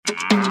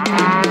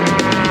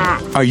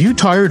Are you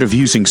tired of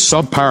using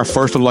subpar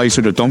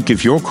fertilizer that don't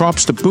give your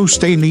crops the boost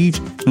they need?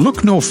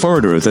 Look no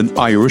further than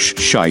Irish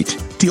Shite,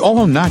 the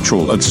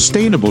all-natural and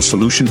sustainable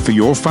solution for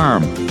your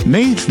farm.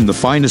 Made from the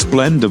finest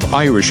blend of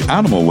Irish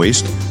animal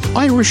waste,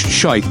 Irish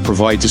Shite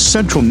provides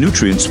essential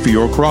nutrients for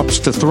your crops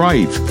to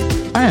thrive.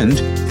 And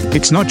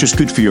it's not just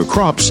good for your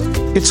crops,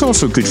 it's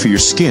also good for your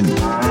skin.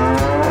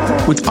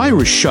 With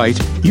Irish Shite,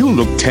 you'll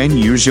look 10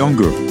 years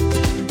younger.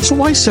 So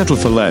why settle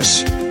for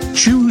less?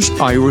 Choose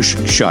Irish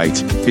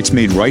Shite. It's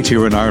made right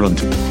here in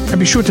Ireland. And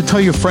be sure to tell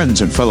your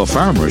friends and fellow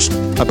farmers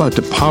about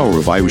the power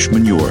of Irish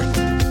manure.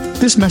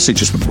 This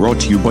message has been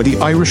brought to you by the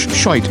Irish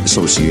Shite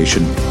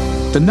Association,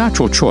 the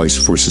natural choice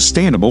for a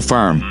sustainable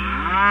farm.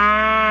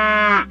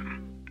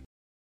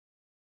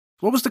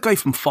 What was the guy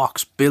from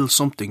Fox? Bill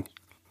something.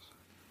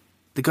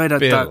 The guy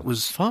that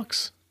was...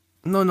 Fox?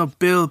 No,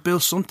 Bill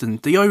something.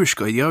 The Irish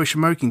guy, the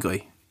Irish-American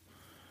guy.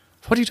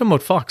 What are you talking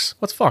about, Fox?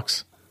 What's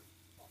Fox?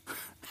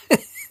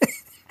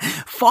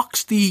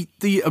 Fox, the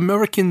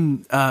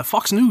American...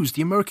 Fox News,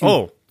 the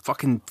American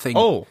fucking thing.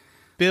 Oh,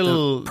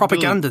 Bill... The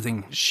propaganda Bill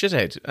thing.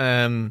 Shithead.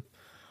 Bill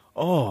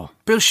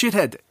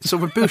Shithead. So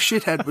when Bill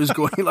Shithead was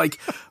going like,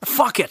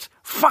 fuck it,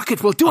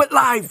 we'll do it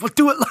live.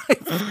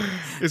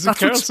 Is it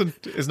Carlson?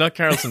 It's not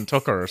Carlson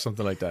Tucker or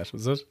something like that,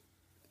 is it?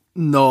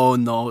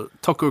 No,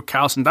 Tucker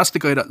Carlson. That's the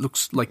guy that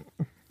looks like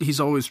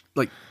he's always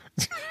like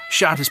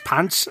shat his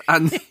pants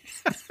and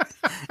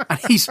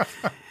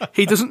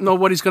he doesn't know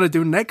what he's going to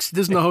do next. He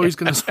doesn't know how he's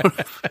going to sort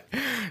of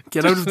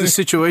get out of the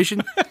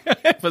situation. I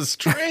have a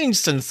strange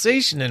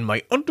sensation in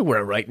my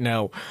underwear right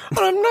now, and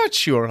I'm not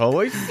sure how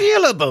I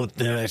feel about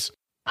that.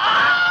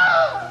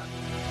 I'll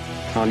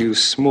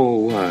use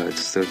small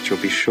words that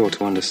you'll be sure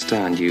to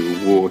understand, you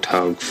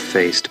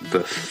warthog-faced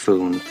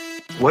buffoon.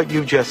 What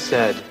you just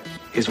said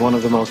is one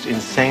of the most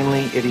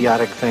insanely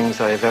idiotic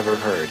things I have ever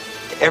heard.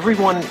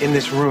 Everyone in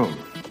this room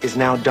is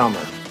now dumber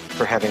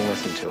for having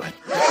listened to it.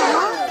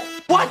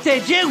 What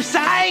did you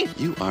say?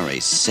 You are a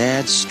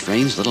sad,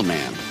 strange little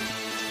man.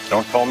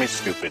 Don't call me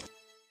stupid.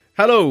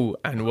 Hello,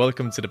 and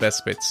welcome to The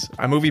Best Bits,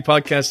 a movie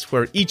podcast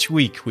where each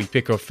week we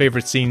pick our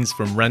favourite scenes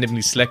from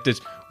randomly selected,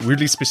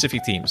 weirdly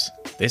specific themes.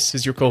 This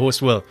is your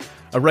co-host Will,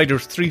 a writer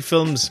of 3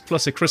 films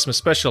plus a Christmas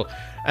special,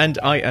 and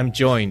I am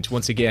joined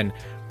once again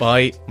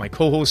by my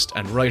co-host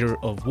and writer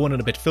of 1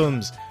 and a bit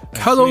films.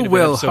 Hello,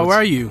 Will. How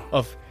are you?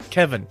 Of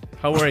Kevin.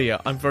 How are you?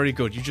 I'm very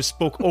good. You just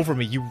spoke over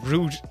me. You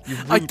rude.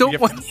 I don't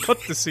want to cut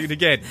the scene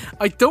again.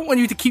 I don't want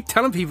you to keep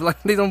telling people I've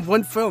only done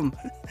 1 film.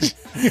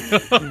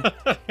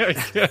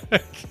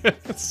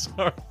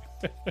 Sorry.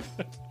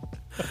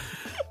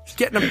 It's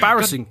getting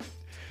embarrassing.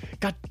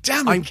 God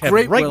damn it, I'm Kevin.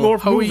 great, write Will. more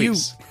How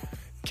movies. Are you?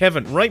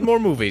 Kevin, write more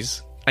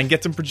movies and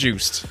get them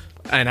produced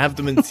and have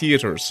them in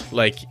theatres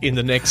like in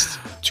the next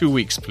 2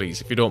 weeks,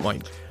 please, if you don't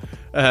mind.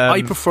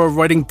 I prefer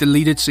writing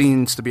deleted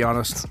scenes, to be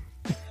honest.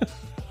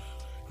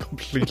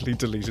 Completely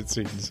deleted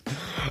scenes.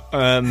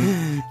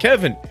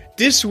 Kevin,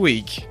 this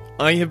week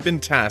I have been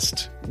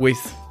tasked with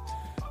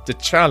the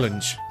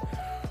challenge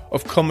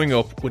of coming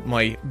up with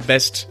my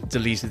best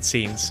deleted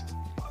scenes.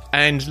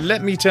 And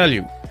let me tell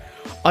you,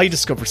 I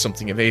discovered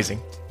something amazing.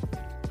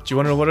 Do you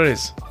want to know what it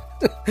is?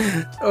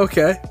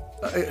 Okay.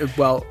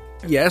 Well,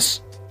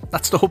 yes.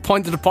 That's the whole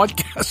point of the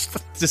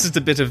podcast. This is the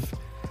bit of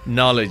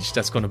knowledge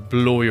that's going to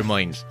blow your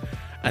mind.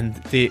 And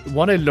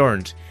what I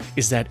learned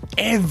is that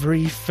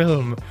every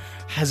film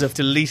has a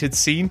deleted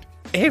scene.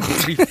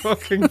 Every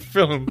fucking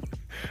film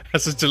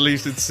has a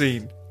deleted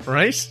scene,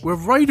 right? We're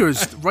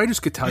writers. Writers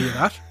could tell you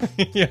that.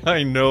 Yeah,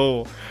 I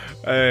know.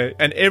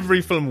 And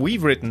every film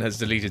we've written has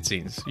deleted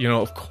scenes,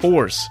 of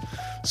course.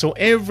 So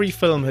every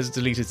film has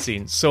deleted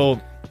scenes. So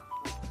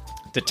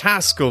the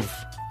task of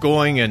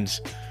going and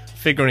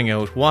figuring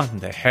out what in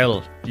the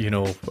hell,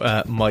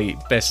 my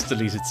best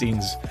deleted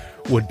scenes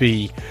would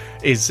be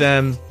is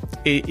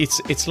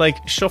it's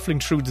like shuffling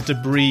through the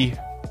debris,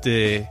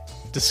 the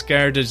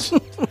discarded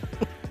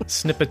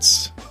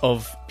snippets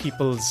of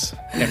people's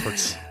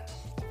efforts.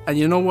 And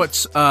you know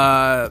what's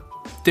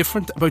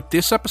different about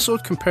this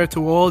episode compared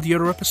to all the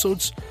other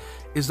episodes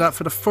is that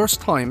for the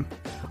first time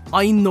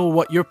I know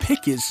what your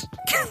pick is.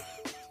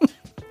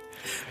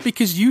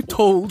 Because you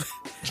told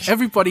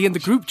everybody in the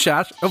group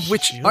chat, of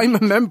which I'm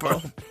a member.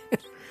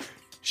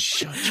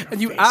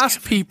 And you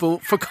asked people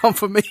for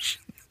confirmation.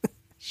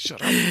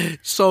 Shut up.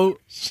 So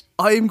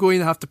I'm going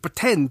to have to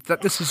pretend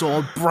that this is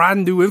all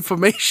brand new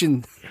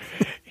information.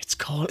 It's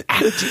called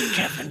acting,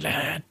 Kevin,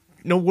 lad.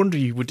 No wonder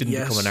you didn't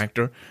become an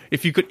actor.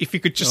 If you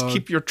could just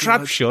keep your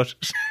trap shut.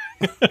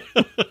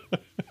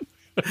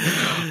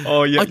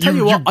 Oh yeah, I tell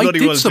you what, I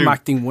did some do.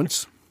 acting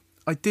once.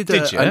 I did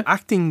an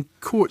acting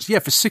course. Yeah,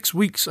 for 6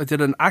 weeks I did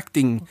an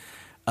acting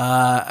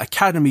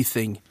academy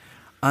thing,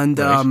 and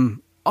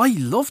I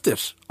loved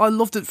it. I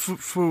loved it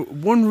for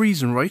one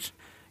reason, right?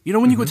 You know,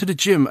 when you go to the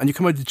gym and you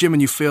come out of the gym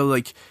and you feel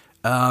like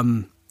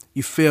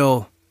you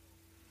feel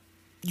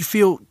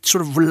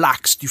sort of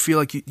relaxed. You feel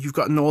like you've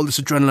gotten all this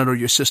adrenaline out of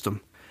your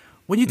system.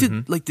 When you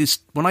did like this,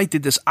 when I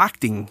did this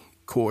acting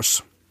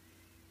course,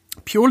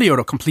 purely out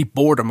of complete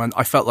boredom, and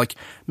I felt like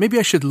maybe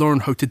I should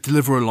learn how to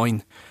deliver a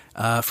line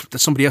that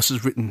somebody else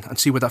has written and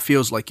see what that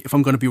feels like if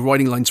I'm going to be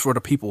writing lines for other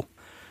people.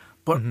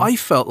 But I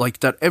felt like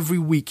that every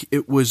week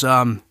it was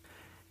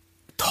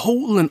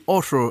total and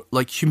utter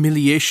like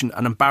humiliation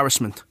and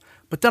embarrassment.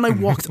 But then I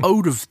walked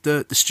out of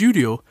the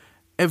studio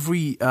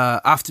every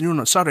afternoon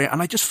on Saturday,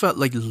 and I just felt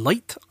like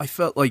light. I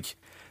felt like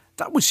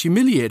that was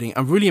humiliating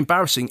and really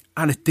embarrassing,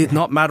 and it did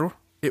not matter.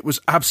 It was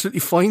absolutely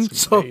fine.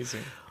 So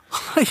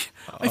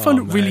I found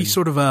it really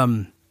sort of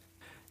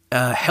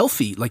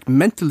healthy, like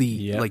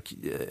mentally, like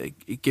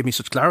it gave me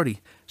such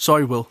clarity.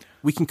 Sorry, Will,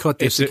 we can cut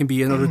this. It can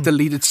be another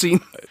deleted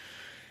scene.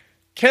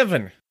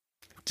 Kevin,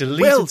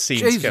 deleted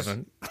scenes, Jesus.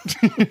 Kevin.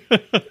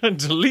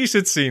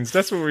 Deleted scenes,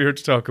 that's what we're here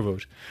to talk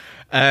about.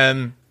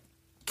 Can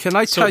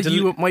I tell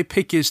you what my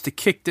pick is to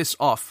kick this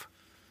off?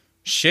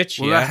 Shit,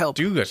 Will that help?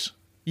 Do it.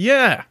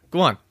 Yeah,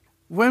 go on.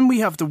 When we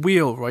have the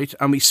wheel, right,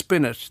 and we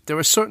spin it, there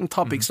are certain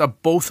topics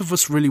that both of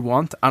us really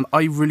want, and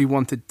I really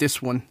wanted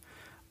this one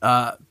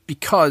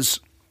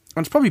because,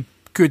 and it's probably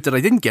good that I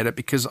didn't get it,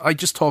 because I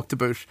just talked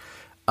about,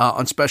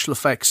 on special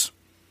effects,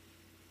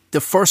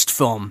 the first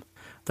film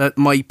that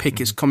my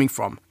pick is coming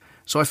from.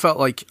 So I felt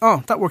like,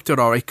 oh, that worked out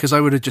all right, because I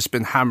would have just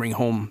been hammering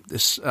home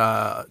this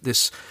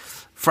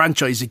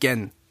franchise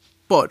again.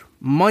 But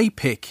my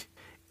pick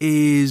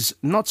is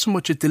not so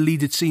much a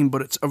deleted scene,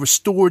 but it's a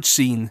restored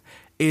scene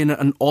in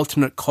an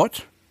alternate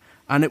cut,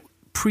 and it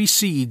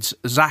precedes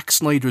Zack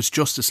Snyder's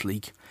Justice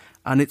League,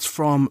 and it's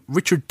from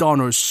Richard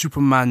Donner's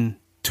Superman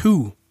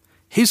 2,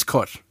 his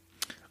cut.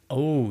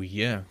 Oh,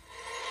 yeah.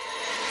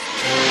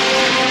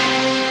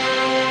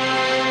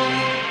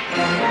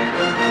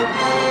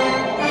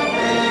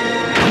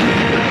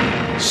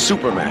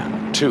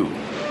 Superman 2.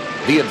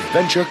 The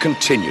adventure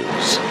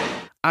continues.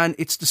 And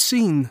it's the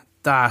scene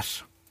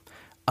that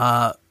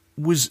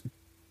was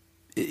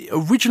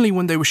originally,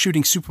 when they were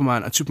shooting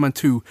Superman and Superman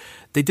 2,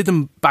 they did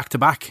them back to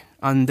back,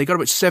 and they got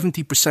about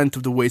 70%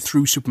 of the way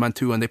through Superman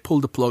 2, and they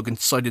pulled the plug and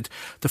decided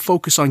to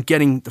focus on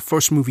getting the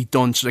first movie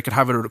done so they could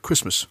have it out at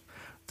Christmas.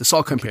 The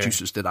Salkind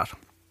producers did that.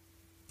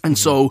 And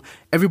so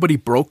everybody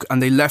broke,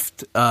 and they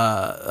left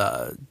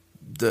the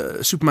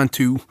Superman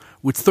 2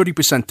 with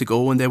 30% to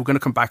go, and they were going to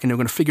come back and they were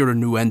going to figure out a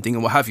new ending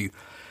and what have you.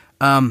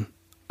 And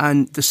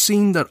the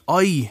scene that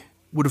I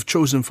would have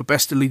chosen for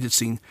best deleted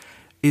scene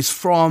is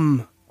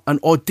from an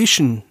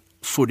audition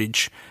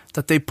footage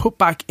that they put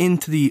back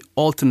into the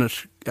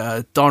alternate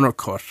Donner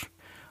cut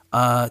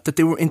that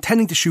they were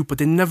intending to shoot, but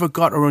they never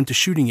got around to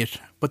shooting it.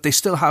 But they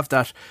still have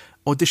that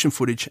audition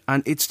footage,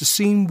 and it's the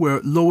scene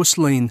where Lois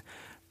Lane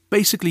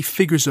basically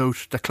figures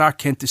out that Clark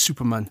Kent is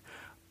Superman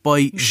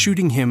by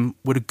shooting him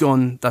with a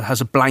gun that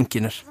has a blank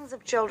in it. Thousands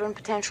of children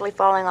potentially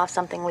falling off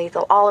something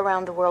lethal all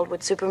around the world.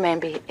 Would Superman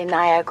be in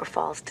Niagara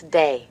Falls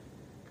today?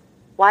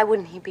 Why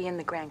wouldn't he be in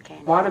the Grand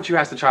Canyon? Why don't you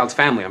ask the child's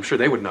family? I'm sure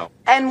they would know.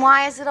 And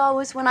why is it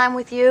always when I'm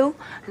with you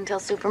until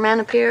Superman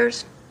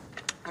appears?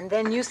 And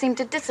then you seem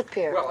to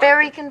disappear. Well,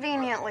 very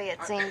conveniently,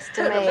 it seems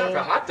to me. For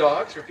hot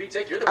dogs, for Pete's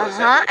sake, you're the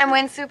one. And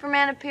when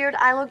Superman appeared,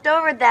 I looked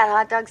over at that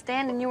hot dog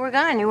stand and you were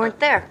gone. You weren't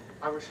there.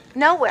 I was...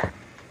 Nowhere.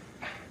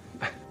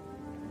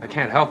 I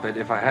can't help it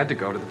if I had to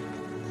go to the...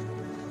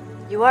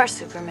 You are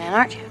Superman,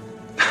 aren't you?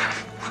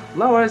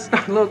 Lois,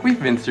 look,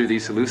 we've been through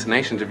these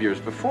hallucinations of yours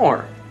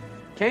before.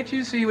 Can't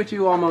you see what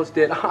you almost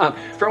did?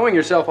 Throwing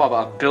yourself off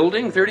a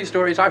building 30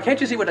 stories high.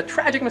 Can't you see what a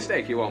tragic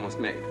mistake you almost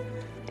made?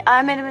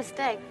 I made a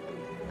mistake.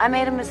 I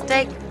made a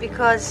mistake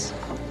because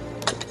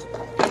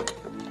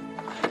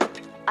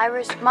I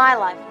risked my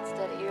life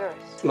instead of yours.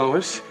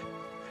 Lois,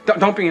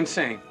 don't be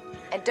insane.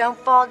 And don't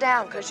fall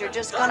down, because you're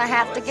just going to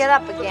have to get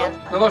up again.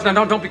 Lois,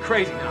 now don't be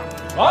crazy now.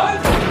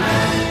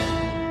 What?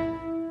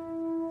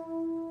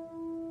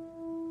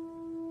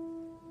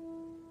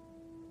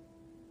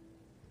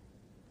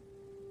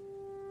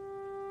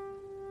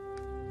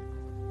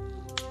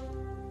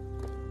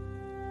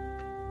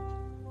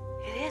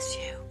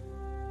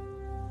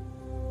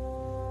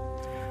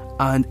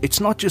 And it's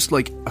not just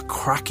like a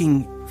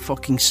cracking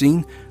fucking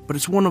scene, but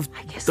it's one of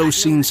those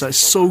scenes that is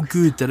so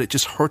good that it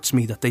just hurts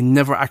me that they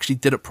never actually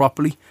did it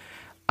properly.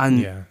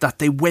 And that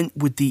they went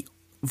with the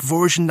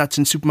version that's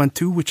in Superman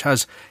 2, which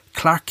has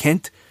Clark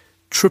Kent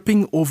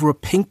tripping over a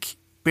pink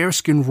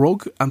bearskin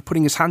rug and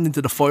putting his hand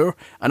into the fire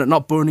and it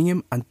not burning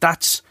him. And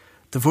that's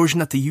the version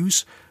that they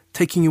use,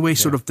 taking away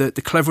sort of the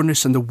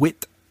cleverness and the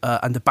wit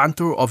and the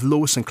banter of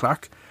Lois and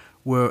Clark,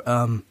 where...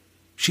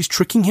 she's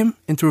tricking him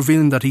into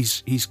revealing that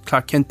he's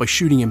Clark Kent by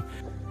shooting him.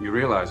 You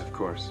realize, of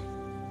course,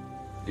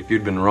 if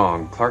you'd been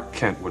wrong, Clark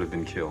Kent would have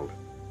been killed.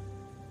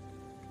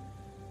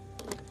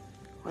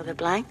 With a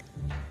blank?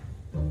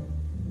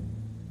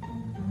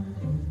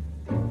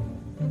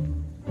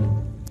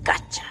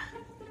 Gotcha.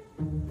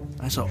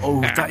 I thought,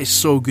 oh, that is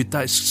so good.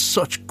 That is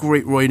such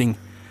great writing.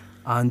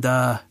 And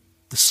the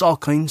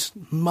Salkinds,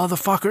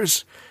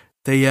 motherfuckers,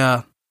 they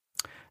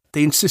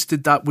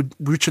insisted that with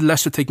Richard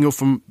Lester taking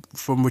over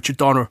from Richard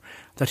Donner,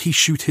 that he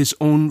shoot his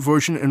own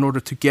version in order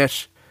to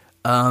get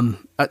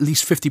at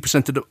least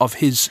 50% of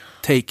his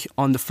take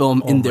on the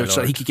film in there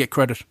so that he could get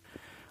credit.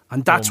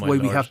 And that's why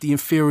we have the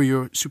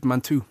inferior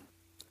Superman 2.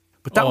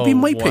 But that would be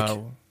my pick.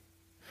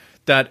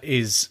 That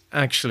is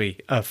actually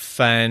a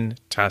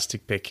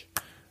fantastic pick,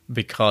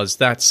 because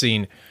that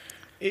scene,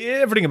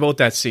 everything about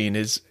that scene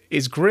is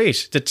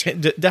great.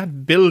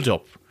 That build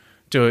up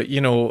to,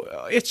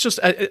 it's just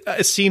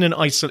a scene in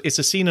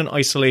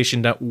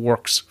isolation that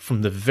works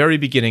from the very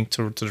beginning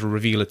to the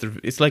reveal.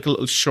 It's like a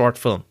little short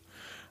film,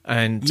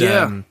 and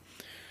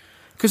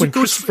because it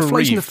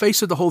flies in the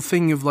face of the whole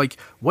thing of like,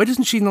 why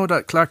doesn't she know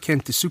that Clark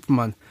Kent is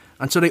Superman?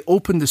 And so they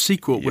open the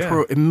sequel with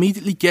her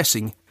immediately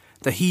guessing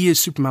that he is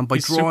Superman by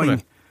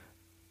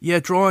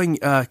drawing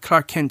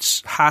Clark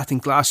Kent's hat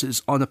and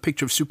glasses on a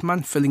picture of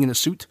Superman filling in a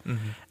suit.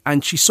 Mm-hmm.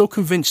 And she's so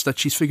convinced that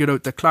she's figured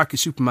out that Clark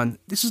is Superman.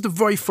 This is the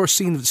very first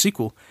scene of the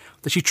sequel,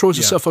 that she throws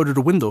herself out of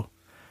the window.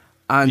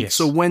 And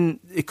so when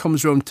it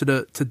comes around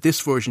to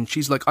this version,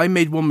 she's like, I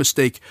made one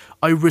mistake.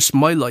 I risked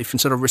my life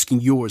instead of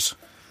risking yours.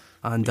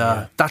 And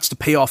that's the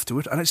payoff to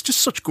it. And it's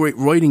just such great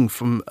writing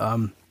from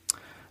Tom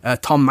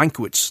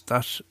Mankiewicz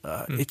that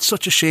it's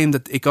such a shame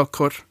that it got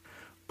cut.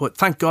 But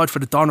thank God for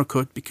the Donner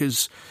cut,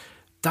 because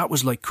that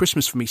was like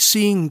Christmas for me.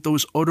 Seeing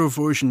those other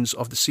versions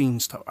of the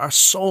scenes that are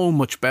so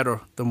much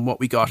better than what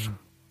we got.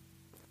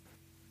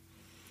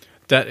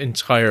 That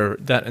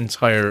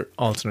entire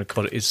alternate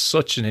cut is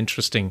such an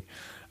interesting.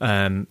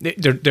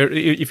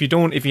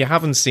 If you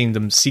haven't seen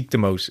them, seek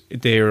them out.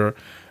 They're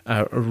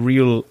a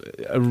real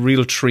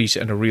treat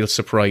and a real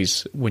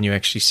surprise when you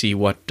actually see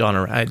what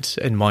Donner had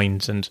in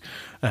mind. And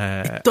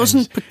it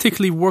doesn't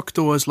particularly work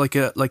though as like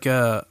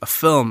a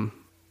film,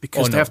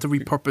 because they have to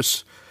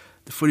repurpose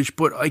the footage.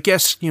 But I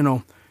guess,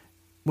 when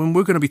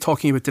we're going to be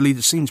talking about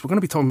deleted scenes, we're going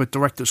to be talking about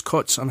director's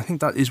cuts, and I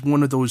think that is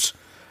one of those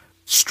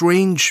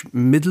strange,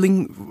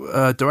 middling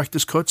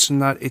director's cuts, in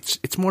that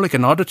it's more like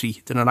an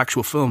oddity than an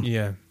actual film.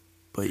 Yeah.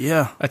 But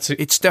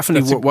it's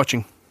definitely worth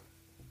watching.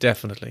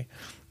 Definitely.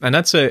 And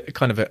that's a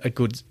kind of a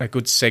good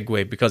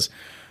segue, because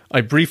I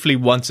briefly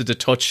wanted to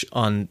touch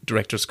on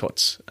director's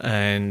cuts,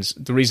 and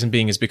the reason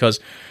being is because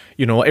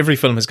every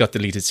film has got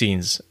deleted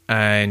scenes,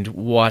 and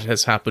what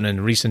has happened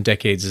in recent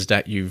decades is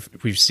that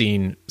we've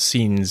seen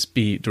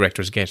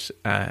directors get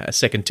a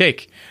second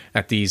take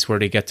at these, where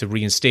they get to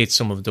reinstate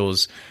some of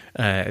those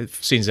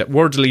scenes that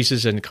were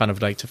deleted and kind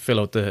of like to fill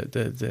out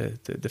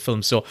the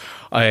film. So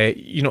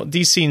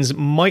these scenes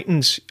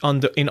mightn't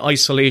in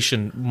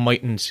isolation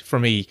for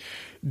me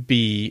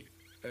be,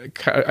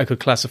 I could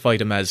classify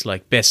them as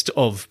like best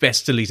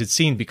deleted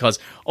scene, because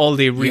all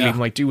they really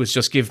might do is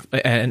just give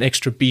an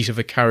extra beat of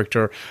a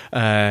character,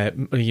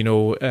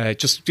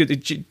 just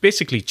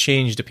basically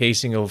change the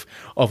pacing of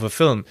a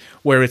film,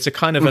 where it's a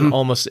kind of an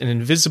almost an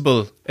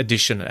invisible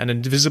addition, an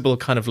invisible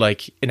kind of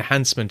like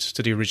enhancement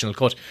to the original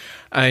cut.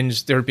 And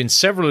there have been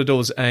several of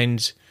those,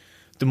 and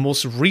the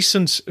most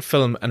recent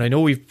film, and I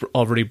know we've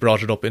already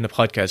brought it up in the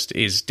podcast,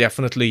 is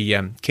definitely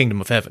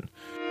Kingdom of Heaven.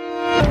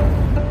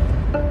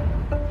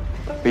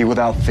 Be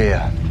without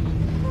fear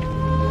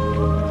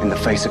in the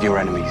face of your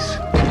enemies.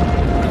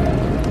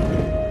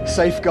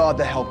 Safeguard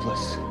the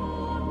helpless,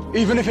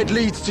 even if it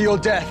leads to your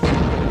death.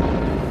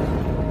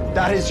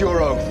 That is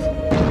your oath.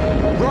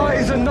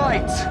 Rise a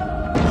knight!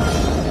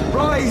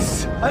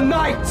 Rise a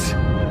knight!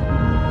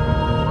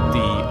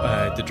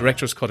 The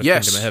director's cut of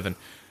Kingdom of Heaven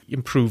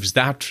improves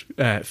that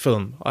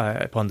film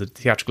upon the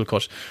theatrical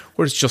cut,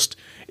 where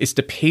it's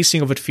the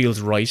pacing of it feels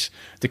right,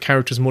 the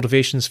characters'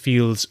 motivations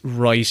feels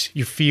right.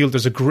 You feel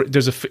it's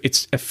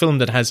a film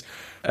that has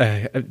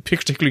a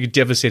particularly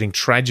devastating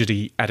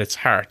tragedy at its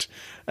heart,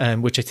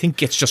 which I think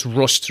gets just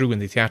rushed through in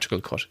the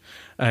theatrical cut,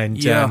 and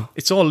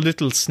it's all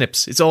little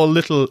snips, it's all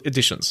little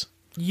additions.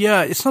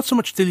 Yeah, it's not so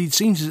much deleted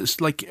scenes.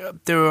 It's like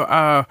there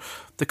are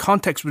the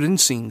context within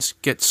scenes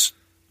gets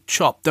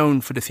chopped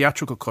down for the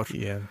theatrical cut.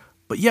 Yeah.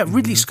 But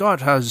Ridley Scott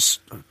has,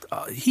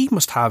 he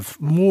must have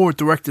more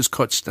director's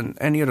cuts than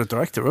any other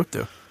director out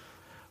there.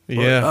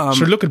 Yeah. But,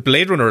 sure, look at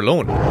Blade Runner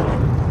alone.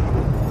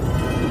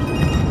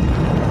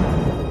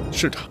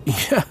 Sure.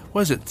 Yeah,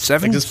 what is it,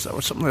 7 or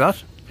something like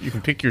that? You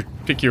can pick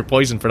your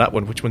poison for that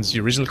one. Which one's the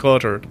original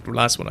cut or the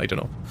last one? I don't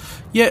know.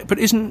 Yeah, but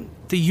isn't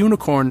the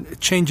unicorn, it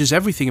changes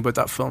everything about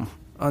that film.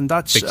 And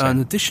that's an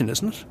addition,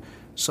 isn't it?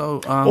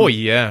 So.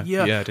 Yeah,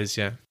 it is,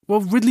 yeah.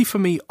 Well, Ridley, for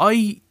me,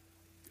 I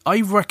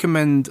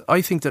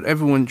think that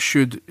everyone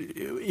should,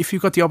 if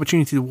you've got the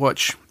opportunity to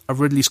watch a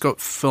Ridley Scott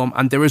film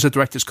and there is a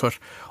director's cut,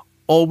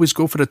 always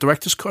go for the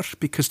director's cut,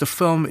 because the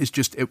film is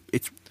just,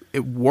 it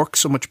works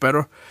so much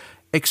better,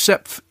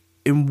 except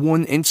in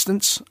one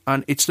instance,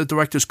 and it's the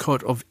director's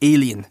cut of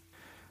Alien,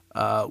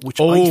 which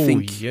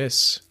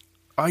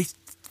I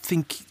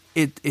think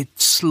it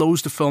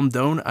slows the film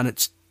down and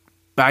it's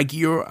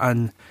baggier,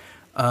 and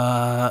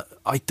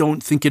I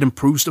don't think it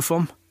improves the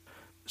film.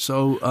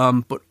 So,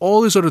 but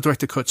all his other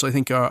director cuts, I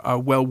think, are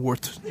well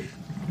worth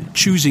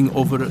choosing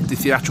over the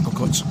theatrical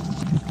cuts.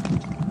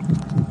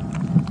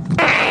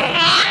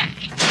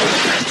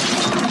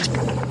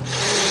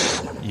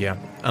 Yeah,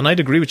 and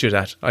I'd agree with you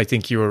that I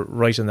think you're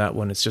right on that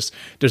one. It's just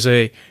there's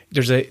a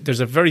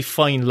very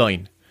fine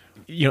line.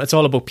 it's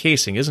all about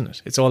pacing, isn't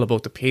it? It's all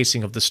about the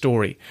pacing of the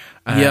story.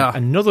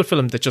 Another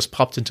film that just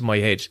popped into my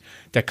head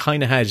that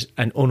kind of had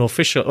an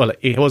unofficial, well,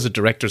 it was a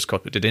director's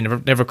cut, but they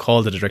never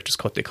called it a director's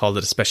cut. They called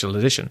it a special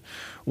edition.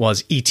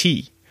 Was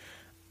E.T.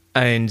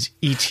 And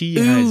E.T.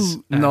 has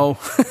no.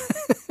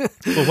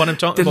 But what I'm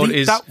talking about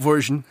is that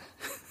version.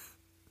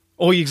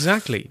 Oh,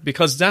 exactly,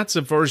 because that's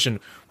a version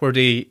where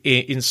they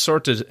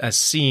inserted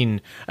an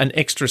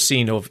extra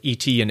scene of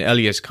E.T. and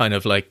Elliot kind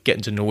of like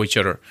getting to know each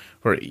other,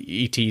 where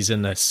E.T.'s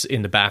in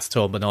the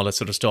bathtub and all that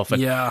sort of stuff.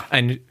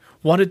 And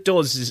what it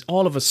does is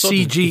all of a sudden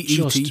CG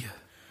E.T.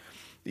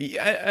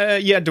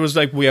 There was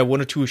like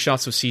one or two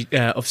shots of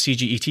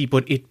CG E.T.,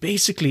 but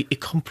it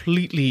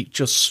completely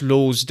just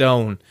slows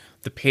down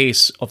the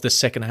pace of the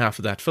second half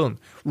of that film.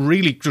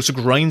 Really just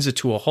grinds it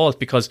to a halt,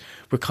 because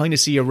we kind of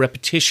see a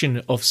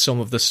repetition of some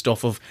of the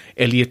stuff of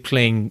Elliot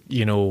playing,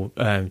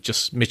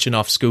 just mitching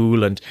off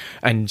school, and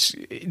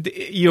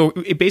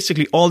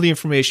basically all the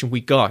information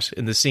we got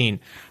in the scene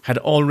had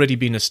already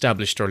been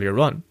established earlier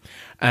on,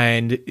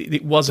 and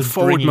it wasn't the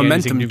forward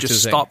momentum just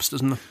just stops,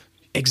 doesn't it?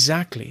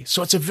 Exactly.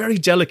 So it's a very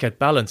delicate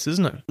balance,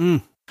 isn't it?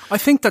 Mm. I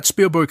think that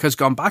Spielberg has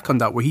gone back on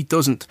that, where he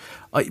doesn't.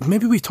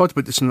 Maybe we talked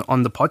about this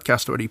on the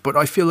podcast already, but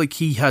I feel like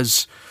he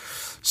has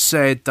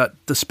said that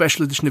the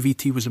special edition of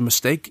E.T. was a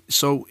mistake.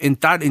 So in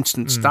that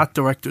instance, that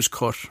director's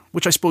cut,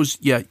 which I suppose,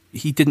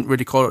 he didn't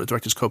really call it a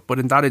director's cut, but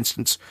in that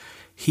instance,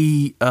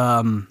 he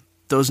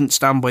doesn't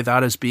stand by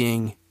that as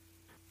being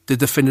the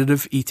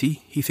definitive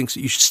E.T. He thinks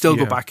that you should still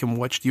go back and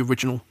watch the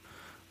original.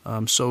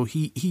 So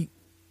he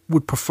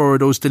would prefer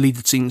those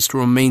deleted scenes to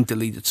remain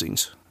deleted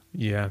scenes.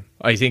 Yeah,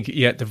 I think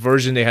the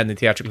version they had in the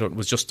theatrical cut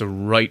was just the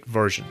right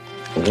version.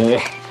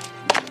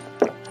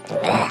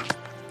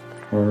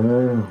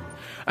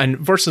 And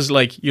versus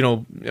like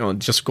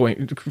just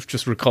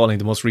recalling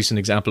the most recent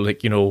example,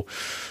 like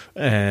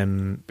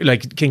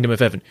Kingdom of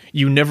Heaven.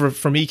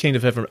 For me, Kingdom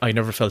of Heaven, I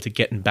never felt it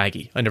getting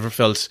baggy. I never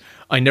felt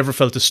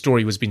the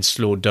story was being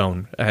slowed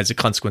down as a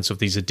consequence of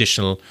these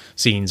additional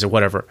scenes or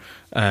whatever.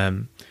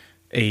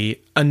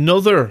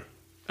 Another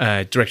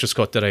director's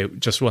cut that I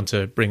just want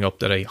to bring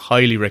up that I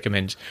highly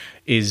recommend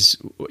is,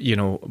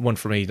 one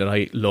for me that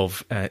I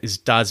love is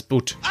Das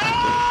Boot.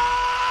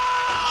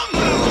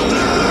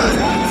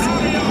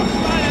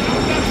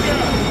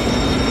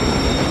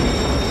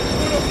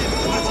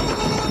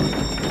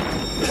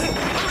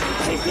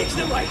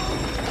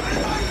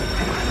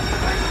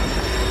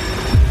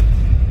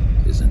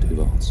 Wir sind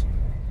über uns.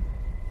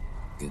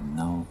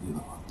 Genau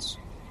über uns.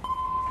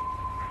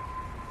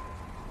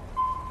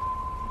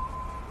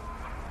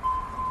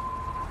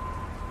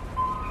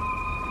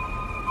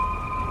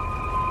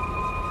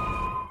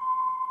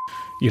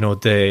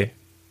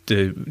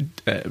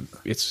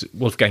 It's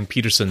Wolfgang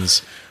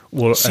Petersen's.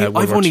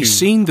 I've only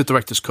seen the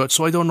director's cut,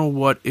 so I don't know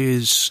what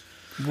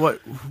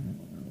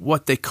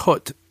they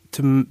cut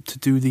to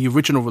do the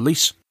original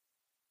release.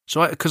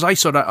 So because I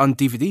saw that on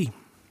DVD.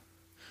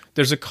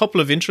 There's a couple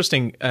of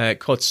interesting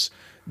cuts.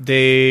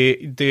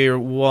 There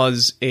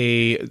was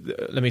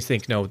let me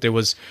think now. There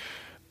was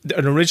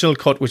an original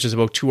cut which is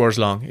about 2 hours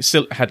long. It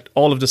still had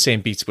all of the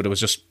same beats, but it was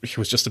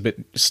just a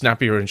bit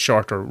snappier and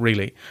shorter,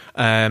 really.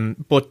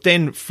 But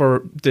then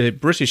for the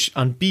British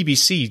on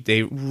BBC,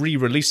 they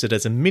re-released it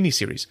as a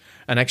miniseries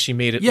and actually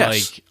made it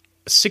like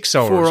 6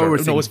 hours. 4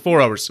 hours. No, it was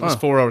 4 hours. It was a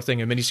 4 hour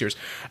thing, a miniseries,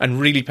 and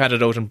really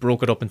padded out and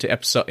broke it up into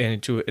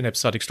an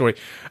episodic story,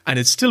 and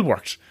it still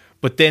worked.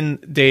 But then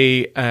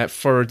they,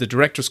 for the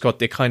director's cut,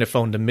 they kind of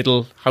found a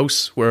middle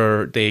house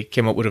where they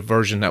came up with a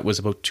version that was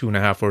about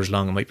 2.5 hours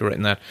long. I might be right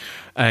in that.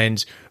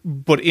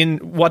 But in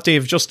what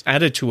they've just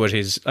added to it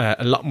is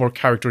a lot more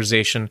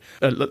characterization,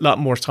 a lot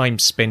more time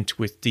spent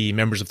with the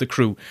members of the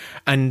crew.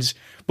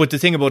 But the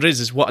thing about it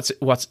is what's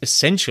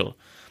essential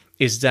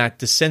is that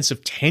the sense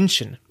of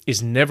tension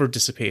is never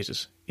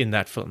dissipated in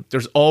that film.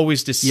 There's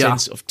always this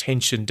sense of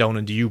tension down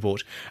in the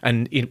U-boat,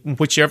 and in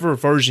whichever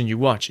version you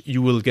watch,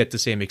 you will get the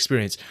same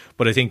experience.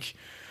 But I think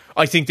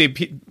they,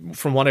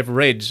 from what I've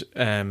read,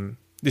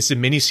 this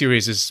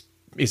miniseries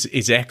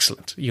is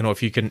excellent.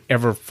 If you can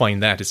ever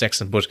find that, it's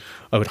excellent. But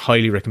I would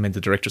highly recommend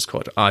the director's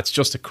cut. It's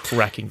just a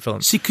cracking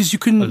film. See, because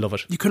I love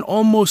it. You can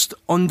almost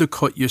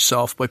undercut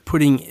yourself by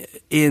putting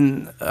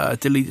in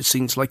deleted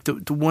scenes. Like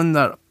the one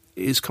that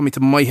is coming to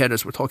my head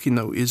as we're talking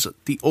now is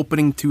the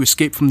opening to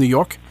Escape from New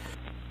York.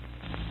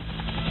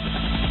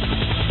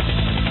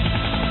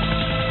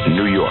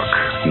 New York,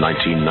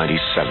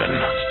 1997.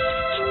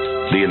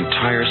 The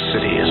entire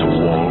city is a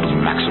walled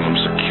maximum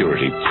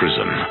security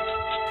prison.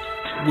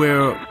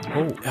 Where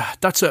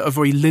that's a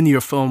very linear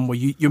film where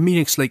you're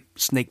meeting Snake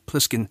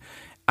Plissken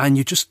and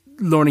you're just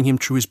learning him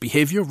through his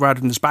behaviour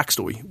rather than his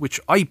backstory, which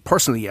I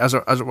personally, as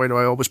a writer,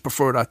 I always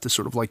prefer that to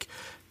sort of like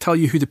tell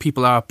you who the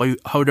people are by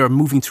how they're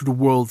moving through the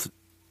world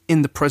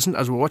in the present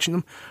as we're watching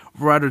them,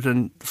 rather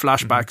than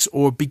flashbacks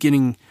or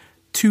beginning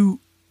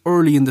too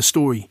early in the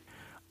story.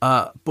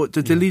 But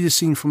the deleted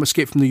scene from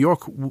Escape from New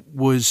York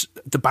was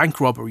the bank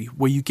robbery,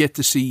 where you get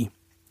to see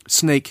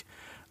Snake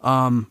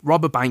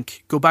rob a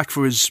bank, go back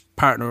for his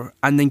partner,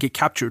 and then get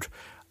captured.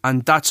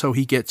 and that's how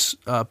he gets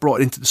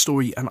brought into the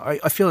story. And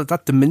I feel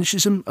that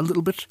diminishes him a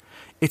little bit.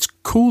 It's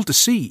cool to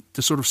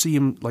sort of see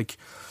him like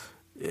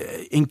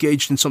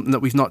engaged in something that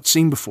we've not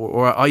seen before,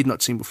 or I'd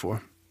not seen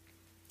before.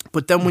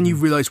 But then when you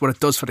realise what it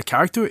does for the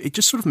character, it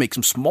just sort of makes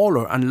him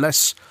smaller and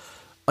less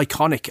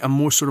iconic and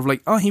more sort of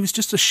like, oh, he was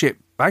just a shit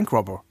bank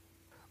robber,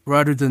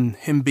 rather than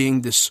him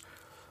being this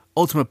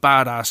ultimate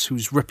badass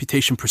whose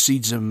reputation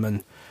precedes him.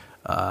 And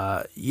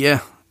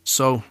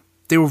so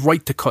they were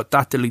right to cut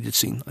that deleted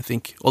scene, I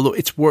think. Although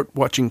it's worth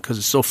watching because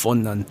it's so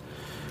fun, and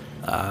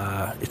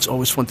it's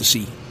always fun to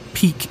see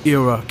peak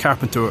era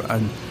Carpenter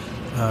and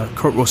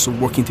Kurt Russell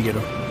working together.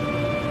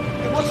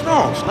 Hey, what's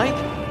wrong, Snake?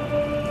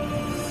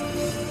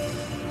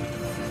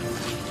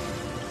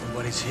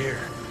 Nobody's here.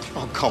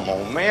 Oh, come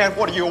on, man.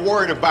 What are you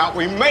worried about?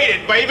 We made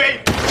it,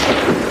 baby!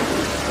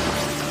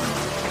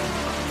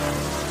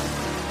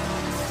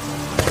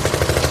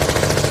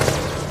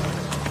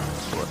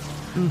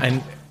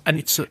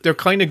 And they're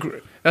kind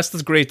of... That's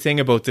the great thing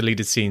about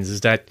deleted scenes,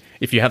 is that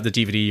if you have the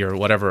DVD or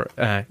whatever,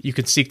 you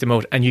can seek them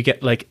out and you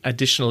get like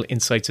additional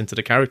insights into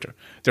the character.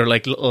 They're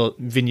like little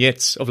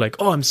vignettes of like,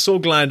 oh, I'm so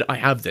glad I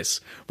have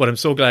this, but I'm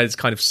so glad it's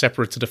kind of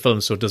separate to the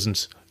film so it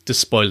doesn't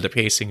spoil the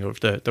pacing or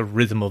the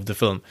rhythm of the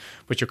film,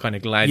 but you're kind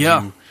of glad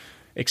you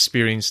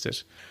experienced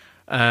it.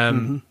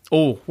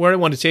 Oh, where I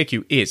want to take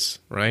you is,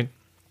 right,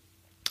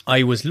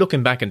 I was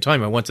looking back in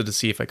time. I wanted to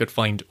see if I could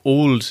find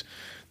old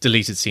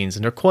deleted scenes,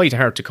 and they're quite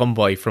hard to come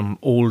by from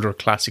older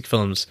classic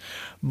films.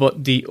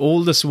 But the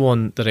oldest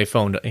one that I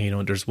found,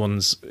 there's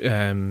ones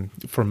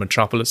from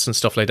Metropolis and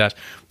stuff like that,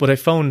 but I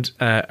found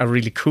a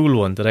really cool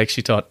one that I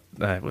actually thought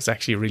was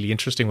actually a really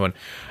interesting one.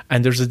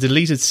 And there's a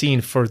deleted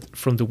scene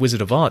from The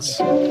Wizard of Oz.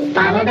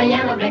 Follow the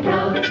yellow brick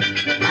road,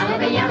 follow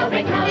the yellow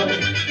brick road,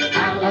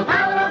 follow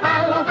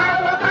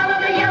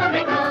the yellow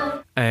brick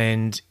road.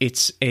 And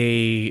it's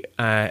an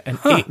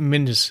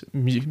 8-minute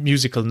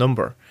musical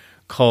number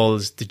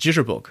called The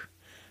Jitterbug,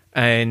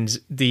 and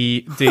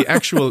the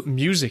actual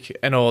music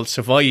and all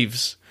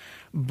survives,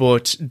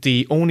 but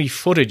the only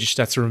footage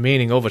that's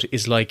remaining of it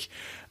is like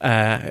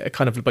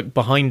kind of like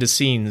behind the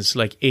scenes,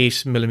 like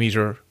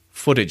 8mm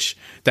footage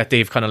that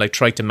they've kind of like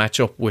tried to match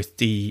up with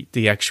the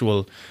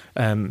actual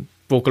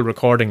vocal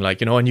recording,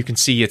 like, and you can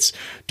see it's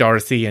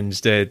Dorothy and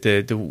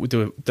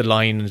the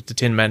Lion and the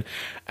Tin Man,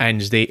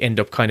 and they end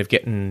up kind of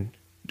getting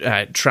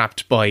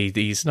trapped by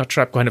these, not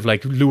trapped, kind of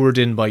like lured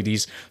in by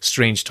these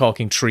strange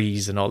talking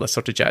trees and all that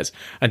sort of jazz.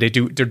 And they're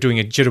doing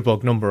a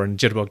jitterbug number and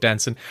jitterbug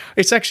dancing.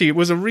 It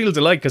was a real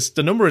delight because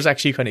the number is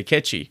actually kind of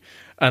catchy.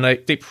 And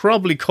they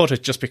probably cut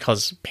it just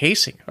because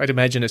pacing. I'd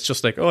imagine it's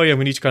just like, oh yeah,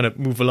 we need to kind of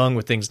move along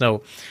with things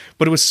now.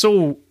 But it was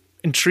so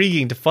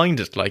intriguing to find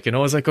it. Like, I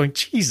was like going,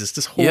 Jesus,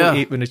 this whole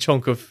 8-minute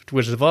chunk of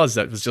Wizard of Oz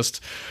that was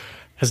just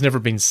has never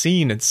been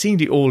seen. And seeing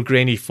the old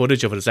grainy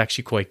footage of it is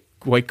actually quite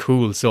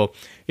cool. So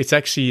it's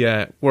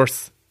actually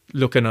worth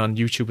looking on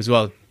YouTube as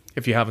well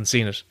if you haven't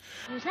seen it.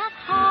 Who's that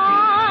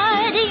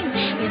hiding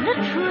in the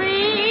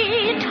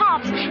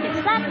treetops?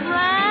 It's that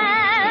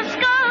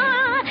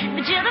rascal,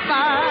 the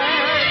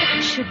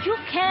jitterbug. Should you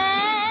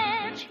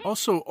catch?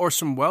 Also,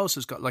 Orson Welles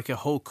has got like a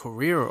whole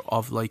career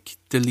of like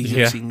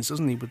deleted scenes,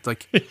 doesn't he? With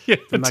like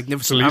the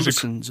Magnificent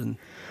Ambersons and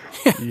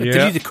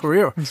deleted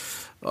career.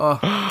 Oh,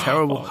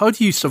 terrible! How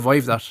do you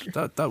survive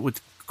that? That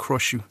would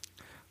crush you.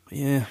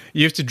 Yeah,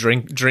 you have to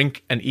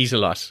drink and eat a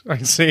lot. I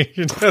see.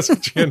 That's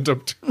what you end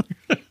up doing.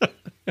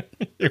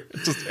 You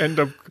just end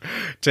up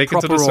taking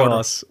Proper to the order.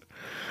 sauce.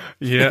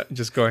 Yeah,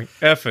 just going,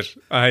 F it.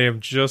 I am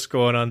just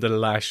going on the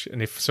lash,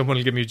 and if someone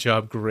will give me a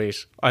job,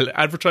 great. I'll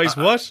advertise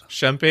what?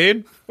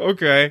 Champagne?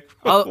 Okay.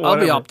 I'll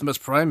be Optimus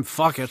Prime.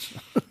 Fuck it.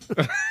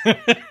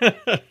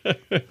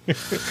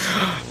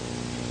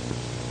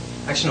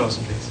 Action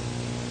awesome, please.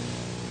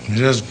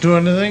 Just do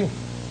anything?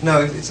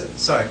 No,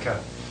 sorry,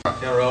 cut.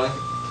 Yeah, rolling.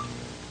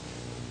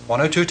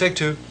 102, take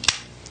 2.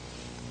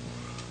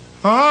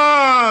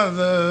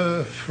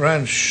 The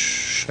French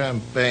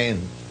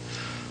champagne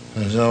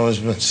has always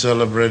been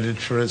celebrated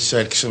for its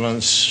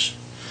excellence.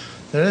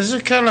 There is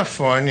a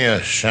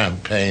California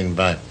champagne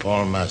by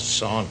Paul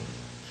Masson.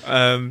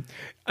 So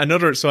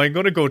I'm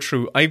going to go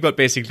through, I've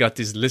basically got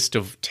this list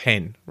of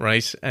 10,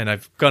 right? And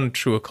I've gone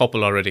through a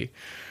couple already.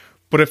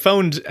 But I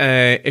found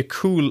a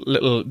cool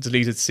little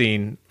deleted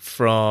scene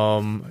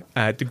from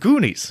The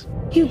Goonies.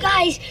 You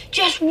guys,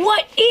 just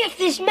what if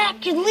this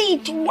map could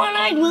lead to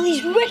One-Eyed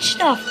Willie's rich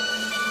stuff?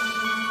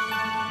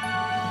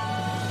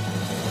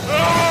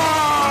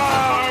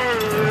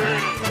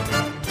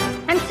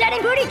 I'm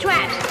setting booty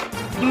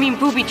traps. You mean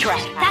booby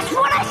traps? That's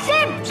what I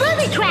said,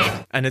 booby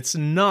traps. And it's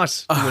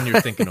not the one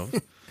you're thinking of.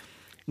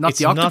 Not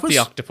the octopus? Not the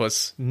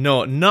octopus.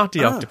 No, not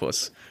the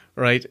octopus.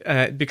 Right,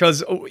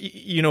 because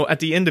at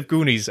the end of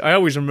Goonies, I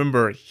always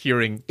remember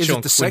hearing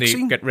Chunk when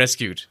they get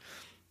rescued.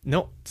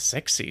 No,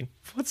 sex scene.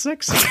 What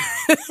sex scene?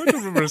 I don't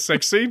remember a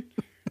sex scene.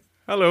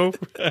 Hello,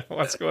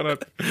 what's going on?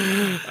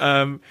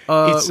 It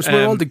was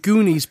where all the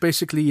Goonies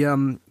basically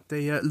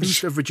They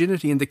lose their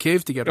virginity in the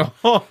cave together.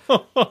 Oh,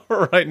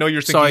 right. No,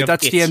 you're thinking Sorry, of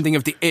that's It. the ending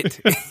of the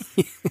It.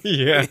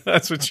 Yeah,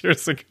 that's what you're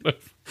thinking of.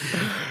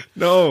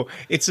 No,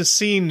 it's a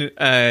scene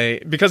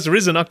because there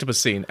is an octopus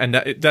scene, and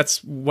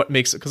that's what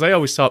makes it. Because I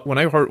always thought when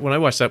I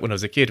watched that when I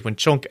was a kid, when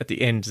Chunk at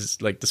the end is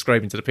like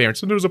describing to the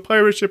parents, and there was a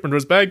pirate ship, and there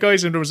was bad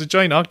guys, and there was a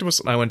giant octopus,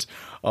 and I went,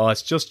 "Oh,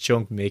 it's just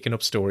Chunk making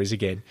up stories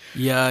again."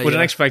 Yeah, but in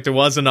actual fact, there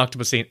was an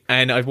octopus scene,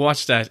 and I've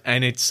watched that,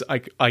 and it's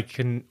I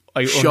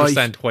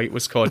understand why it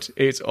was cut.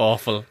 It's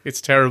awful. It's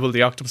terrible.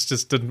 The octopus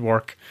just didn't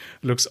work.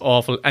 It looks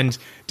awful. And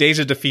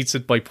Data defeats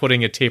it by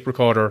putting a tape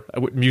recorder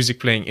with music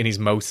playing in his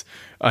mouth,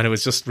 and it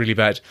was just really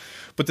bad.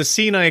 But the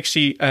scene I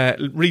actually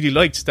really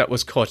liked that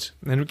was cut,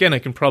 and again I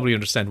can probably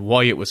understand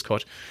why it was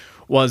cut,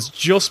 was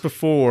just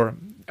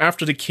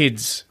after the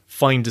kids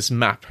find this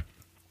map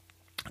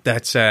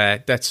that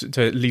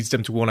leads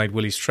them to One-Eyed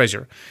Willie's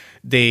treasure.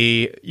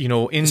 They, in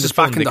the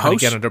film, they kind of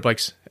get on their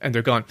bikes and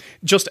they're gone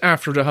just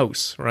after the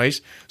house, right?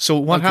 So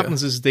what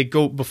happens is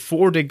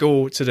before they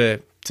go to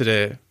the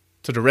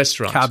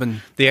restaurant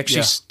cabin. They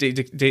actually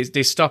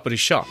they stop at a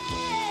shop.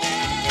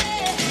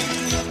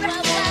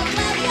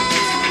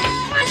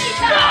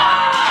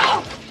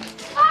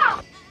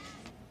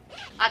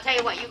 I'll tell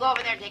you what, you go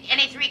over there and take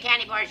any 3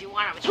 candy bars you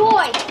want. Toy.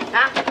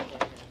 Huh?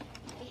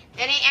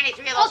 Any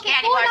 3 of those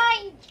candy bars.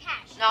 $4 in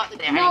cash. No.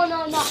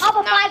 How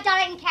about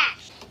 $5 in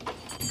cash?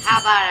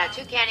 How about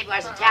 2 candy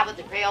bars, a tablet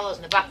of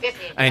Crayolas, and $1.50?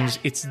 And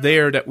it's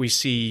there that we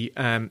see.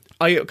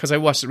 Because I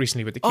watched it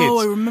recently with the kids.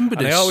 Oh, I remember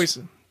this.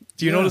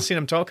 Do you know the scene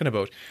I'm talking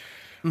about?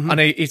 Mm-hmm.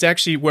 And it's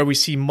actually where we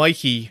see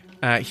Mikey.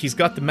 He's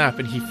got the map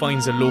and he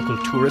finds a local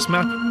tourist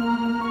map.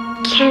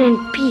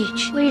 Cannon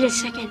Beach. Wait a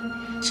second.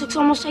 This looks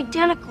almost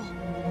identical.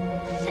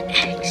 The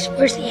X.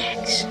 Where's the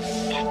X?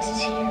 X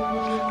is here.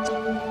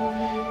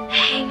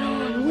 Hang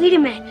on. Wait a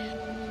minute.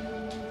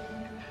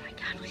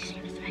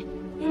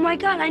 Oh my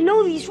God, I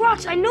know these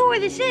rocks. I know where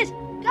this is.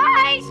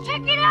 Guys,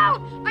 check it out.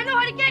 I know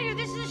how to get here.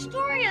 This is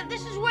Astoria.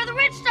 This is where the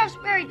rich stuff's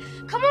buried.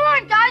 Come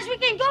on, guys. We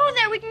can go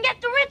there. We can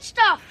get the rich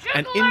stuff.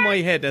 And in my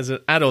head, as an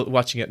adult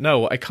watching it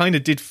now, I kind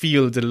of did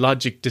feel the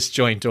logic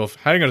disjoint of,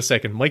 hang on a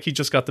second, Mikey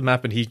just got the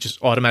map and he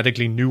just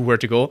automatically knew where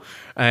to go.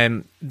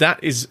 That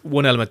is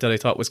one element that I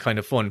thought was kind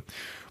of fun.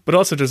 But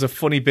also there's a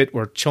funny bit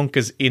where Chunk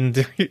is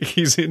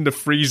he's in the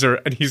freezer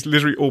and he's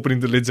literally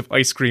opening the lids of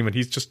ice cream and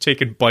he's just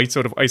taking bites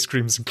out of ice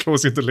creams and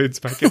closing the lids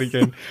back in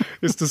again.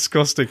 It's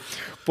disgusting.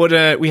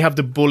 But we have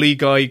the bully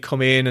guy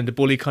come in and the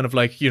bully kind of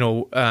like,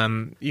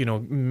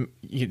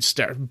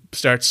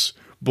 starts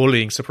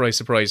bullying, surprise,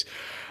 surprise.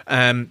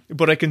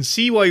 But I can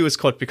see why it was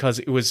cut because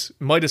it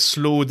might have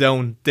slowed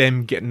down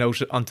them getting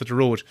out onto the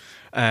road.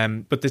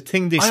 But the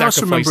thing they sacrificed... I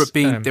also remember it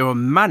being, they were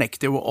manic.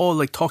 They were all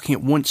like talking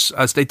at once,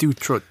 as they do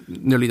throughout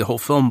nearly the whole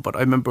film. But I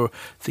remember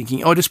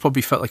thinking, this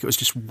probably felt like it was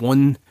just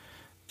one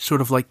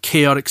sort of like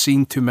chaotic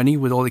scene too many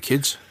with all the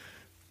kids.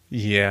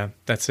 Yeah,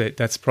 that's it.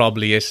 That's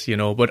probably it,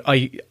 But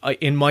I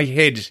in my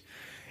head,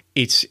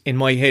 it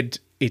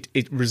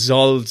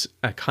resolved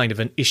a kind of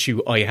an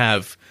issue I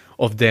have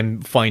of them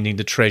finding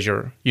the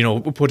treasure,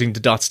 putting the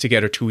dots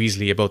together too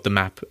easily about the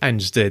map and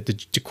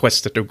the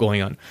quest that they're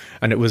going on.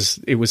 And it was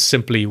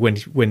simply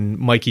when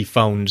Mikey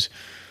found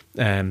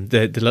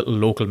the little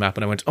local map,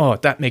 and I went,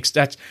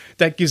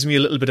 that gives me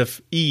a little bit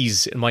of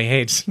ease in my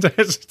head.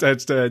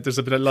 There's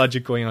a bit of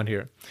logic going on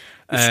here.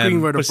 The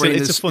screenwriter brain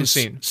it's a fun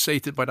scene.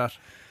 Sated by that.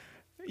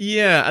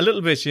 Yeah, a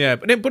little bit, yeah.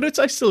 But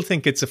I still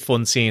think it's a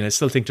fun scene. I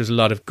still think there's a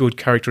lot of good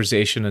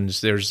characterization, and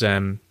there's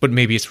but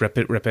maybe it's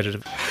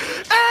repetitive.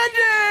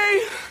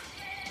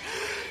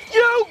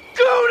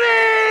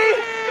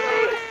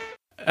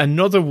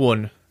 Another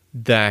one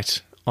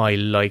that I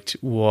liked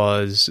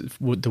was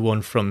the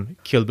one from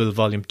Kill Bill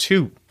Volume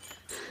 2.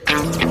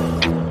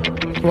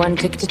 1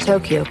 ticket to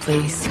Tokyo,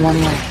 please. 1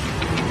 way.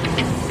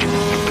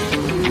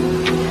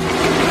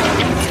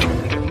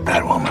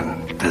 That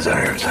woman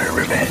deserves her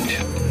revenge.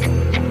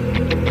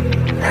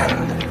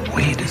 And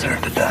we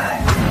deserve to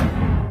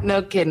die.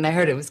 No kidding, I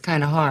heard it was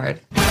kind of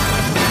hard.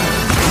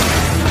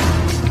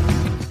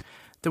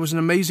 There was an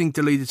amazing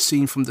deleted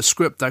scene from the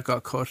script that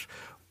got cut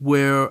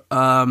where...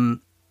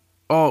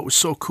 it was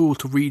so cool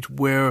to read,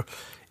 where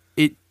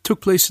it took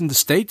place in the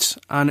States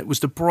and it was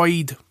the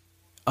bride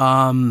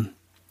having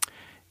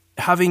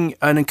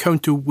an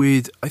encounter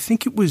with, I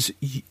think it was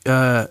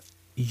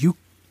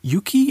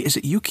Yuki? Is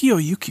it Yuki or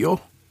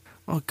Yukio?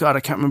 Oh God, I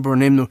can't remember her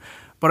name though.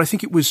 But I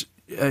think it was,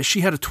 she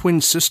had a twin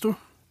sister.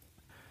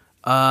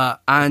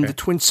 The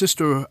twin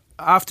sister,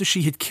 after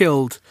she had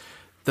killed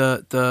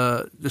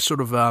the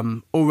sort of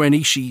Oren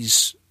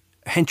Ishii's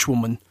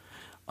henchwoman,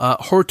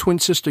 her twin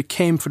sister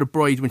came for the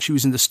bride when she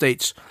was in the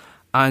States,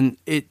 and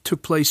it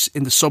took place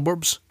in the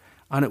suburbs,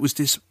 and it was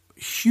this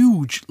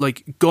huge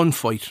like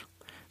gunfight.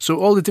 So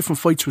all the different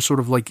fights were sort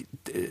of like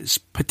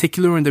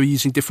particular, and they were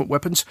using different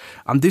weapons.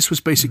 And this was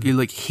basically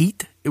like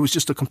Heat. It was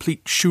just a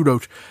complete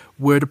shootout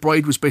where the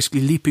bride was basically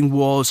leaping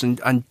walls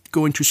and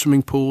going through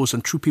swimming pools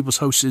and through people's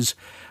houses,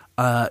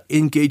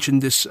 engaged in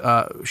this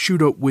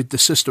shootout with the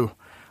sister.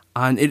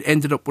 And it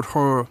ended up with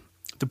her,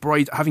 the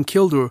bride, having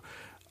killed her,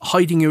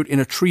 hiding out in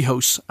a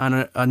treehouse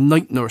and a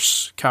night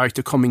nurse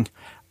character coming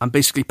and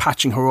basically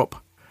patching her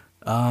up.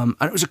 And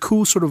it was a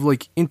cool sort of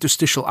like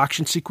interstitial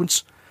action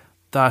sequence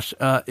that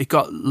it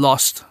got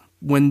lost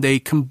when they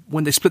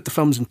split the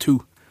films in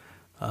two.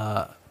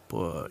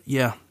 But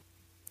yeah,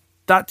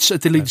 that's a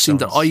deleted scene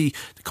that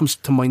comes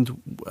to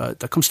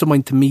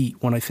mind to me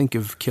when I think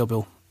of Kill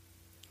Bill.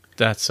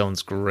 That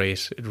sounds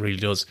great. It really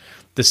does.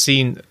 The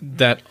scene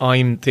that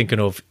I'm thinking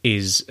of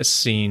is a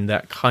scene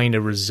that kind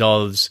of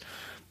resolves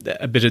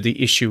a bit of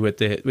the issue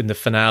in the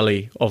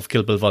finale of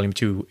Kill Bill Volume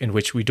 2, in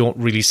which we don't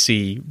really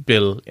see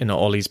Bill in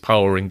all his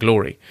power and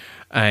glory.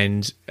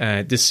 And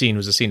this scene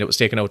was a scene that was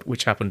taken out,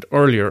 which happened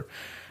earlier.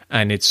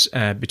 And it's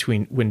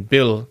between when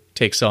Bill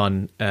takes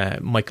on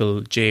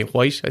Michael J.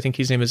 White, I think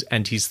his name is,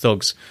 and his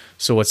thugs.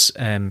 So it's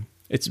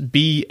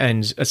Bill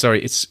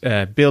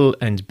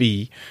and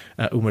B,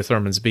 Uma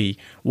Thurman's B,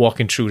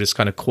 walking through this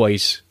kind of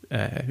quiet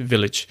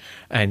village,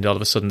 and all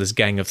of a sudden this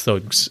gang of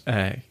thugs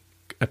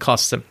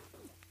accosts them,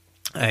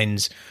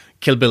 and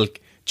Kill Bill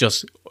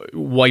just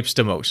wipes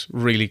them out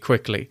really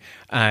quickly.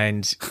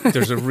 And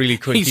there's a really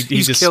quick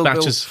he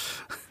dispatches.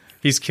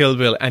 He's Kill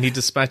Bill, and he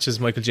dispatches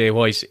Michael J.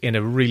 White in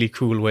a really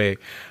cool way,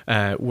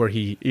 where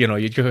he, you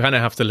kind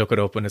of have to look it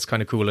up, and it's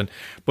kind of cool.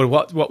 But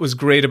what was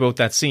great about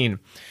that scene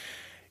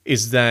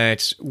is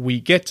that we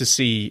get to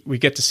see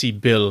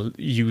Bill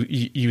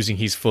using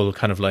his full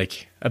kind of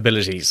like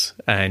abilities,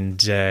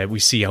 and we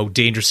see how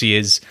dangerous he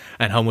is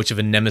and how much of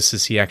a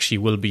nemesis he actually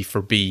will be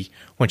for B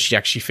when she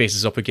actually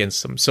faces up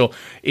against him. So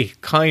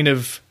it kind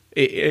of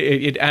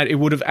it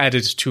would have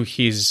added to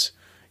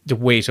the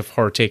weight of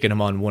her taking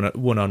him on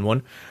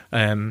one-on-one.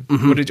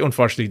 But it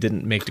unfortunately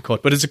didn't make the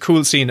cut. But it's a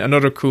cool scene,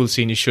 another cool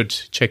scene you should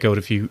check out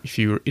if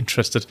you're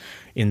interested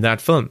in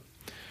that film.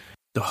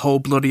 The whole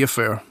bloody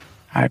affair.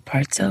 Hard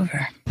part's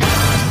over.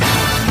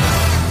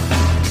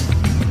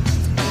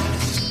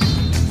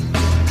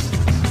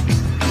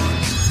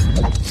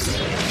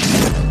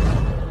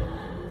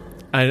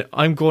 And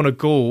I'm going to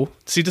go...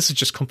 See, this is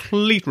just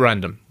complete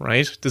random,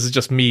 right? This is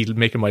just me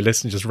making my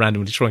list and just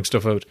randomly throwing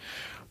stuff out.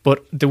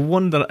 But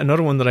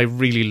another one that I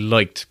really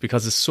liked,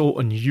 because it's so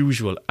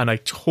unusual, and I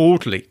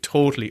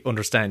totally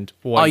understand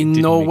why. I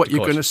know what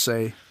you're going to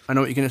say.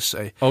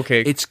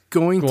 Okay, it's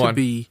going to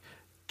be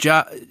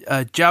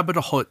Jabba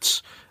the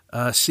Hutt's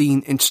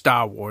scene in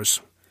Star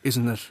Wars,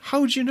 isn't it?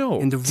 How did you know?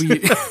 In the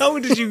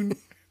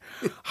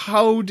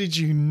How did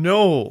you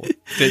know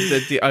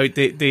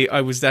that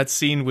I was that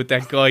scene with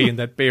that guy in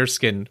that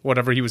bearskin,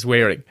 whatever he was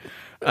wearing,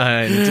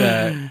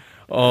 and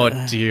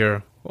oh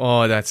dear,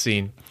 that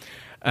scene.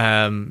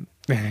 And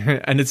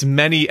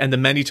the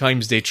many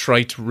times they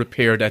try to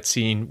repair that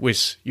scene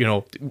with,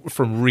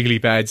 from really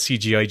bad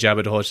CGI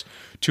Jabba the Hutt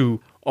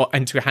to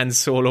Han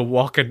Solo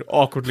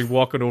awkwardly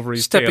walking over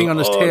his stepping tail. on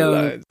his tail.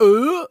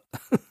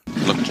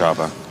 Look,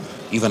 Jabba,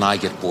 even I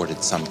get bored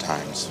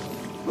sometimes.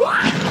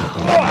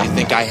 You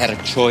think I had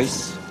a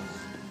choice?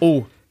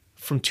 Oh,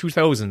 from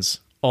 2000's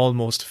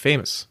Almost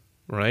Famous,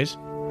 right?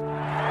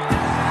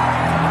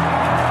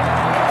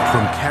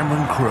 From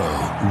Cameron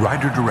Crowe,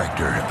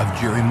 writer-director of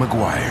Jerry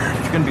Maguire.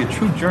 If you're going to be a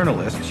true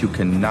journalist, you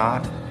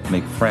cannot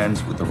make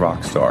friends with the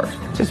rock stars.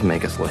 Just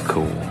make us look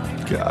cool.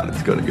 God,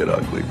 it's going to get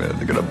ugly, man.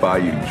 They're going to buy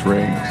you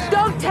drinks.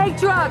 Don't take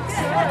drugs!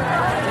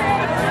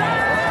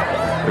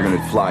 They're going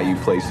to fly you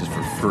places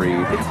for free.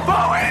 It's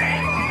Bowie!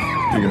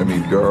 You're going to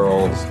meet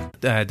girls.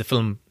 The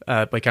film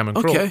by Cameron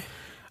Crowe. Okay.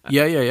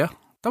 Yeah.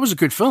 That was a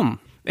good film.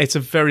 It's a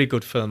very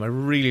good film. I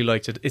really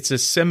liked it. It's a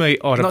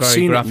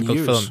semi-autobiographical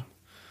film.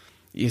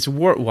 It's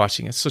worth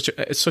watching. It's such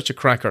a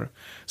cracker.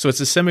 So it's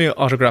a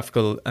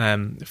semi-autographical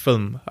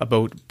film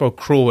about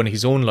Crowe and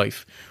his own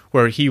life,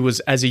 where he was,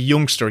 as a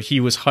youngster, he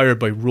was hired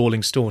by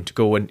Rolling Stone to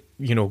go and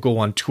go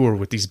on tour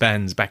with these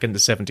bands back in the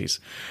 70s,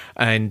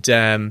 and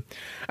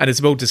it's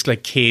about this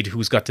like kid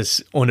who's got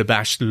this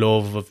unabashed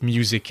love of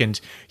music,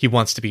 and he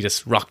wants to be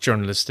this rock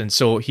journalist. And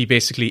so he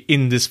basically,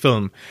 in this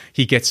film,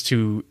 he gets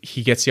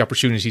the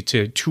opportunity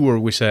to tour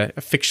with a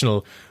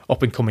fictional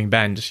up and coming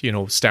band,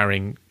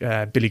 starring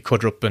Billy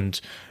Crudup, and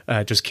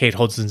there's Kate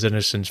Hudson's in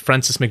it, and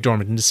Frances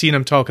McDormand. And the scene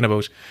I'm talking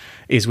about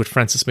is with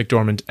Frances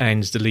McDormand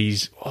and the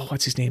lead,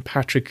 what's his name?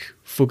 Patrick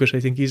Fugit,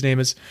 I think his name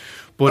is.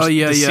 But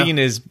the scene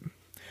is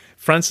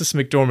Frances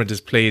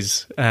McDormand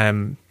plays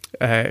William,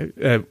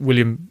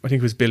 I think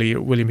it was Billy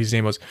or William, his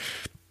name was,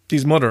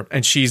 his mother,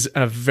 and she's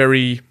a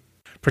very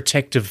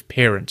protective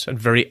parent and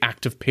very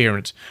active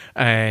parent,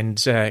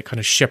 and kind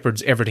of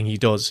shepherds everything he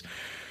does.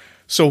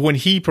 So when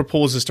he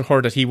proposes to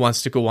her that he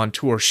wants to go on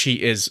tour, she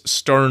is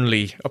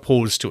sternly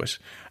opposed to it.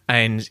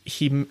 And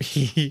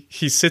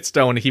he sits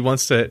down and he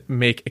wants to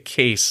make a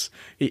case,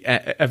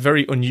 a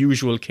very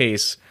unusual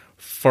case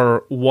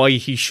for why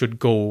he should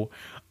go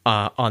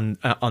on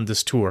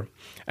this tour.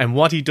 And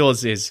what he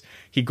does is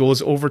he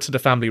goes over to the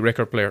family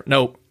record player.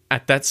 Now,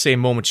 at that same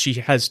moment, she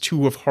has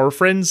two of her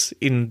friends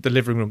in the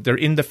living room. They're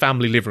in the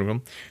family living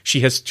room. She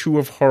has two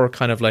of her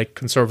kind of like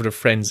conservative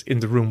friends in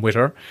the room with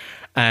her.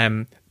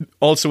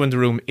 Also in the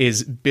room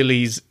is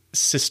Billy's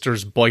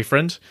sister's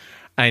boyfriend.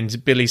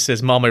 And Billy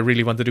says, Mom, I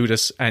really want to do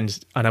this, and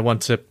I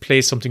want to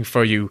play something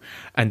for you,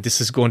 and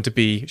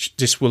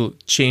this will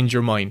change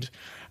your mind.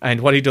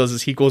 And what he does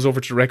is he goes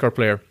over to the record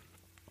player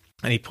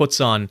and he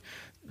puts on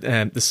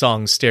the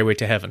song Stairway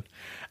to Heaven.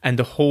 And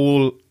the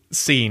whole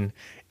scene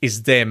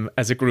is them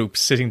as a group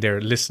sitting there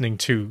listening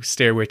to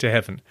Stairway to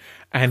Heaven.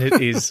 And it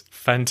is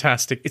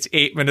fantastic. It's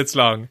 8 minutes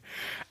long.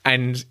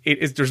 And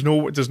there's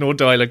no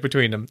dialogue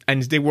between them.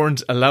 And they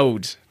weren't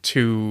allowed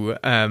to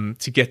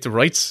get the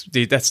rights.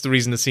 That's the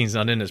reason the scene's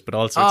not in it. But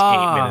also it's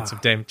 8 minutes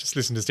of them just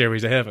listening to Stairway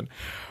to Heaven.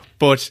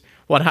 But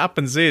what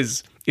happens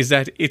is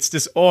that it's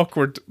this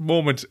awkward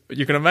moment.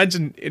 You can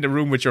imagine in a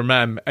room with your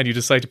mum and you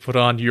decide to put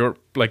on your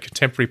like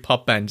contemporary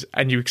pop band,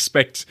 and you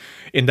expect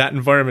in that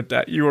environment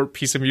that your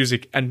piece of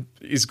music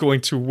is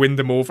going to win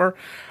them over,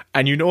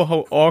 and you know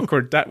how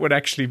awkward that would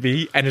actually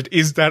be, and it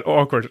is that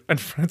awkward. And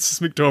Frances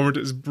McDormand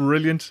is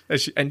brilliant,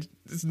 and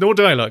there's no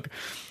dialogue.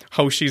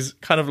 How she's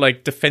kind of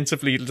like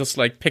defensively just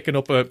like picking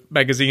up a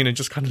magazine and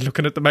just kind of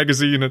looking at the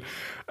magazine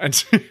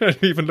and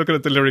even looking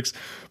at the lyrics.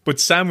 But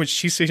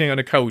she's sitting on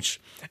a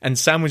couch, and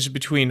sandwiched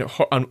between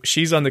her,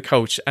 she's on the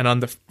couch, and on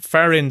the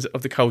far end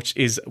of the couch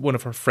is one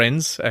of her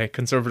friends, a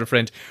conservative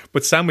friend.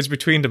 But sandwiched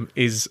between them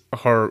is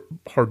her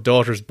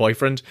daughter's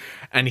boyfriend,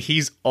 and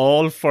he's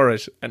all for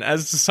it. And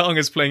as the song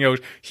is playing out,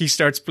 he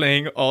starts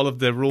playing all of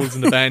the roles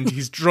in the band.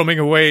 He's drumming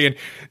away, and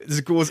as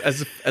it goes,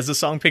 as the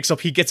song picks up,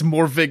 he gets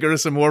more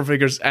vigorous and more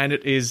vigorous. And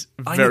it is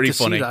very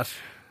funny. See that.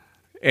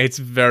 It's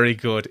very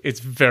good. It's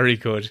very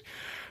good.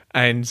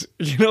 And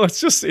it's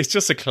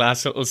just a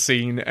class little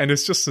scene, and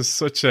it's just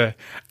such a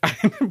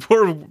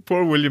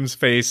poor William's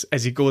face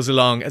as he goes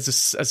along, as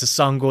the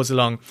song goes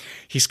along.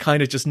 He's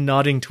kind of just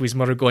nodding to his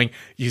mother, going,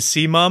 "You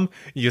see, Mom,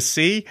 you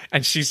see,"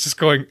 and she's just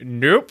going,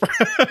 "Nope,"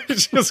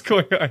 just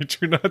going, "I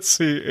do not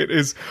see." It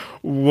is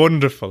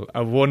wonderful,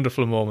 a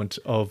wonderful moment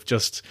of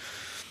just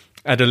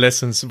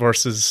adolescence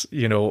versus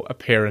a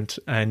parent,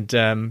 and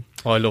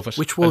I love it.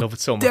 Which will I love it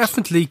so much.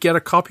 Definitely get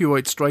a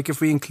copyright strike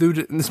if we include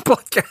it in this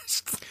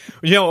podcast.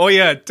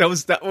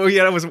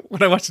 That was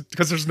when I watched it,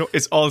 because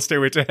it's all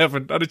Stairway to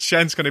Heaven. Not a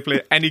chance can I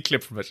play any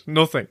clip from it.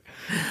 Nothing.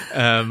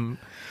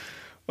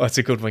 It's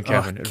a good one,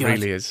 Kevin. It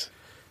really is.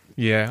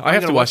 Yeah, I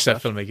have to watch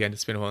that film again.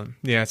 It's been a while.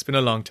 Yeah, it's been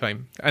a long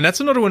time, and that's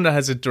another one that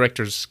has a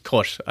director's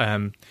cut.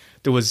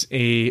 There was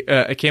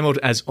it came out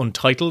as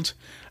Untitled,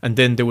 and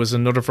then there was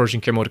another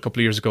version came out a couple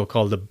of years ago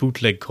called the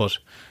Bootleg Cut,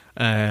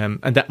 and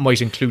that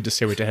might include the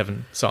Stairway to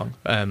Heaven song.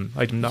 I'm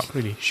not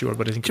really sure,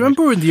 but I think. Do you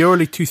remember in the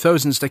early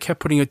 2000s they kept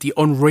putting out the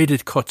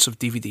unrated cuts of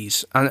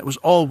DVDs, and it was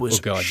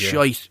always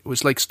shite. It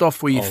was like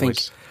stuff where you think,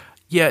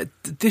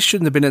 this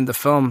shouldn't have been in the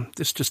film.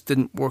 This just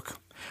didn't work.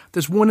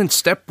 There's one in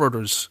Step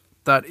Brothers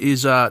that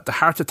is the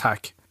heart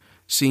attack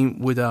scene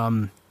with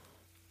where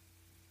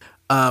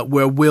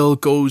Will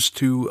goes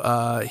to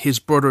his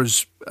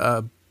brother's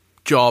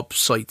job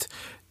site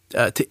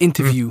to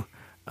interview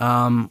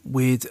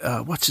with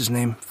what's his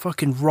name?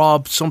 Fucking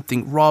Rob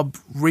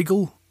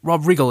Riggle,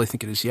 I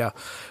think it is. Yeah,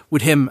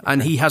 with him,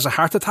 and he has a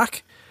heart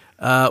attack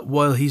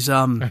while he's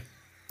while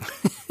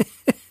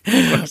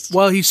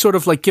he's sort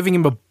of like giving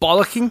him a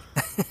bollocking.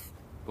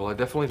 Well, I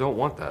definitely don't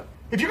want that.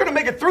 If you're gonna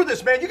make it through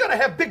this, man, you gotta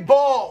have big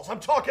balls. I'm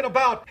talking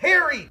about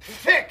hairy,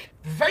 thick,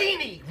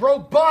 veiny,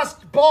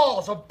 robust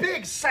balls, a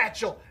big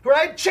satchel,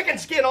 right? Chicken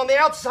skin on the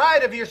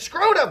outside of your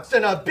scrotum,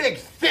 and a big,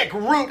 thick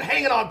root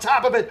hanging on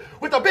top of it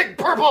with a big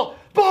purple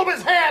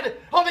bulbous head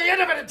on the end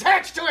of it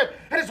attached to it,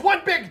 and it's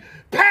one big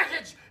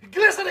package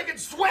glistening in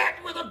sweat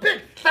with a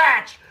big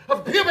thatch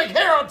of pubic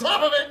hair on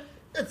top of it.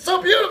 It's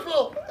so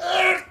beautiful.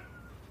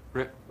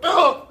 Rick.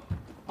 Oh,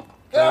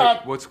 God.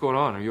 Hey, what's going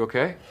on? Are you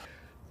okay?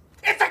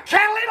 It's a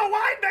Catalina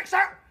wine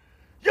mixer!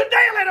 You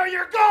nail it or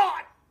you're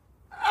gone!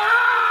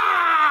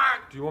 Ah!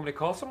 Do you want me to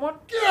call someone?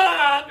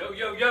 God!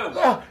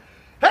 Yo.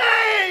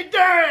 Hey,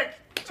 Derek!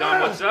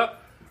 Tom, what's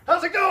up?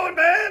 How's it going,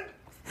 man?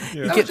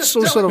 Yeah. He gets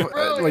so sort of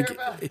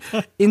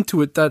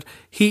into it that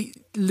he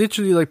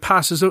literally like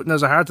passes out and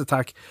has a heart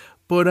attack.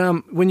 But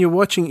when you're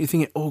watching it, you're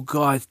thinking, oh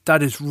God,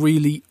 that is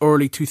really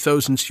early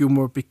 2000s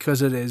humor,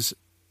 because it is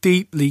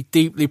deeply,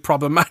 deeply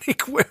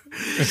problematic where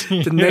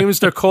the names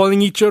they're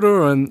calling each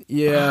other, and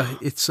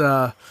it's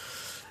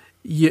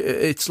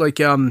like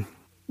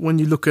when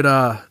you look at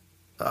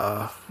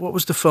what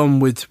was the film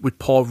with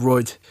Paul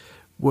Rudd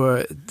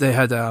where they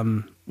had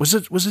was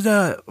it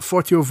a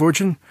 40-Year-Old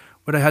Virgin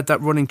where they had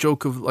that running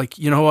joke of like,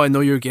 I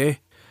know you're gay,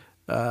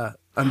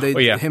 and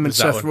him and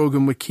Seth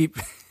Rogen would keep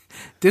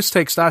this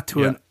takes that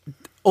to an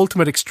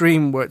ultimate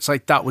extreme where it's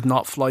like that would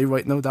not fly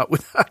right now. That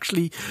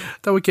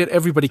would get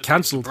everybody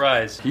cancelled.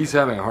 Surprise. He's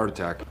having a heart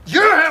attack.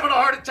 You're having a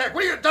heart attack.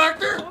 What are you, a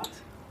doctor?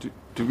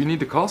 Do we need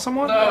to call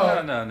someone?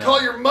 No.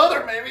 Call your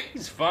mother, maybe.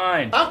 He's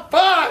fine. I'm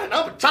fine.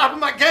 I'm at the top of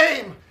my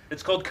game.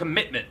 It's called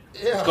commitment.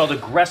 Yeah. It's called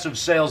aggressive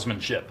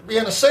salesmanship.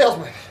 Being a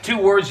salesman. 2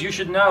 words you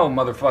should know,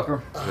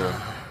 motherfucker.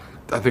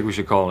 I think we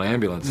should call an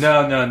ambulance.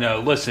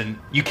 No. Listen,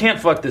 you can't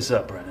fuck this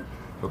up, Brennan.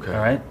 Okay.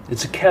 All right?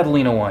 It's a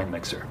Catalina wine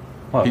mixer.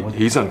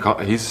 He's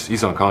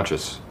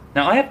unconscious.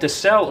 Now, I have to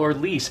sell or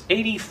lease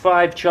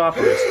 85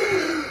 choppers.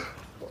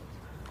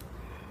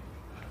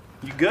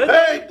 You good?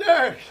 Hey,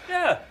 Derek!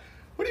 Yeah.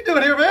 What are you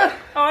doing here, man?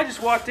 Oh, I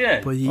just walked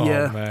in. But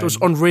yeah, those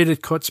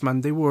unrated cuts,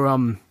 man, they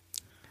were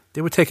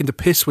taking the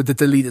piss with the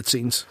deleted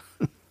scenes.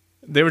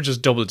 They were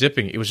just double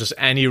dipping. It was just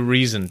any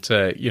reason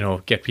to,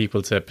 get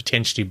people to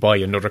potentially buy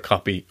another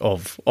copy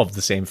of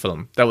the same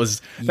film. That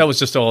was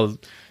just all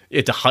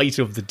at the height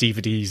of the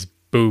DVD's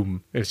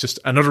boom. It was just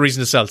another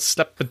reason to sell.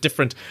 Slap the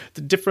different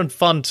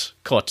font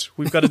cut.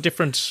 We've got a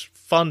different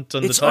font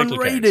on the title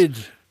card. It's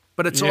unrated,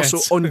 but it's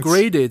also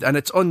ungraded and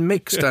it's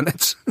unmixed and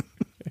it's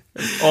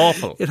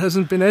awful. It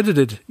hasn't been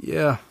edited.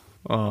 Yeah.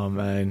 Oh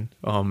man.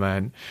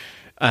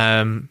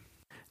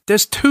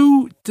 There's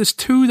two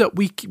that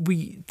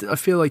we I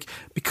feel like,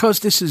 because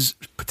this is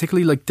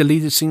particularly like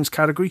deleted scenes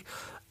category,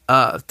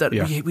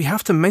 we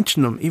have to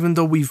mention them, even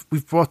though we've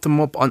brought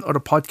them up on other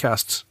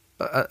podcasts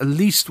at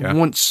least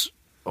once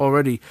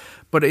already.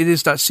 But it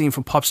is that scene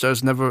from Pop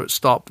Stars, Never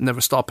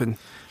Stopping,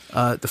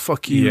 the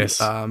fuck you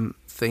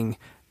thing.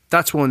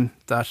 That's one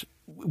that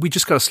we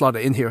just got to slot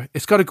it in here.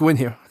 It's got to go in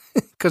here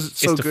because it's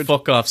so good. It's the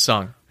fuck off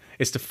song.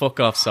 It's the fuck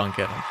off song,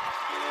 Kevin.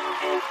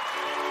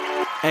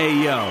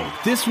 Hey yo,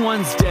 this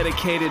one's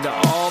dedicated to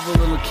all the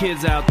little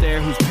kids out there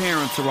whose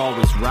parents are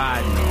always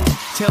riding them,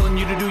 telling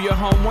you to do your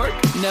homework,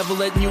 never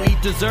letting you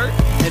eat dessert,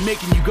 and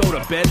making you go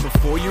to bed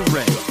before you're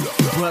ready.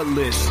 But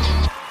listen,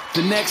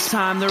 the next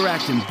time they're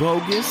acting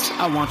bogus,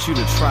 I want you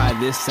to try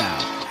this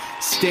out.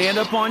 Stand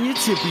up on your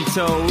tippy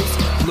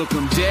toes, look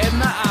them dead in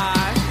the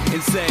eye,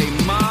 and say,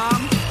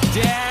 Mom,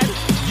 Dad,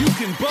 you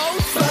can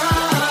both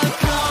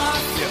fuck off.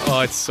 Oh,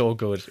 it's so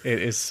good.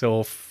 It is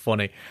so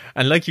funny.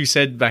 And like you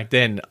said back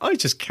then, I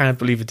just can't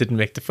believe it didn't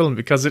make the film,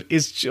 because it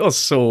is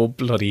just so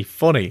bloody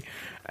funny.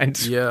 And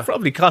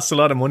probably costs a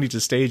lot of money to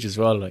stage as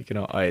well.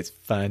 It's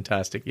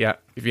fantastic. Yeah.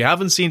 If you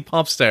haven't seen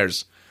Pop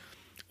Stars,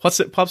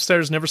 what's it? Pop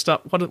Stars Never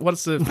Stop.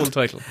 What's the full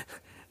title?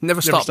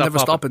 Never Stop, Never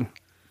Stopping.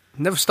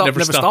 Never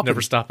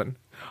Stopping.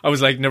 I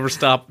was like, Never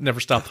Stop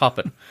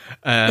Popping.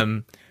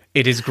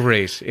 It is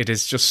great. It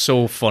is just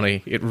so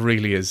funny. It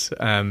really is.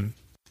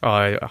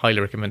 I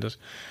highly recommend it.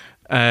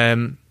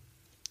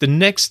 The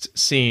next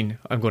scene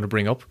I'm going to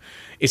bring up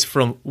is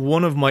from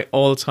one of my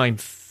all-time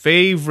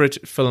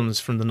favourite films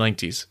from the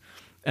 90s.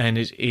 And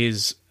it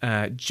is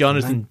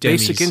Jonathan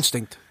Demme's Basic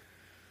Instinct.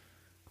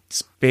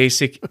 It's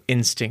Basic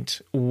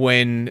Instinct,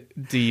 when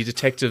the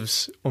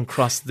detectives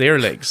uncross their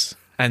legs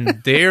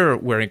and they're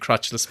wearing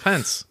crotchless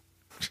pants.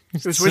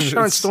 It was where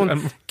Sharon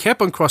Stone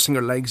kept on crossing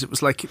her legs. It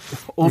was like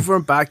over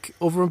and back,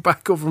 over and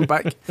back, over and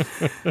back.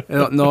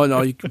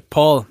 No,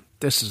 Paul,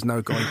 this is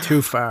now going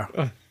too far.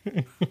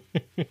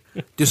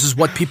 This is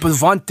what people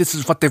want. This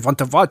is what they want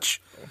to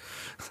watch.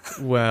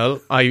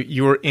 Well,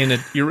 you're in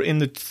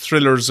the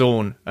thriller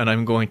zone, and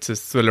I'm going to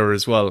thriller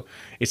as well.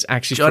 It's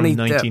actually Johnny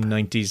from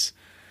 1990s.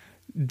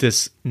 The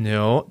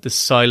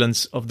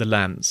Silence of the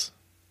Lambs.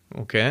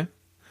 Okay,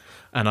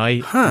 and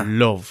I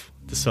love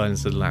The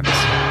Silence of the Lambs.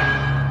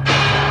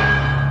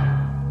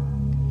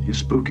 You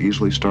spook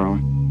easily,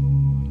 Starling?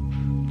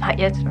 Not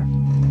yet, sir.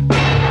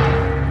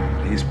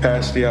 He's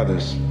past the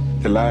others.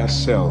 The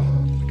last cell.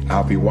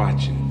 I'll be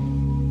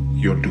watching.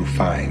 You'll do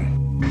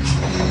fine.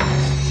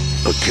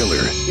 A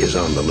killer is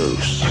on the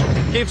loose.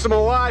 Keeps them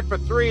alive for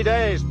 3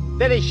 days.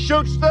 Then he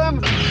shoots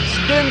them,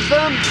 skins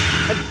them,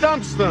 and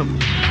dumps them.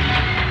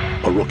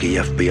 A rookie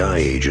FBI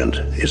agent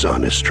is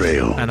on his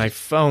trail. And I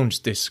found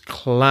this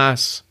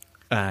class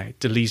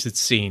deleted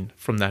scene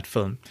from that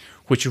film,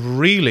 which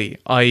really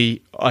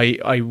I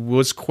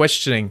was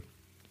questioning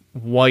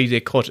why they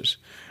cut it.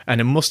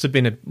 And it must have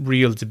been a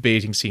real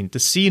debating scene. The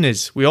scene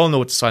is, we all know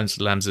what The Silence of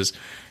the Lambs is.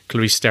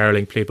 Clarice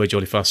Starling, played by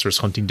Jodie Foster, is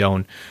hunting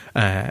down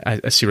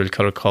a serial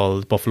killer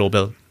called Buffalo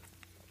Bill.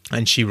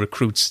 And she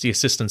recruits the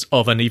assistance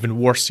of an even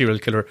worse serial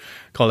killer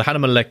called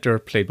Hannibal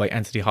Lecter, played by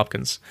Anthony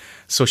Hopkins.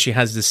 So she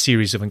has this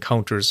series of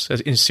encounters,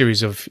 a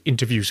series of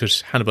interviews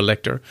with Hannibal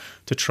Lecter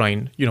to try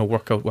and,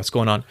 work out what's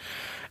going on.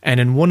 And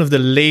in one of the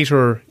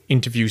later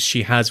interviews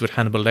she has with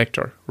Hannibal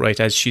Lecter, right,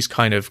 as she's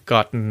kind of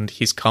gotten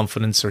his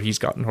confidence, or he's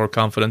gotten her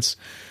confidence,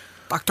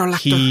 Dr.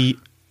 Lecter.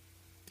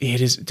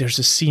 There's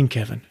a scene,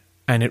 Kevin,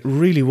 and it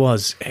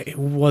was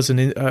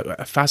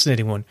a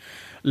fascinating one.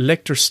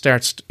 Lecter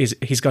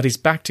he's got his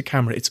back to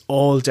camera. It's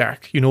all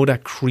dark.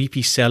 That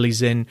creepy cell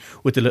he's in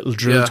with the little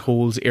drilled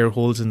holes, air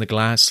holes in the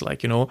glass,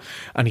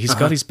 and he's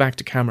got his back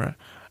to camera,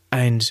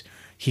 and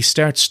he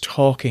starts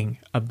talking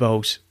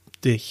about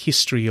the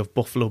history of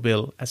Buffalo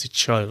Bill as a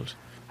child.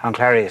 And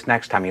Clarice,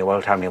 next time you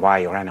will tell me why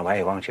you ran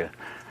away, won't you?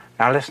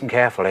 Now listen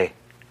carefully,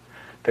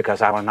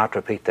 because I will not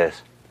repeat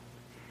this.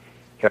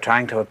 You're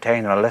trying to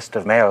obtain a list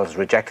of males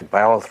rejected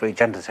by all 3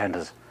 gender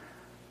centres.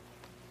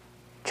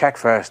 Check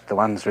first the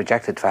ones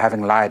rejected for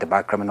having lied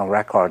about criminal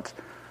records.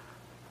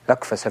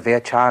 Look for severe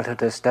childhood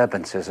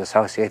disturbances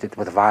associated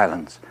with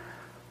violence.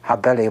 How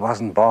Billy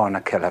wasn't born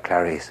a killer,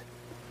 Clarice.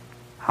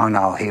 Oh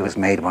no, he was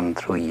made one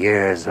through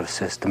years of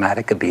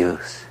systematic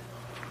abuse.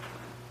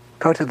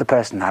 Go to the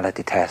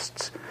personality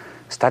tests.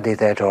 Study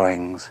their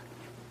drawings.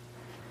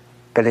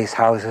 Billy's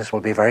houses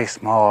will be very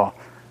small,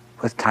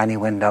 with tiny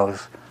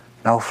windows,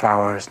 no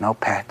flowers, no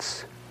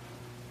pets,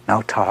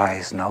 no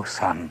toys, no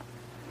sun.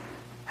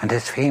 and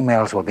his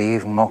females will be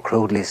even more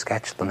crudely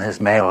sketched than his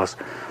males.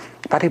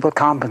 But he will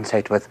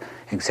compensate with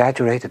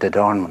exaggerated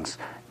adornments,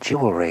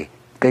 jewellery,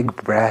 big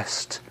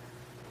breasts,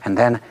 and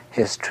then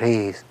his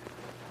trees.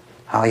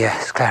 Oh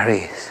yes,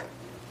 Clarice.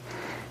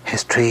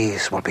 His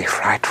trees will be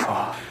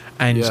frightful.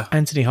 And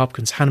Anthony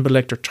Hopkins, Hannibal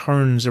Lecter,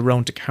 turns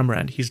around to camera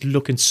and he's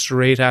looking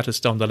straight at us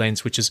down the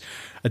lens, which is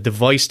a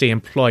device they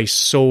employ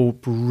so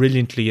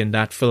brilliantly in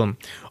that film,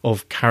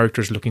 of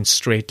characters looking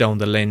straight down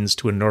the lens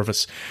to a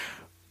nervous.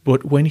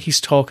 But when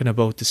he's talking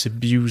about this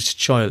abused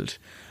child,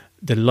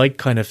 the light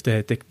kind of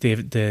a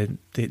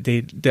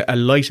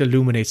light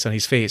illuminates on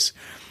his face,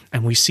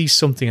 and we see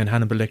something in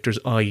Hannibal Lecter's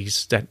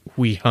eyes that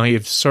I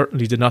have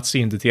certainly did not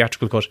see in the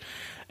theatrical cut,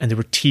 and there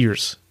were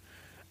tears.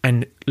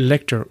 And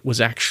Lecter was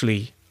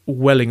actually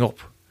welling up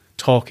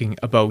talking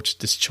about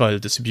this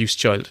child, this abused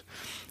child.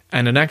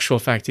 And in actual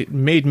fact, it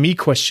made me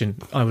question.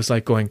 I was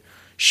like going,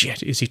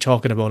 shit, is he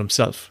talking about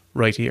himself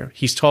right here?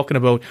 He's talking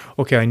about,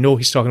 okay, I know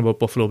he's talking about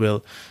Buffalo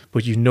Bill,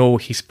 but you know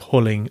he's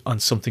pulling on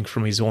something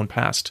from his own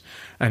past.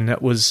 And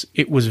it was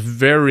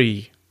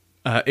very,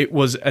 it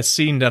was a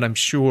scene that I'm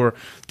sure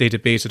they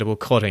debated about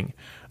cutting.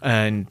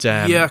 And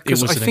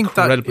because I think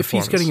that if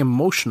he's getting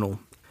emotional,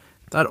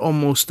 that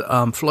almost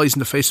flies in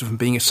the face of him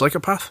being a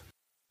psychopath.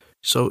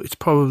 So it's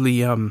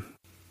probably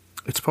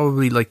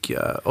like,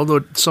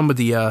 although some of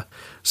the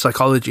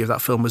psychology of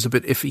that film was a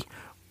bit iffy,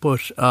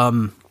 but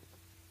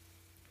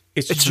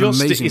it's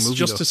just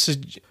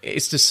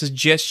it's the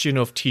suggestion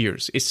of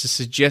tears. It's the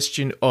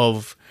suggestion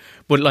of,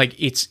 but like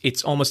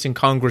it's almost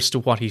incongruous to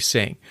what he's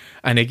saying.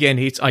 And again,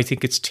 I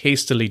think it's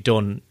tastily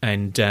done,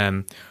 and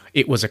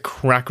it was a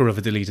cracker of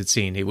a deleted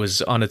scene. It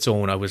was on its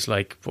own. I was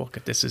like, fuck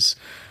it, this is.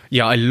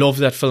 Yeah, I love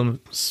that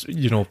film,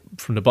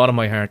 from the bottom of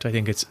my heart. I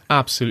think it's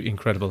absolutely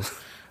incredible.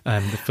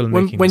 The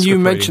filmmaking. When you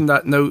mentioned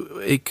that, now,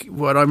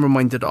 what I'm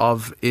reminded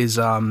of is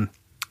there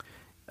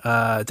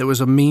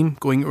was a meme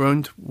going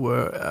around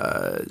where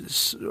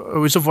it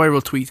was a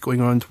viral tweet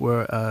going around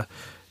where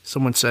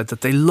someone said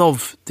that they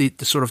love the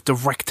sort of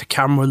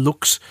direct-to-camera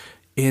looks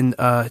in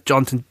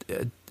Jonathan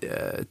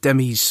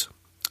Demme's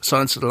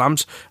Silence of the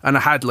Lambs, and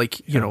it had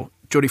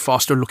Jodie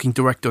Foster looking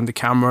direct on the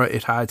camera.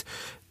 It had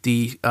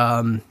the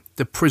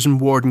prison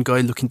warden guy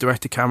looking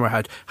direct to camera,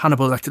 had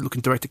Hannibal Lecter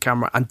looking direct to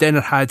camera, and then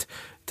it had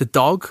the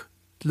dog,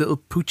 the little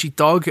poochy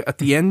dog at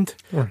the end,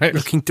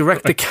 looking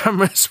direct to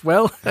camera as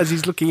well as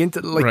he's looking into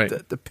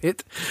the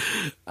pit,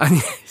 and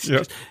it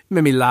just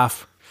made me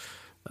laugh.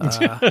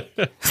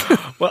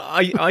 Well,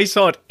 I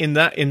thought in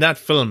that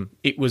film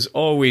it was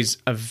always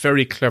a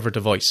very clever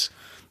device,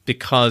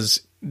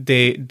 because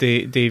they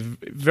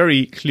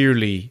very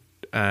clearly.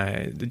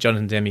 The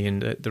Jonathan Demme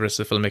and the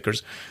rest of the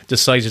filmmakers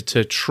decided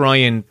to try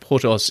and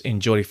put us in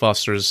Jodie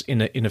Foster's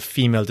in a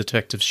female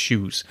detective's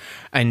shoes,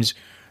 and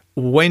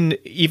when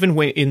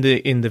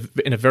in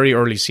a very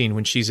early scene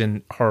when she's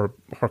in her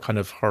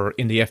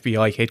in the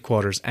FBI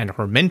headquarters, and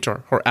her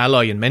mentor, her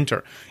ally and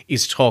mentor,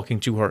 is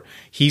talking to her,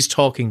 he's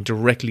talking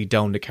directly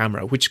down the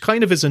camera, which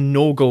kind of is a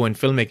no-go in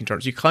filmmaking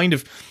terms.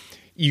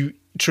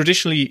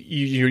 Traditionally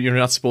you're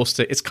not supposed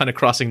to. It's kind of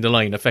crossing the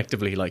line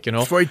effectively,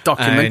 It's very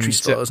documentary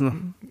style, isn't it?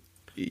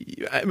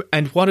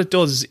 And what it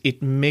does,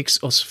 it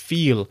makes us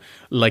feel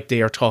like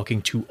they are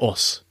talking to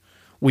us.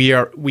 We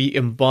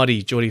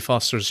embody Jodie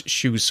Foster's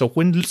shoes. So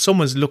when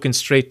someone's looking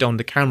straight down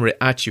the camera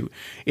at you,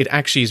 it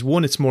actually is,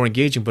 one, it's more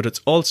engaging, but it's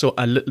also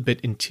a little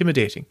bit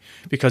intimidating,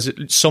 because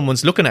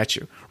someone's looking at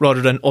you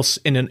rather than us.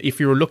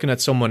 If you were looking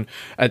at someone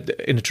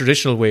in a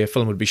traditional way a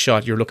film would be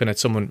shot, you're looking at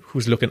someone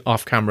who's looking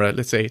off camera,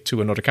 let's say, to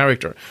another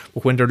character.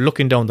 But when they're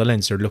looking down the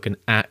lens, they're looking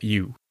at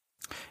you.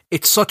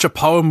 It's such a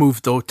power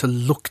move, though, to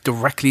look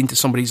directly into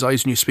somebody's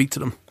eyes when you speak to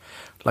them,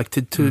 like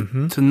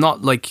to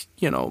not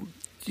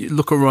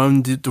look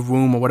around the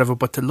room or whatever,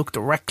 but to look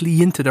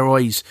directly into their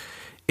eyes.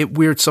 It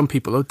weirds some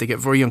people out; they get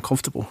very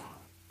uncomfortable.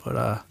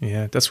 But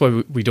yeah, that's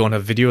why we don't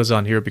have videos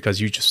on here,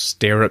 because you just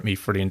stare at me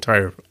for the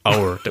entire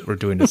hour that we're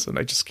doing this, and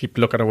I just keep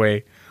looking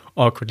away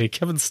awkwardly.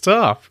 Kevin,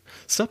 stop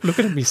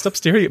looking at me, stop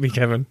staring at me,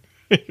 Kevin.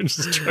 You're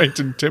just trying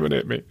to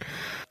intimidate me.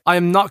 I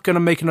am not going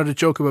to make another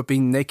joke about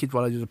being naked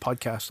while I do the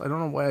podcast. I don't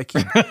know why I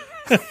keep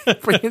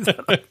bringing that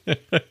up.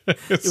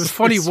 It was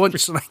funny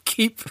once, and I'm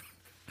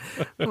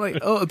like,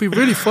 oh, it'd be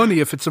really funny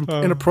if it's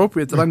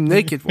inappropriate that I'm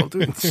naked while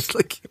doing this.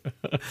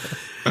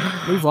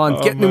 Move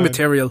on, get new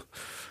material.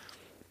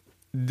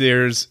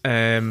 There's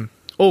there's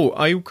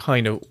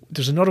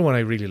another one I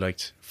really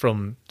liked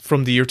from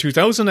the year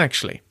 2000,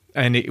 actually,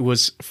 and it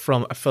was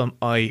from a film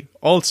I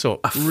also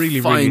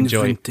really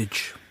enjoyed.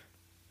 Vintage.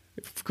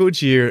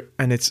 Good year,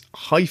 and it's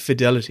High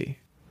Fidelity.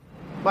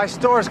 My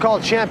store is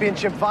called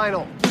Championship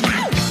Vinyl.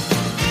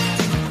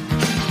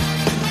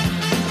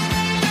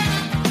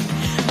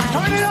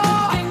 Turn it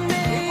off!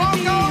 It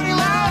won't go any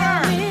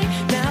louder!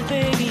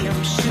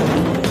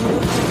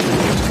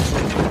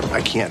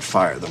 I can't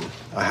fire them.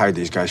 I hired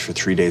these guys for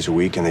 3 days a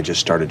week, and they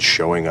just started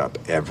showing up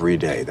every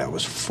day. That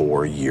was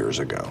 4 years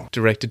ago.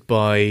 Directed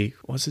by,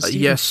 was it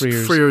Stephen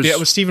Frears? Frears. Yeah, it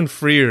was Stephen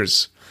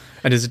Frears.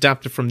 And is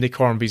adapted from Nick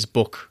Hornby's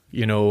book,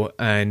 and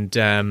it's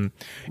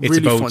really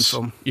about fun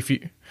film.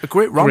 A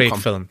great rom-com.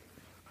 Great film.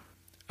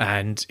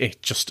 And it's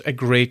just a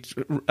great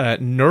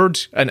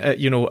nerd, and a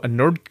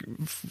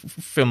nerd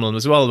film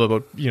as well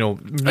about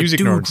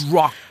music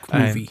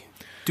nerds.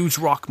 Dude's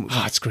rock movie.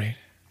 Oh, it's great.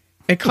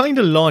 It kind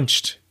of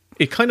launched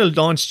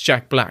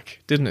Jack Black,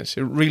 didn't it?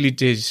 It really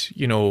did,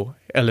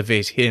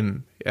 elevate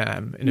him in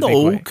a big way.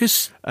 No,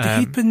 because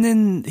he'd been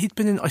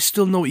in I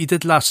Still Know What You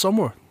Did Last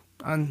Summer,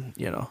 and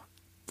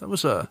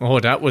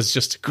that was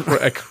just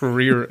a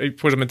career. It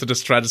put him into the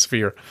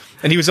stratosphere.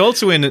 And he was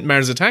also in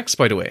Mars Attacks,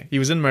 by the way. He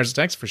was in Mars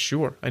Attacks for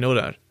sure. I know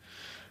that.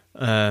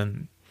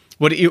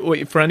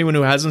 For anyone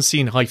who hasn't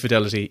seen High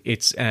Fidelity,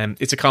 it's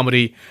a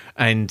comedy,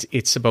 and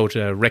it's about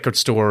a record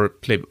store.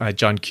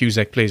 John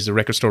Cusack plays the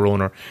record store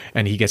owner,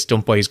 and he gets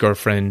dumped by his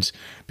girlfriend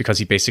because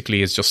he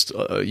basically is just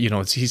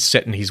he's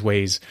set in his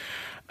ways,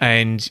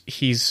 and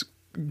he's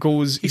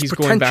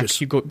going back.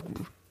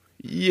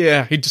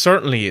 Yeah, he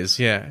certainly is.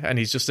 Yeah, and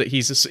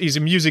he's a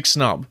music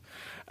snob,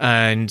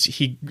 and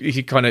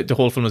he kind of, the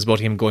whole film is about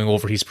him going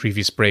over his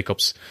previous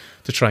breakups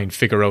to try and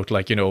figure out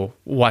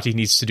what he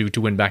needs to do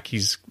to win back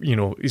his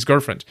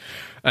girlfriend,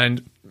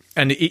 and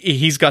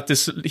he's got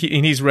this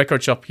in his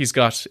record shop. He's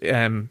got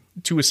 2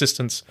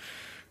 assistants,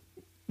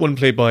 one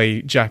played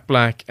by Jack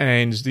Black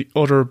and the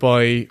other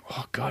by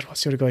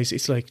what's the other guy?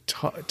 It's like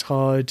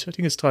Todd. I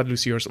think it's Todd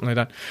Lucy or something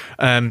like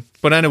that.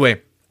 But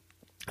anyway.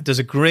 There's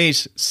a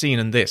great scene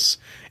in this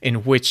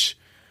in which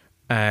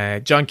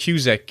John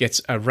Cusack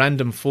gets a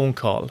random phone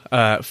call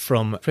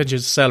from a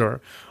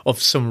seller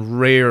of some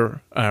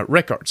rare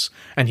records,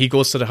 and he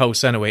goes to the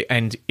house anyway,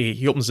 and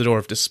he opens the door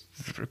of this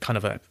kind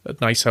of a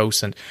nice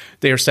house, and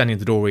there standing in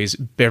the doorway is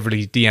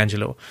Beverly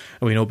D'Angelo,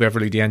 and we know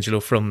Beverly D'Angelo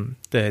from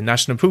the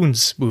National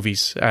Lampoon's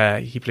movies.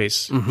 She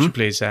plays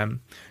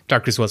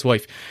Clark Griswold's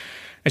wife.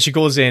 And she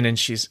goes in and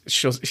she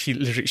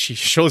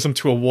shows him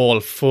to a wall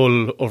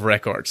full of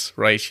records,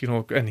 right?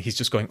 And he's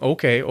just going,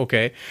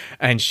 okay.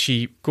 And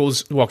she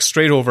walks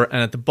straight over,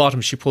 and at the bottom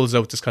she pulls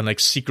out this kind of like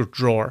secret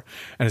drawer,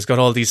 and it's got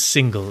all these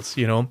singles,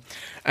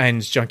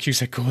 And John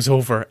Cusack goes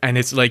over, and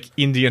it's like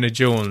Indiana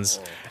Jones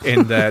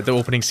in the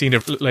opening scene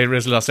of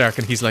Raiders of the Lost Ark,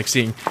 and he's like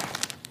seeing.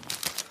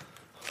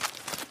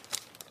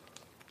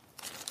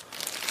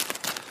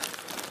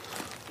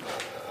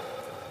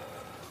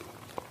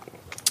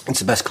 It's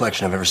the best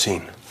collection I've ever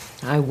seen.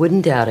 I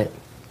wouldn't doubt it.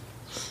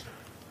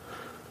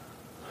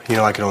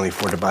 I can only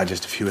afford to buy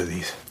just a few of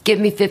these. Give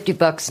me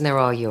 $50 and they're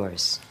all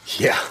yours.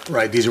 Yeah,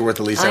 right. These are worth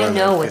at least. I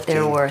know what 15,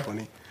 they're worth.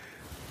 20.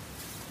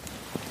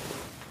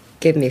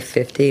 Give me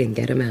 50 and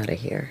get them out of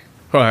here.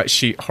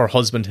 Her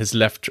husband has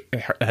left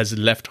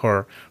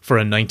her for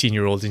a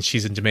 19-year-old, and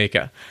she's in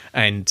Jamaica,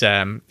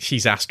 and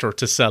he's asked her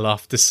to sell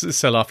off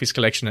his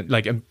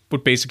collection.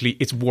 But basically,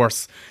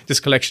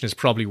 this collection is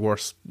probably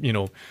worth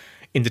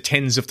in the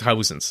tens of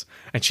thousands,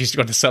 and she's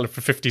going to sell it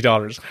for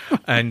 $50.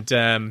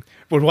 And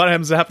but what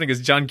ends up happening is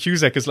John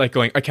Cusack is like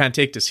going, I can't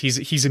take this.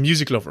 He's a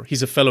music lover.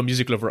 He's a fellow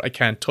music lover. I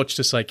can't touch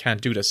this. I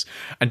can't do this.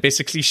 And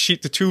basically,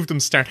 the two of them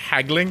start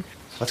haggling.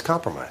 Let's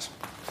compromise.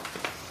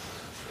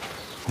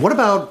 What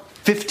about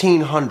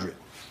 1,500?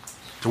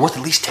 They're worth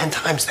at least 10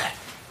 times that.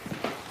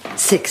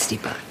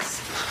 $60.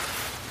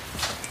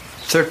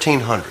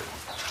 1,300.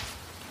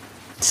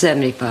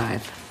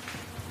 75.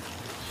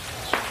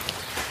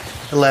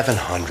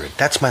 1,100.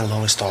 That's my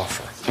lowest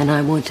offer. And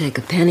I won't take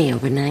a penny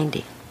over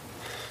 90.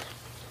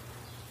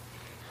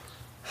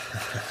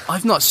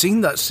 I've not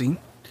seen that scene.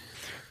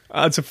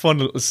 It's a fun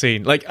little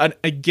scene. And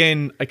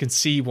again, I can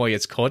see why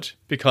it's cut,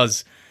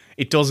 because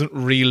it doesn't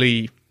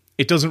really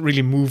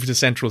move the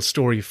central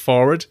story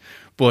forward.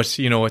 But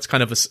it's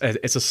kind of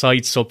it's a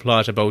side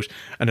subplot about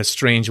an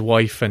estranged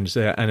wife and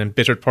an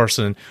embittered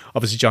person. And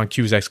obviously, John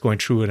Cusack's going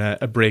through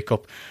a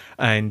breakup,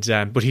 and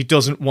but he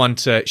doesn't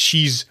want.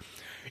 She's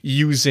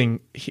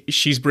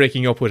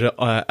breaking up with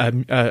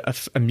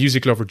a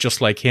music lover just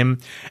like him,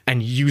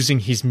 and using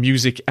his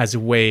music as a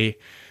way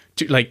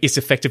to, it's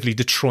effectively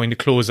trying to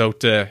close out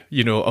the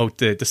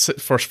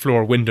first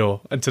floor window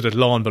into the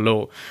lawn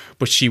below,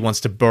 but she wants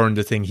to burn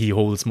the thing he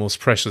holds most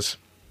precious.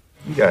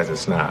 You guys are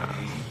snobs.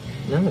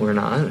 No, we're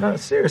not. No,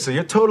 seriously,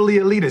 you're totally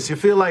elitist. You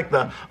feel like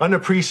the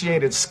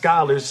unappreciated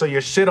scholars, so you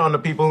shit on the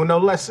people who know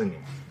less than you.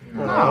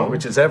 No,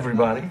 which is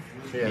everybody.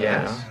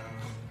 Yes.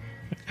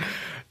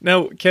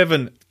 Now,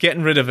 Kevin,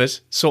 getting rid of it.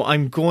 So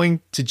I'm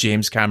going to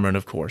James Cameron,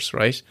 of course,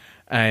 right?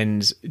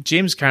 And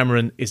James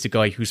Cameron is the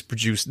guy who's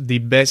produced the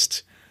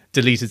best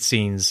deleted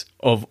scenes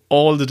of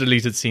all the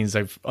deleted scenes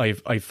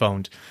I've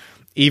found.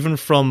 Even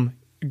from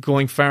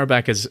going far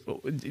back as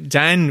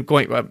Dan,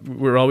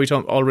 we're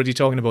already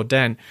talking about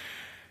Dan.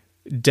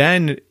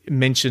 Dan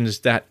mentioned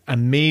that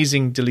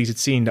amazing deleted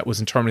scene that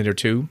was in Terminator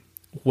 2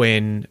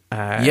 when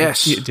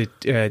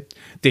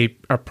they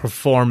are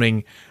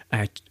performing.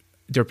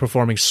 They're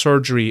performing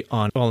surgery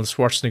on Arnold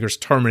Schwarzenegger's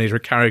Terminator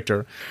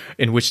character,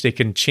 in which they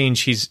can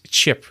change his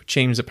chip,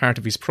 change a part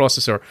of his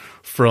processor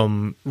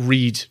from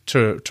read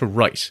to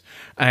write.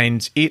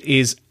 And it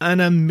is an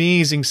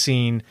amazing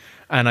scene,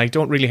 and I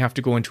don't really have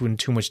to go into it in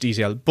too much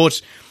detail, but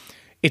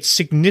it's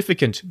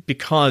significant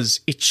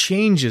because it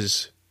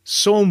changes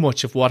so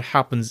much of what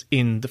happens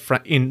in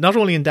not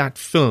only in that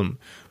film,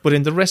 but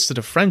in the rest of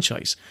the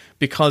franchise,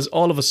 because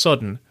all of a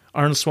sudden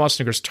Arnold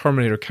Schwarzenegger's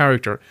Terminator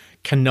character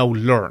can now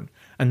learn.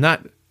 And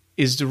that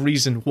is the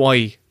reason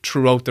why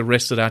throughout the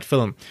rest of that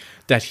film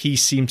that he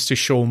seems to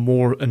show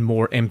more and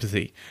more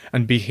empathy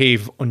and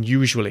behave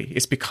unusually.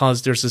 It's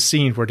because there's a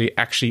scene where they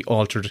actually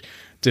altered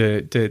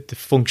the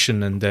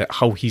function and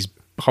how his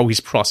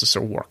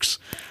processor works.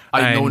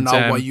 I know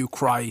now why you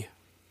cry.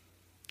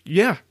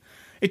 Yeah.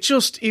 It's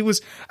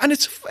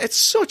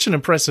such an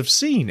impressive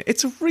scene.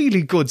 It's a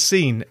really good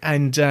scene.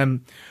 And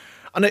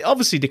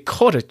obviously they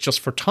cut it just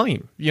for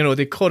time.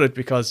 They cut it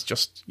because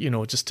just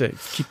to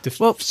keep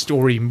the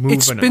story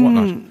moving and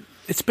whatnot.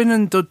 It's been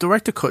in the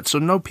director cut, so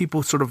now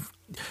people sort of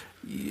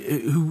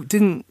who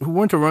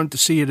weren't around to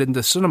see it in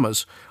the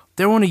cinemas,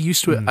 they're only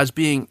used to it as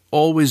being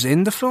always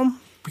in the film,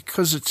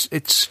 because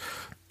it's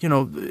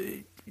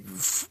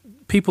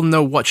people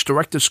now watch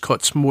director's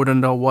cuts more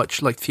than they'll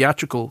watch like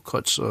theatrical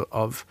cuts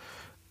of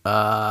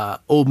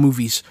old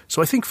movies.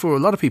 So I think for a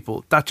lot of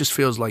people that just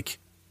feels like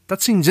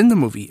that scene's in the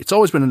movie. It's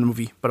always been in the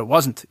movie, but it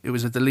wasn't. It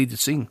was a deleted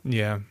scene.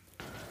 Yeah.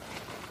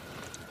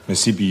 My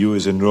CPU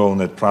is a neural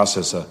net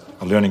processor,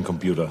 a learning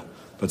computer.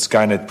 But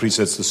Skynet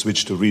presets the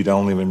switch to read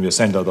only when we are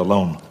sent out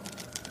alone.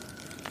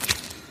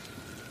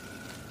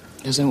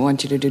 Doesn't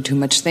want you to do too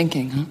much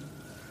thinking, huh?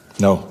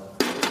 No.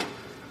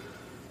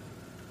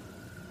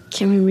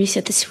 Can we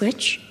reset the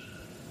switch?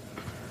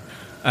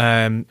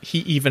 He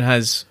even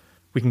has...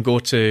 We can go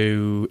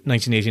to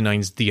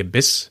 1989's The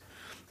Abyss.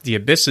 The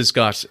Abyss has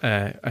got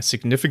a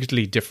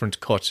significantly different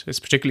cut.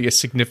 It's particularly a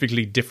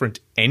significantly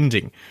different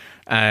ending.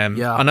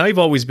 And I've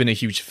always been a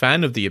huge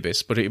fan of The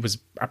Abyss, but it was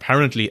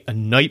apparently a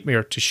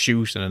nightmare to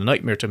shoot and a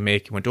nightmare to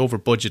make. It went over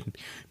budget. And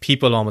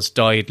people almost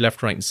died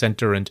left, right, and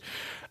centre. And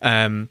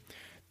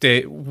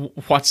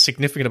what's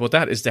significant about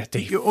that is that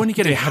you're only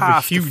getting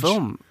half the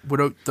film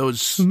without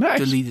those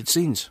deleted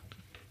scenes.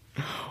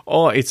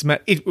 Oh, there's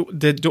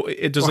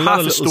a lot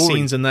of little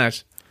scenes in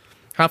that.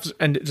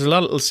 And there's a lot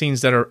of little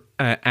scenes that are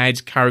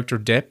add character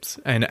depth,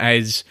 and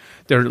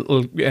there are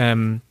little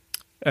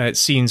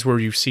scenes where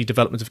you see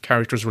development of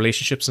characters'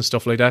 relationships and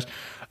stuff like that.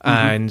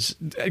 And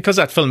because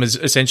that film is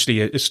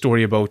essentially a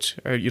story about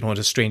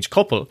a strange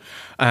couple,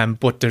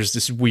 but there's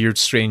this weird,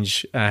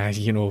 strange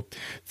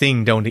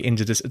thing down the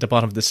end of at the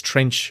bottom of this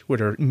trench where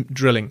they're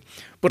drilling.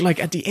 But like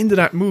at the end of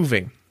that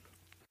movie,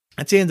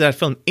 at the end of that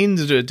film, in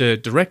the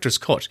director's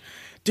cut,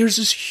 there's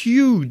this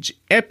huge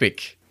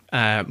epic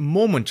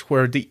moment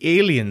where the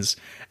aliens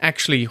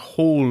actually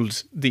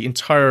hold the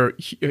entire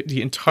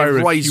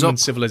human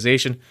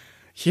civilization.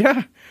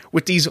 Yeah,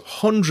 with these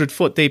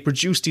 100-foot, they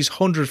produce these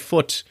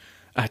 100-foot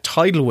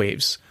tidal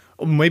waves,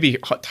 or maybe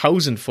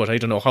 1,000-foot. I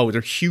don't know how.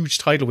 They're huge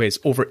tidal waves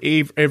over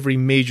every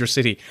major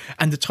city,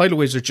 and the tidal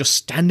waves are just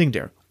standing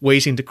there,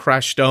 waiting to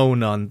crash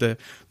down on the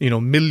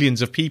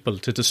millions of people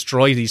to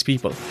destroy these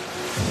people.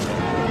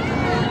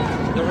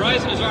 The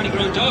horizon has already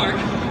grown dark.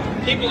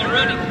 People are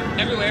running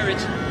everywhere.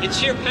 It's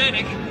sheer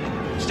panic.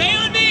 Stay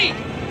on me!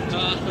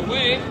 The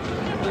wave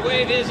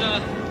is I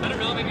don't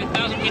know, maybe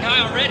 1,000 feet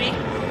high already.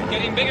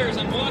 Getting bigger as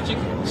I'm watching.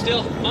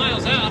 Still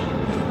miles out.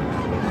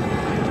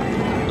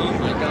 Oh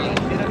my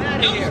God!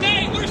 No,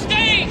 stay! We're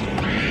staying!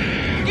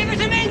 Give it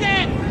to me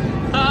then!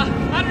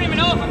 I don't even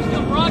know if I'm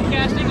still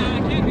broadcasting. I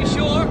can't be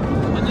sure.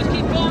 I'll just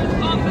keep going as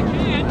long as I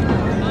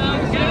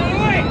can. Get out of the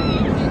way!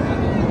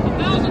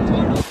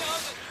 1,000.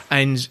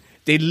 And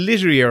they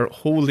literally are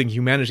holding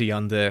humanity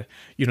on they've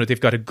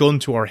got a gun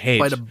to our head.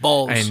 By the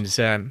balls.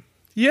 And,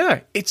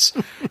 it's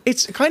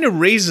kind of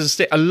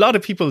raises... A lot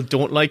of people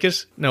don't like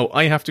it. Now,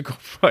 I have to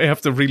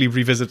really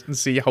revisit and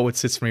see how it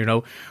sits for me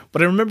now.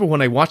 But I remember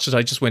when I watched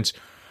it,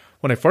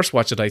 when I first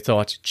watched it, I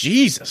thought,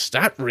 Jesus,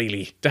 that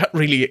really,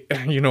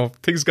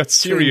 things got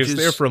serious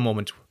Changes. there for a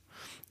moment.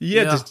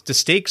 Yeah. The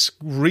stakes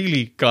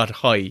really got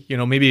high.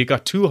 Maybe it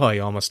got too high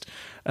almost.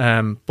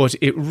 But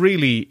it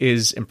really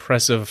is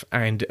impressive,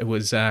 and it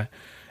was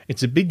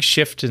it's a big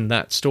shift in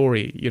that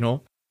story,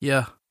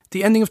 Yeah.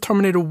 The ending of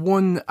Terminator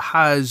 1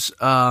 has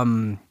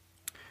after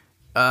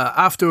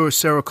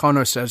Sarah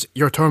Connor says,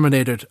 "You're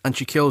terminated," and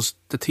she kills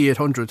the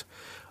T-800,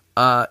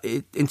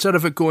 instead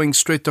of it going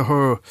straight to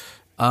her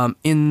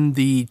in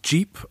the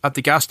Jeep at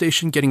the gas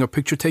station getting her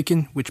picture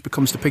taken, which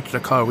becomes the picture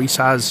that Kyle Reese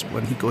has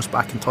when he goes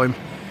back in time,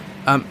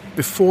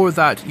 before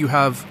that you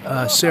have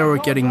Sarah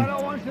getting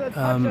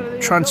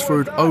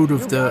transferred out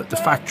of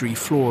the factory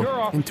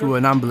floor into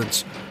an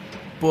ambulance.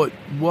 But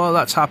while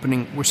that's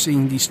happening, we're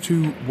seeing these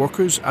two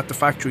workers at the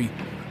factory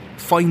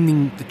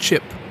finding the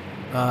chip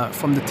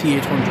from the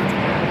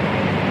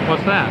T-800.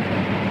 What's that?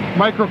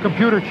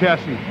 Microcomputer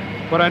chassis.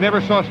 But I never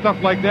saw stuff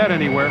like that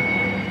anywhere.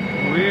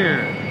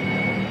 Weird.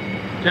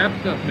 Jap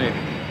stuff, maybe.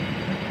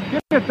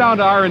 Get down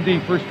to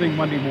R&D first thing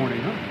Monday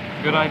morning, huh?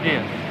 Good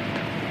idea.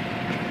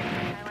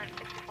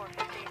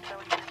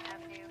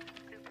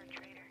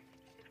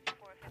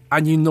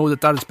 And you know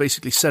that is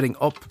basically setting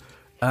up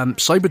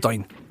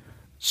Cyberdyne.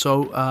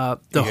 So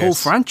the whole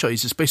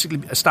franchise is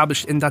basically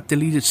established in that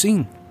deleted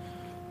scene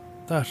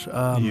that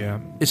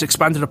is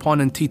expanded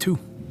upon in T2.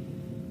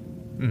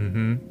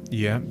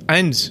 Yeah.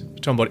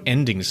 And talking about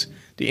endings,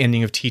 the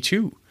ending of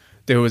T2.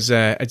 There was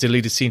a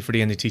deleted scene for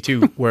the end of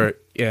T2 where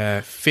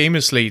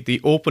famously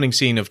the opening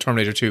scene of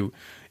Terminator 2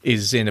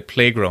 is in a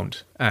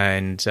playground,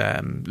 and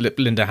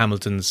Linda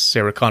Hamilton's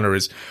Sarah Connor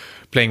is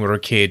playing with her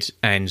kid,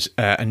 and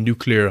a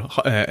nuclear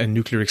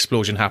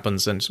explosion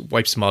happens and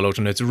wipes them all out,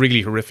 and it's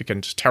really horrific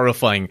and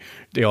terrifying.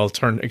 They all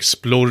turn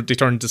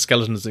into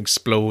skeletons and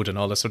explode and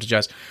all that sort of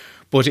jazz.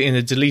 But in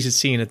a deleted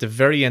scene at the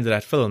very end of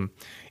that film,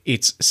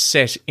 it's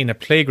set in a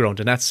playground,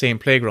 in that same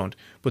playground,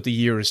 but the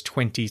year is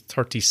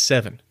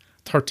 2037.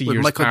 30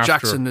 years Michael after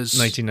Jackson is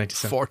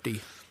 1997.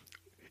 40.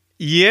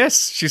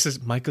 Yes, she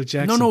says Michael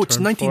Jackson. No, it's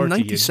turned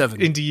 1997.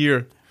 40 in the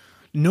year.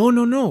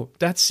 No.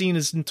 That scene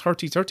is in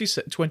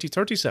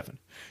 2037.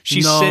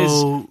 She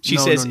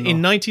says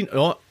in 19.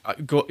 Oh,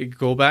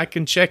 go back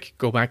and check.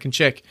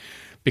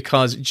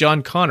 Because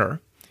John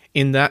Connor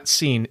in that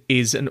scene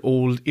is an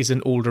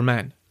older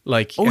man.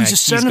 Like he's a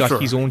senator. He's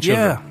got his own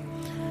children. Yeah.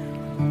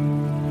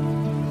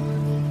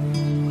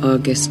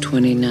 August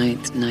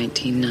 29th,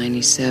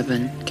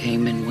 1997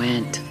 came and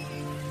went.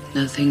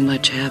 Nothing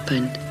much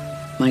happened.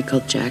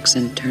 Michael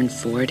Jackson turned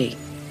 40.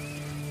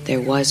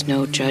 There was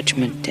no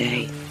Judgment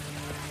Day.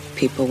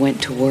 People went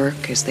to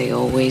work as they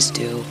always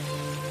do.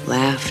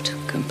 Laughed,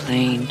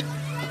 complained,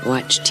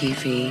 watched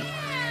TV,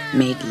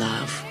 made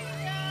love.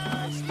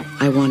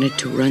 I wanted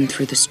to run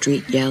through the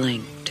street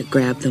yelling, to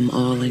grab them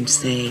all and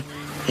say,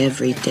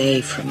 every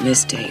day from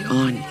this day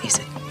on is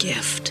a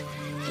gift.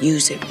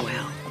 Use it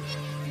well.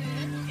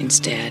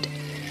 Instead,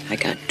 I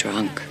got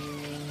drunk.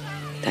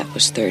 That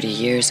was 30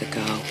 years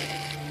ago.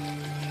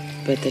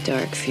 But the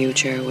dark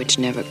future, which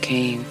never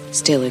came,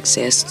 still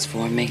exists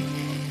for me.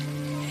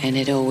 And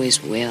it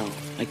always will,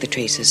 like the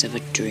traces of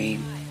a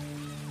dream.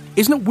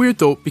 Isn't it weird,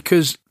 though,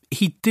 because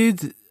he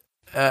did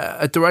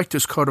a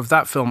director's cut of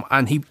that film,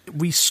 and he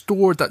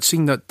restored that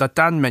scene that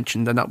Dan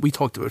mentioned and that we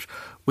talked about,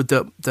 with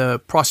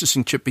the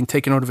processing chip being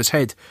taken out of his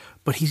head,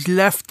 but he's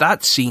left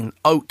that scene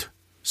out.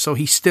 So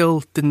he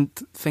still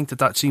didn't think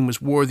that scene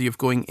was worthy of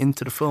going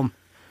into the film.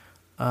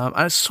 And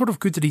it's sort of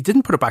good that he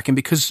didn't put it back in,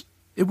 because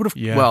it would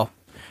have, well,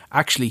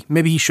 actually,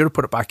 maybe he should have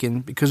put it back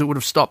in, because it would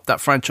have stopped that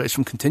franchise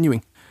from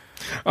continuing.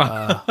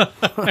 Yeah,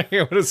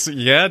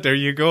 there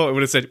you go. It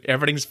would have said,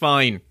 everything's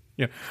fine.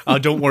 Yeah.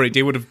 Don't worry,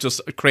 they would have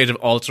just created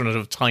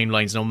alternative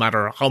timelines, no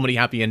matter how many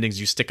happy endings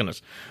you stick in it.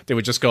 They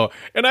would just go,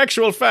 in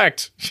actual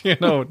fact,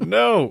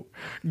 no.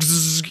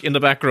 In the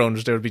background,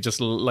 there would be just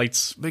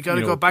lights. We got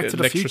to go back to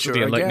the future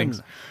again. Lightning.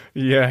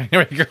 Yeah,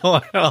 here we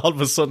go. All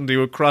of a sudden, they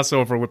would cross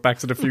over with Back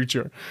to the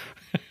Future.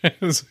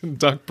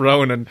 Doc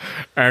Brown and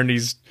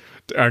Arnie's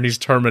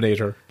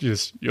Terminator.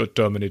 Just, you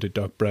terminated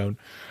Doc Brown.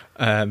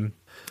 Anyway.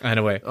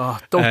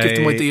 Don't give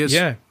them ideas.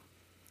 Yeah.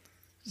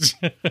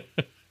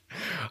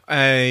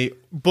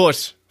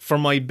 But for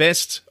my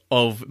best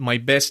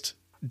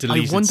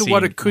deleted I wonder scene,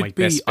 what it could be.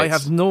 Bits, I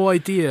have no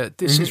idea.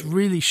 This is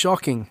really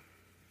shocking.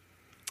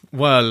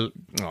 Well,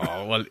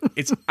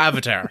 it's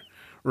Avatar,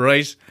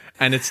 right?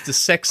 And it's the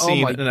sex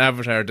scene in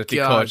Avatar that they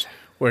cut,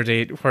 where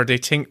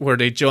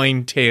they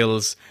join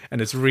tails, and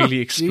it's really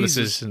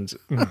explicit. And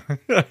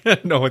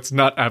no, it's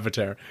not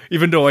Avatar.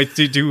 Even though I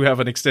do have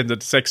an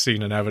extended sex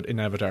scene in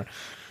Avatar.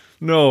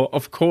 No,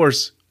 of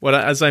course. Well,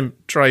 as I'm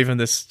driving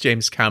this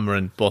James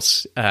Cameron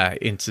bus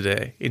into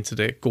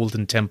the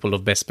Golden Temple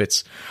of Best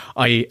Bits,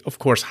 I of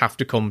course have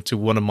to come to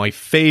one of my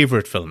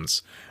favourite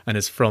films, and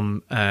it's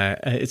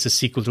it's a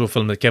sequel to a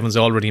film that Kevin's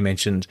already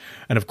mentioned,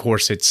 and of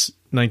course it's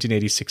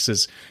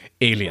 1986's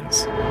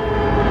Aliens.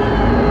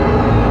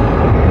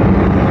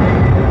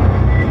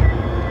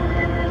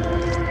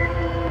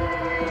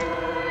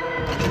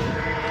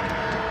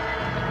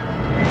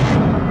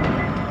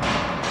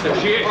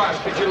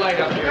 Get your light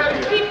up here.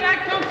 Keep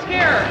back, don't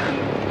scare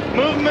her.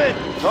 Movement.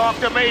 Talk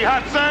to me,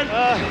 Hudson.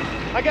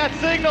 I got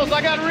signals.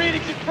 I got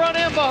readings in front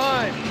and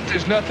behind.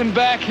 There's nothing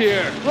back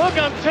here. Look,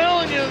 I'm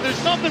telling you, there's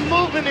something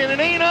moving and it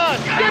ain't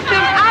us. Get them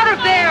out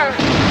of there.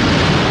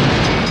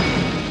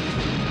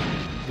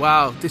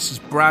 Wow, this is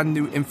brand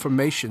new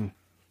information.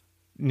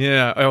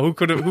 Yeah, who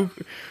could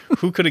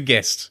have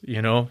guessed,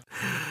 you know?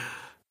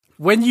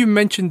 When you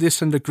mentioned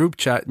this in the group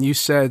chat and you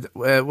said,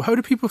 how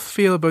do people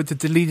feel about the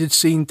deleted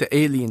scene to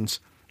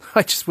Aliens?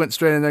 I just went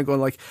straight in there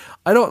going like,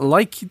 I don't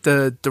like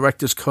the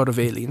director's cut of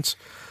Aliens.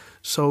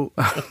 So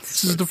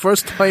this is the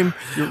first time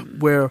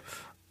where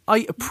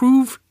I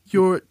approve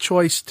your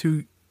choice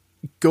to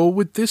go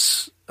with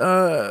this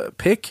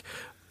pick,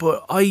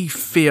 but I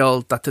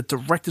feel that the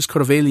director's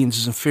cut of Aliens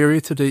is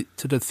inferior to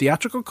the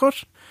theatrical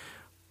cut.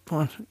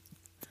 But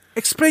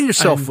explain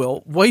yourself,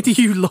 Will. Why do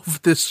you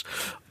love this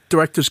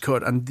director's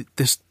cut and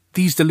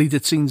these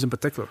deleted scenes in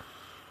particular?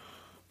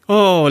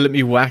 Oh, let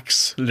me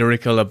wax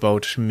lyrical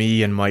about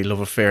me and my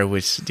love affair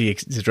with the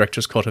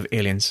director's cut of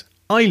Aliens.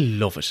 I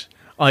love it.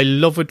 I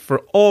love it for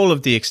all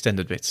of the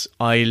extended bits.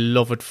 I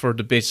love it for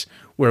the bit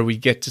where we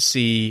get to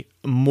see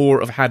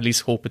more of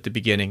Hadley's hope at the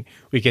beginning.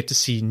 We get to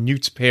see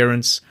Newt's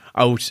parents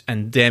out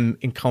and them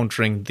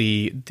encountering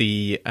the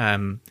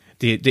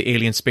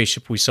alien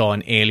spaceship we saw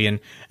in Alien,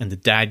 and the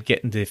dad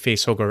getting the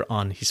face hugger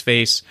on his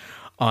face.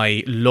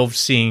 I loved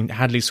seeing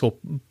Hadley's Hope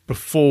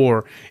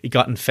before it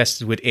got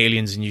infested with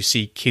aliens, and you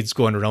see kids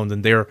going around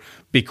in their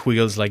big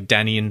wheels like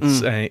Danny in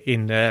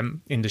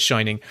The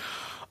Shining.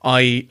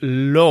 I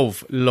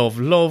love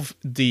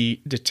the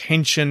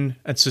tension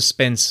and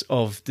suspense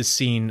of the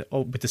scene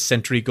with the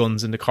sentry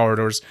guns in the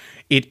corridors.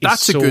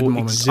 That's so a good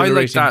moment. I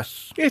like that.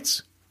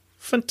 It's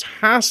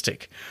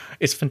fantastic.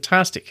 It's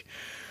fantastic.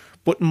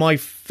 But my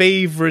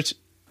favorite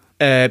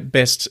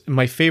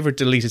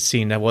deleted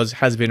scene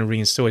has been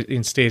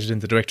reinstated in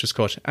the director's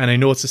cut, and I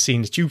know it's a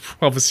scene that you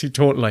obviously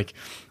don't like,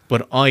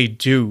 but I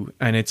do,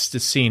 and it's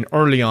the scene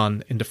early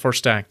on in the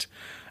first act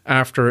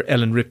after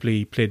Ellen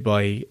Ripley, played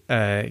by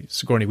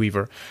Sigourney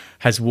Weaver,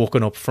 has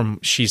woken up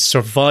she's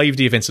survived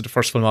the events of the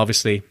first film,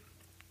 obviously,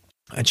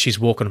 and she's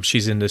woken up.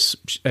 She's in this.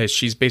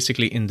 She's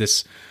basically in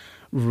this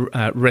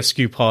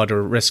rescue pod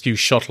or rescue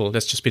shuttle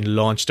that's just been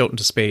launched out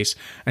into space,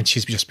 and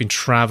she's just been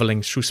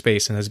traveling through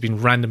space and has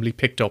been randomly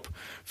picked up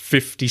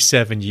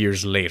 57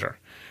 years later.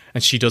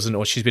 And she doesn't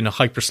know. She's been in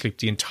hypersleep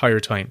the entire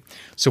time.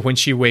 So when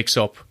she wakes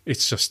up,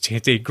 it's just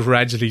they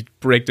gradually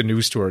break the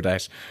news to her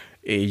that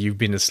you've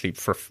been asleep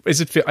for.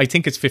 I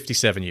think it's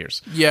 57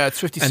 years. Yeah, it's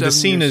 57. And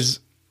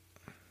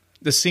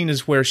the scene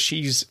is where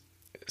she's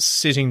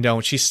sitting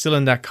down. She's still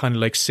in that kind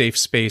of like safe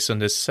space on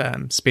this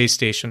space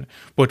station.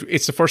 But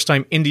it's the first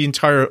time in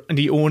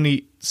the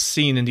only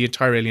scene in the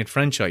entire Alien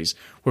franchise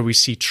where we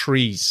see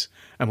trees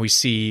and we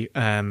see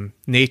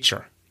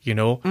nature.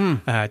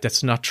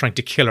 That's not trying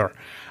to kill her.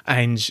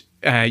 And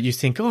you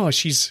think, oh,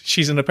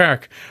 she's in a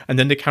park, and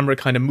then the camera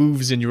kind of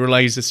moves, and you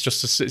realize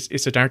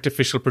it's an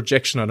artificial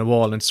projection on a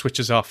wall and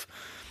switches off.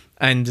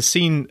 And the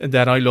scene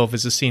that I love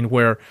is the scene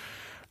where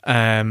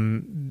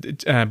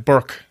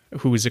Burke,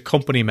 who is a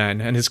company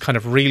man and is kind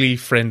of really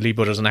friendly,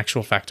 but as an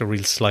actual fact a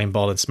real slime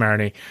ball and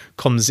smarmy,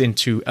 comes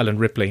into Ellen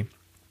Ripley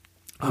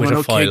with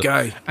a file,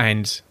 guy,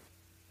 and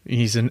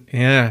he's a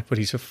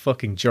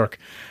fucking jerk,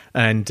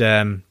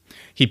 and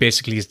he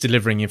basically is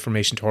delivering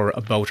information to her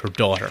about her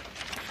daughter.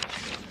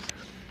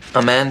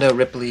 Amanda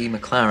Ripley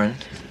McLaren,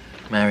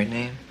 married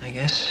name, I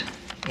guess,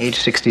 age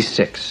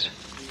 66.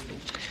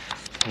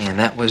 And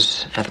that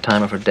was at the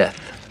time of her death,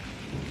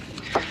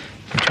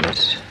 which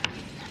was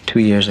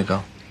 2 years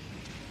ago.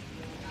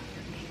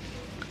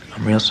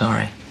 I'm real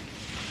sorry.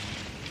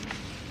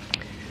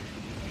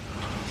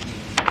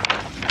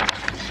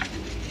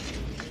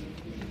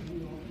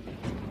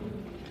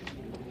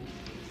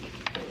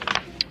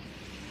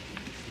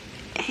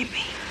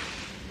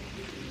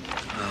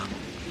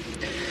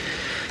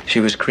 She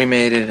was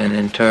cremated and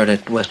interred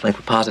at Westlake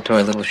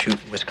Repository, Little Chute,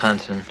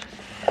 Wisconsin.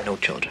 No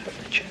children.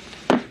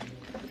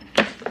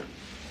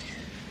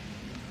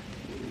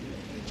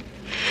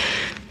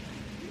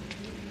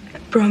 I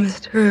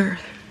promised her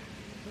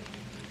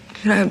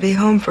that I would be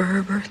home for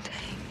her birthday.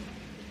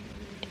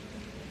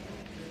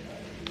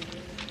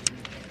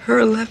 Her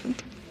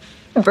 11th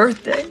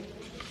birthday.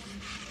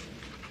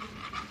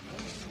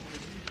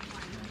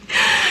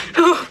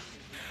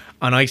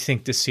 And I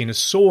think this scene is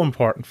so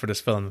important for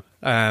this film.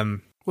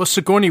 Well,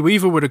 Sigourney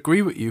Weaver would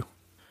agree with you.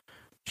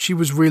 She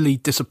was really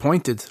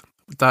disappointed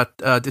that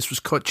this was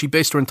cut. She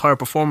based her entire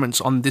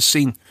performance on this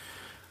scene.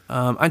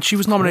 And she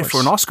was nominated for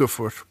an Oscar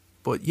for it.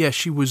 But yeah,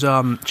 she was.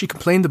 She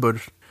complained about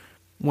it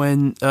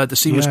when the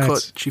scene was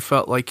cut. She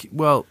felt like,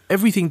 well,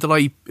 everything that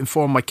I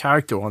informed my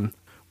character on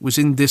was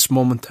in this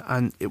moment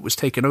and it was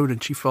taken out,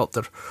 and she felt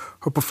that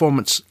her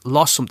performance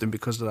lost something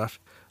because of that.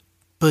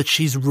 But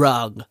she's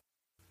wrong.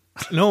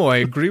 No, I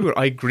agree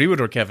with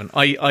her, Kevin.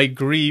 I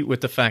agree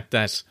with the fact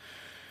that,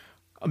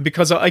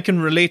 because I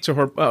can relate to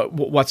her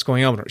what's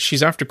going on with her.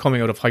 She's after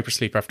coming out of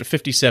hypersleep after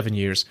 57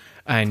 years,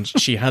 and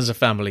she has a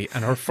family,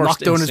 and her first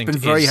lockdown has been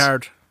very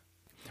hard.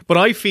 But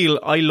I feel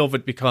I love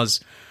it because,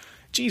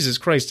 Jesus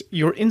Christ,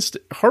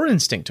 her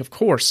instinct, of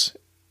course,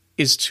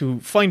 is to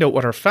find out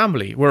where her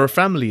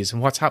family is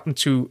and what's happened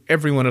to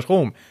everyone at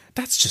home.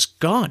 That's just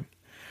gone.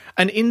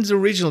 And in the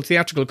original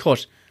theatrical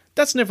cut,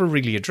 that's never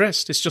really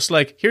addressed. It's just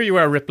like, here you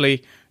are,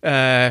 Ripley,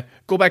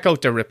 go back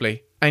out there,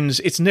 Ripley. And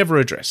it's never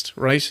addressed,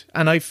 right?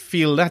 And I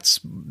feel that's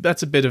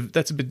a bit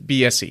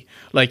BS-y.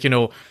 Like,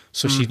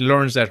 so she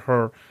learns that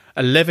her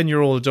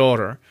 11-year-old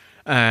daughter,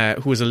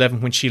 who was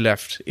 11 when she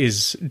left,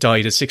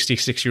 died, a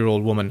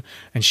 66-year-old woman,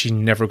 and she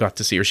never got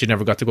to see her. She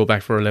never got to go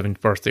back for her 11th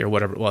birthday or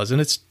whatever it was.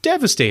 And it's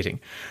devastating.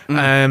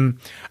 And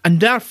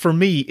that, for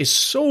me, is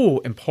so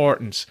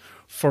important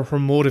for her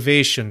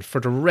motivation for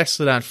the rest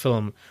of that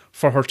film,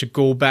 for her to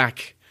go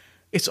back.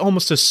 It's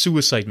almost a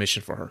suicide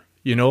mission for her,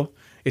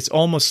 It's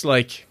almost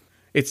like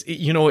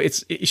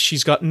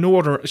she's got no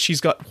other.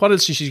 What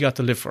else has she got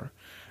to live for?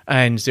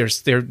 And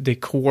they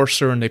coerce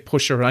her and they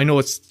push her. I know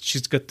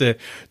she's got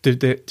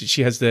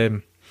she has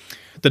the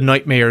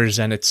nightmares,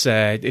 and it's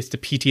the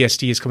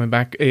PTSD is coming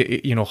back,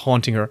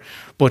 haunting her.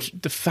 But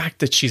the fact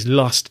that she's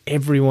lost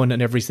everyone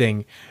and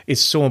everything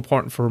is so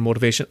important for her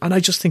motivation. And I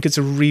just think it's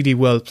a really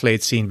well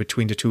played scene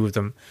between the two of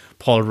them.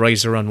 Paul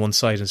Reiser on one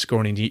side and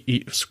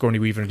Sigourney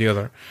Weaver on the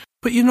other.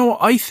 But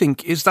I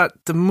think is that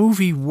the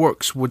movie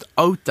works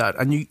without that,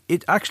 and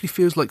it actually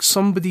feels like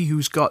somebody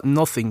who's got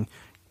nothing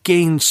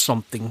gains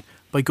something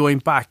by going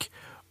back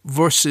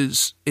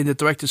versus in the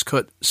director's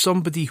cut,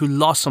 somebody who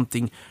lost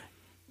something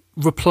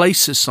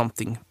replaces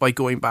something by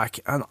going back.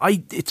 And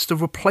it's the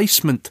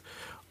replacement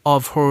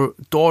of her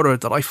daughter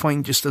that I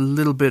find just a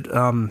little bit,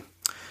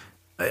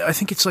 I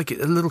think it's like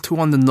a little too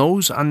on the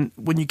nose. And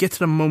when you get to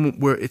the moment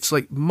where it's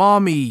like,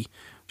 Mommy,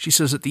 she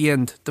says at the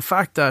end, the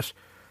fact that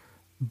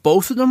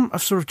both of them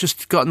have sort of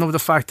just gotten over the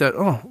fact that,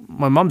 oh,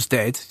 my mom's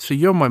dead, so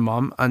you're my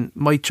mom, and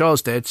my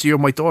child's dead, so you're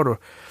my daughter.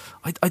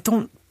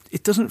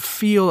 It doesn't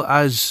feel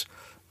as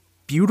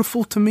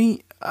beautiful to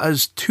me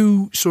as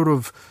two sort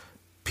of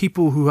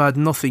people who had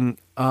nothing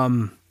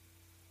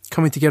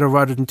coming together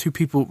rather than two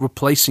people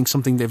replacing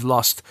something they've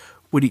lost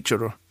with each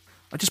other.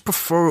 I just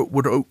prefer it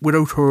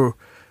without her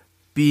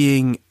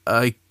being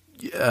a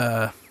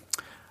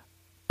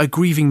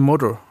grieving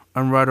mother,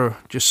 and rather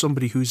just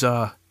somebody who's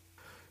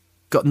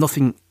got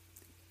nothing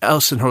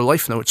else in her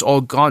life now. It's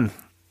all gone.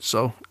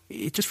 So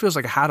it just feels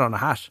like a hat on a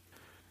hat.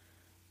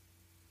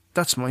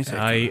 That's my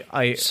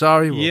take.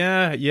 Sorry. Will.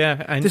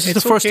 Yeah. And this is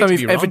the first time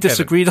we've ever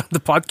disagreed on the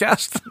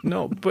podcast.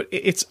 No, but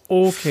it's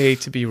okay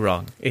to be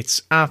wrong.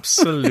 It's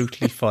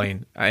absolutely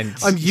fine. And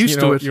I'm used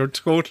to it. You're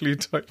totally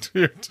tied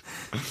to it.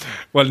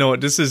 Well, no,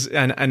 this is,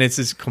 and it's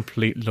this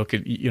complete look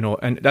at,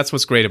 and that's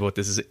what's great about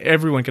this is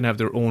everyone can have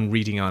their own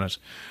reading on it.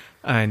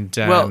 And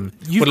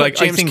you've got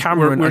James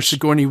Cameron or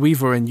Sigourney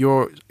Weaver in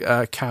your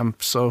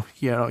camp, so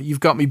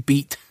you've got me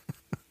beat.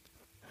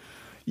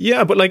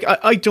 Yeah, but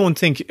I don't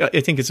think I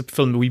think it's a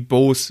film that we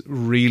both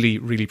really,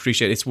 really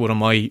appreciate. It's one of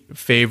my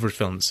favorite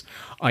films.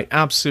 I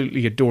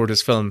absolutely adore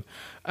this film,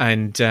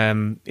 and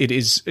it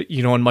is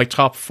in my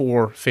top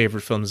 4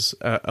 favorite films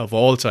of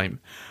all time.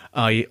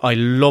 I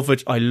love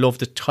it. I love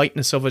the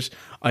tightness of it.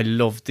 I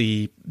love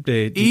the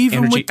even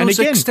energy. with those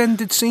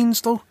extended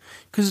scenes though,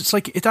 because it's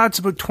like it adds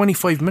about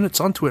 25 minutes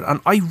onto it,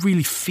 and I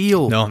really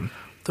feel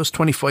those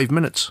 25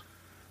 minutes.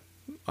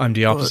 I'm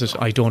the opposite.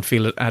 I don't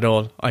feel it at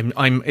all.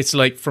 It's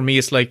like, for me,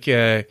 it's like,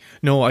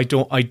 no, I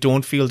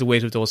don't feel the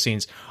weight of those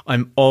scenes.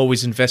 I'm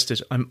always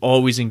invested. I'm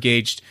always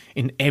engaged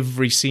in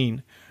every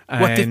scene.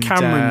 What did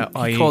Cameron,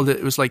 he called it?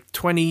 It was like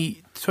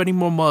 20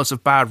 more miles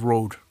of bad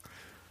road.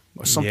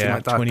 Or something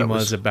like that. 20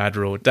 miles of bad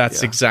road.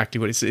 That's exactly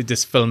what it is.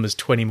 This film is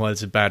 20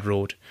 miles of bad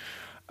road.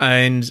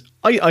 And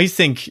I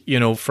think,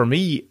 for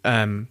me,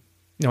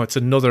 it's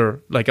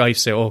another, like I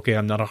say, okay,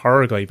 I'm not a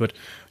horror guy, but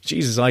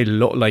Jesus, I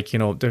love, I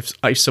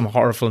have some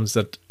horror films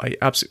that I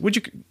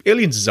absolutely,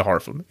 Aliens is a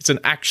horror film. It's an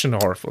action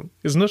horror film,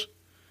 isn't it?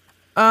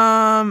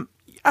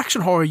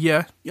 Action horror,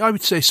 yeah, I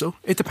would say so.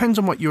 It depends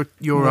on what your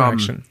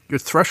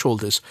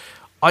threshold is.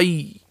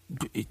 I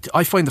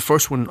find the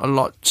first one a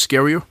lot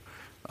scarier,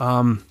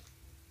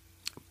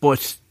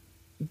 but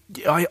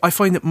I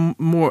find it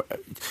more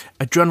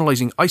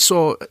adrenalizing. I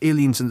saw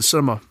Aliens in the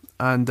cinema,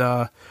 and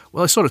I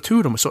saw the two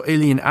of them. I saw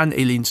Alien and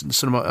Aliens in the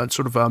cinema, and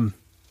sort of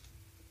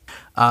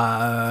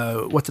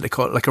what do they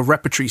call it? Like a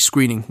repertory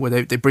screening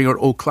where they bring out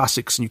old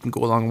classics and you can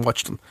go along and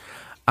watch them.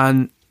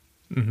 And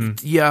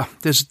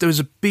there's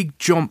a big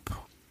jump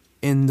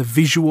in the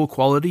visual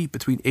quality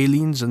between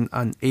Aliens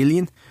and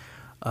Alien.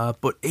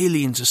 But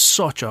Aliens is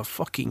such a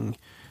fucking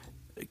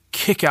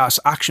kick-ass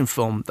action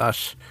film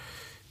that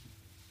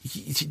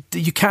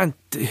you can't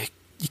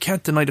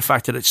deny the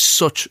fact that it's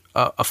such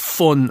a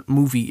fun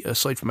movie.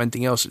 Aside from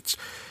anything else, it's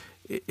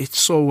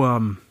so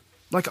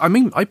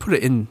I put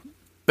it in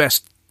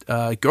best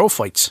girl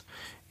fights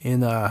in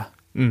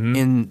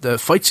the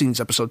fight scenes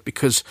episode,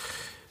 because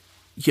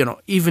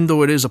even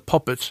though it is a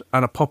puppet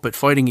and a puppet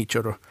fighting each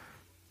other,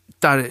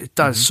 that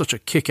is such a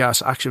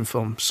kick-ass action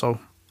film. So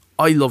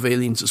I love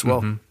Aliens as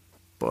well.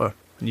 But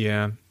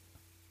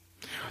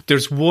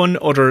there's one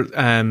other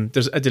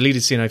there's a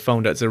deleted scene I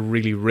found that's a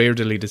really rare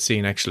deleted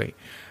scene actually,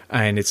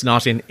 and it's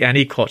not in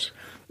any cut,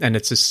 and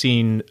it's a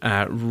scene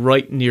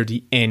right near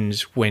the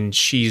end when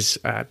she's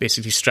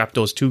basically strapped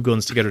those two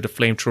guns together, the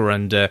flamethrower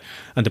and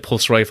the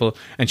pulse rifle,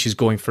 and she's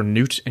going for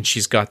Newt, and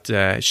she's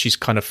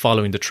kind of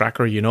following the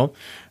tracker,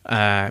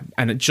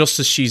 and just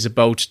as she's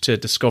about to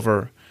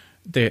discover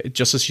the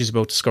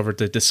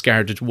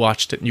discarded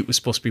watch that Newt was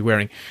supposed to be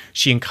wearing,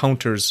 she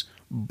encounters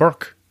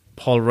Burke,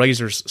 Paul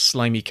Reiser's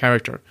slimy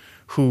character,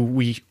 who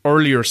we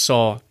earlier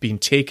saw being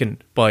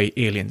taken by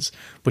aliens,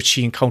 but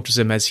she encounters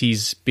him as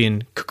he's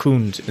been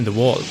cocooned in the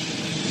wall.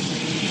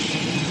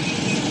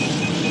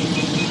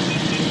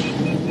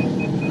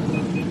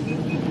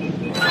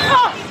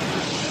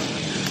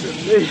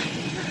 Please.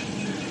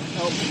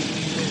 Help.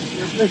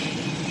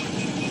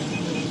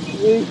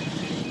 Please.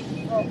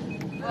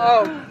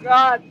 Oh,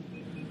 God.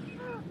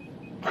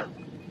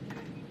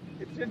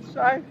 It's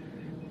inside.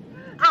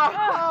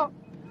 Oh.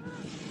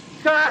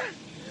 God.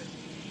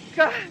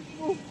 God.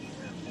 Move.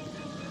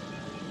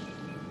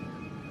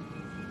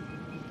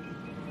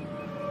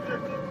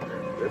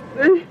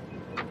 Me.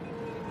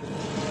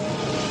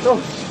 No,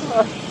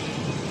 stop.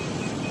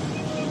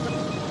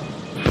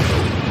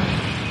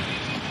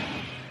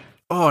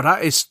 Oh,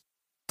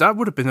 that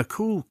would have been a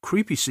cool,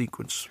 creepy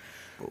sequence.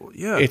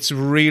 Yeah, it's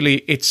really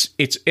it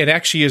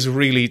actually is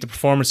really, the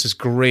performance is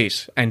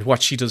great, and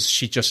what she does,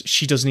 she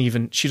doesn't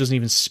even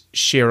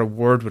share a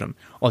word with him.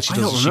 All she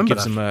does is she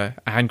gives him a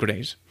hand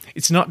grenade.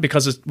 It's not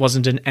because it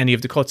wasn't in any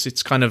of the cuts.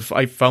 It's kind of,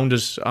 I found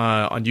it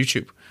on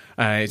YouTube.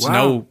 It's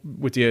now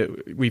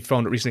we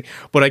found it recently,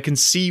 but I can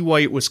see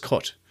why it was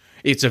cut.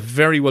 It's a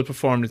very well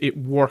performed. It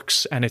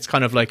works, and it's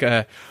kind of like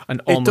an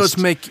almost.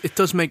 It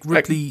does make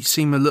Ripley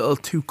seem a little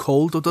too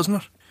cold, though, doesn't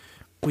it?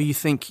 Where you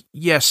think,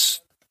 yes,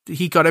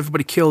 he got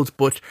everybody killed,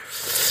 but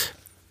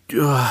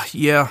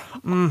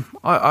I'm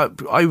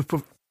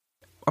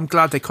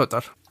glad they cut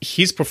that.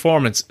 His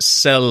performance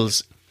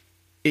sells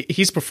the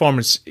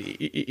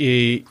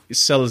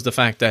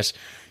fact that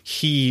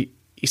he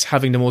is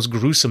having the most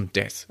gruesome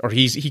death, or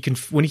he can,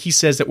 when he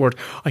says that word,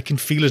 I can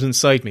feel it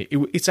inside me.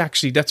 It's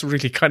actually, that's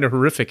really kind of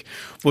horrific.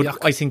 But yuck.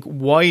 I think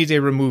why they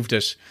removed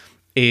it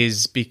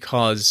is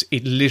because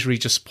it literally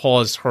just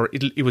paused her.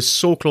 It was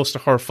so close to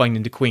her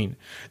finding the Queen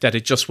that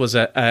it just was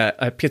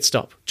a pit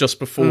stop just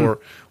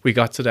before we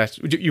got to that.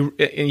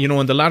 You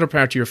know, in the latter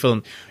part of your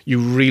film, you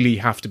really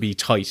have to be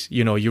tight.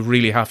 You know, you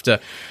really have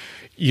to.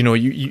 You know,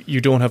 you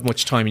don't have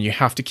much time, and you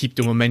have to keep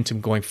the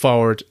momentum going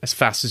forward as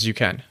fast as you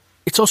can.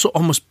 It's also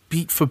almost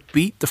beat for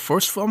beat the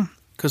first film,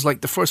 because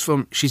like the first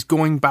film, she's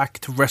going back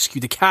to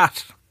rescue the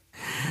cat.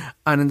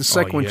 And in the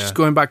second one, she's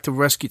going back to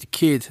rescue the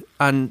kid,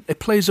 and it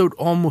plays out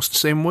almost the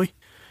same way,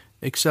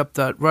 except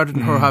that rather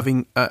than her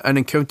having an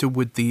encounter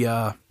with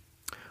the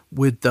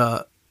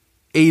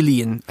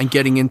alien and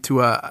getting into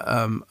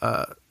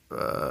what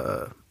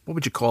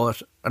would you call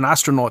it, an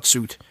astronaut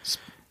suit,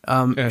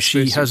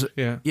 she has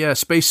a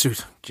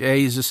spacesuit.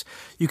 Jesus,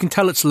 you can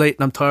tell it's late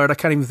and I'm tired. I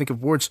can't even think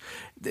of words.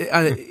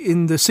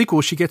 In the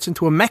sequel, she gets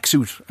into a mech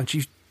suit and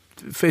she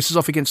faces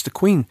off against the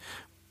Queen.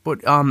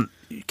 But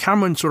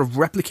Cameron sort of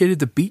replicated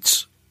the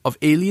beats of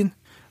Alien,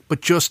 but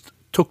just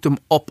took them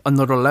up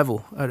another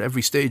level at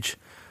every stage.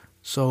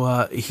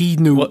 So he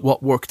knew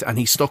what worked, and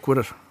he stuck with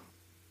it.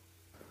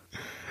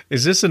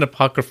 Is this an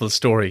apocryphal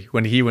story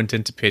when he went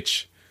in to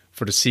pitch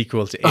for the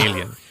sequel to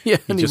Alien? Yeah,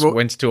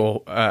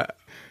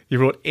 he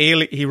wrote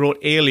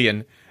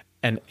Alien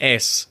and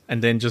S,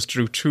 and then just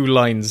drew 2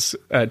 lines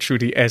through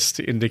the S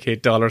to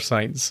indicate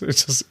 $signs.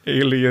 It's just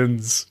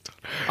aliens.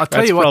 I'll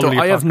tell you what, though,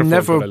 I have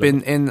never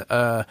been in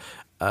a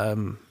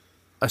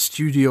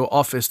studio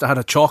office that had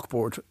a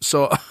chalkboard,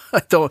 so I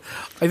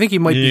think he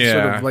might be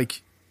sort of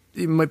like,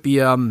 he might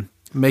be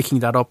making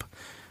that up,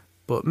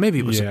 but maybe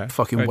it was a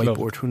fucking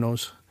whiteboard. Who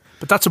knows?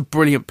 But that's a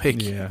brilliant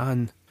pick,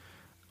 and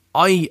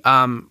I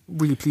am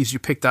really pleased you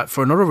picked that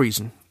for another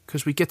reason,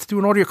 because we get to do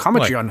an audio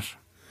commentary on it.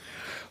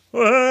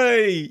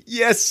 Hey,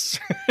 yes.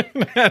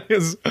 That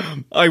is,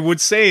 I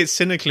would say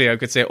cynically, I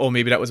could say, oh,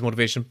 maybe that was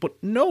motivation.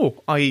 But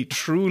no,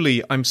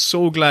 I'm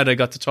so glad I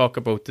got to talk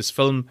about this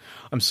film.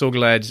 I'm so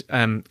glad,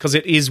 because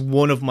it is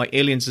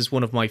Aliens is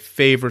one of my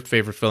favorite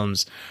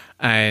films.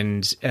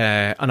 And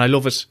I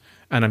love it.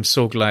 And I'm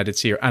so glad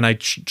it's here. And I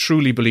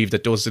truly believe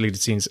that those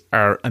deleted scenes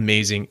are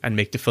amazing and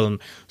make the film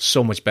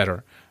so much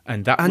better.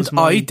 And that was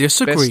my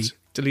best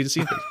deleted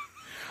scene.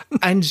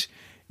 And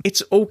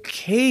it's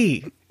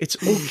okay. It's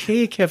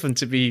okay, Kevin,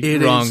 to be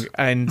wrong,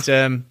 and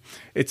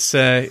it's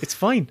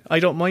fine. I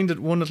don't mind it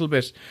one little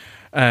bit.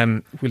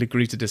 We'll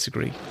agree to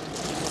disagree.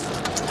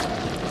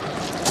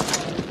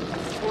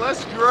 Well,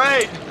 that's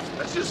great.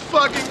 That's just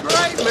fucking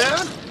great,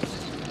 man.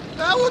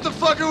 Now what the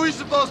fuck are we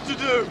supposed to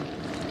do?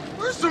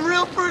 We're some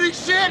real pretty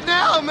shit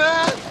now,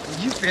 man.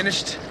 You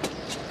finished?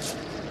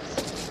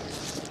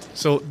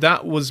 So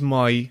that was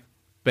my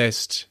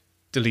best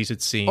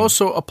deleted scene.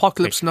 Also,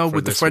 Apocalypse Now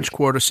with the French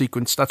Quarter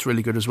sequence. That's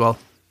really good as well.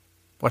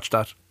 Watch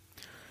that.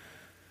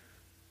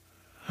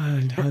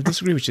 I'll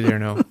disagree with you there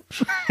now.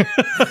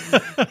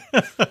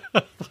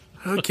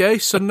 Okay,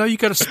 so now you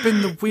got to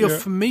spin the wheel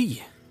for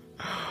me.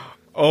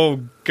 Oh,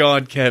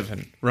 God,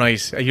 Kevin.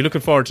 Right. Are you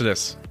looking forward to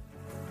this?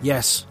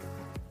 Yes.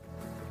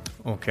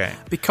 Okay.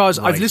 Because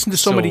I've listened to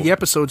so many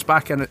episodes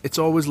back, and it's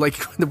always like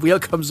when the wheel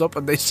comes up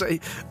and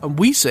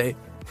we say,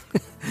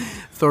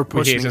 third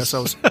person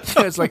ourselves.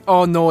 It's like,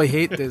 oh no, I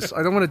hate this.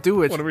 I don't want to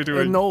do it. What are we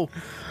doing? No.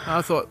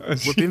 I thought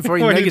we're being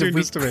very negative.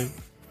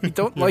 We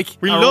don't like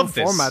we our love own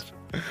this format.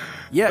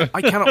 Yeah,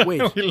 I cannot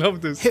wait. We love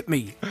this. Hit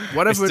me.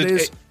 Whatever it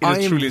is, I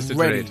am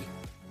ready.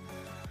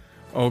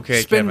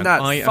 Okay, spin Kevin,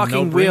 that I am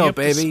fucking now wheel, up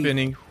baby. The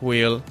spinning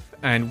wheel,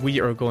 and we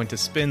are going to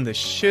spin the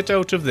shit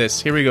out of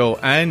this. Here we go,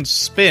 and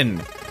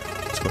spin.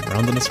 It's going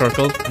around in a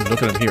circle. And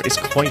look at it here. It's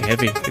quite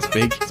heavy. It's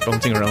big. It's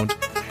bouncing around.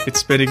 It's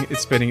spinning.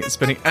 It's spinning. It's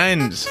spinning.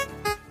 And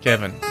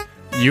Kevin,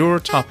 your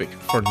topic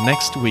for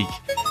next week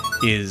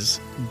is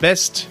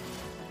best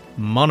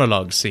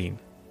monologue scene.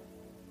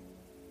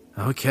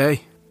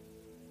 Okay.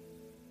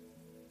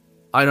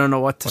 I don't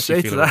know what to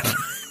say to that.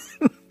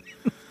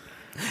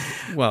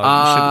 Well,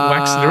 you should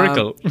wax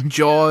lyrical.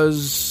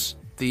 Jaws,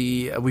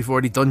 we've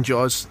already done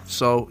Jaws,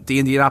 so the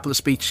Indianapolis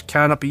speech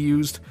cannot be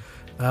used.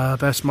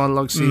 Best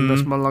monologue scene,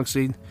 best monologue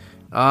scene.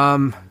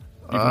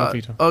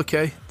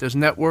 Okay, there's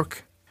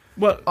Network.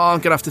 Well, I'm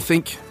going to have to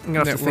think.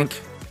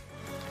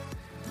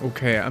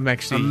 Okay, I'm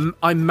actually...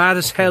 I'm mad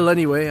as hell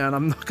anyway, and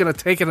I'm not going to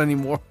take it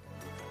anymore.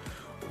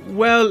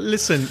 Well,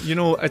 listen,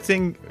 I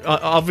think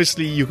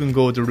obviously you can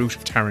go the route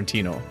of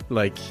Tarantino.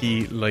 Like,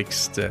 he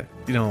likes to,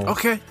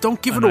 Okay,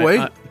 don't give it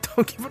away.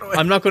 Don't give it away.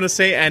 I'm not going to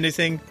say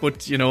anything,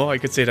 but, I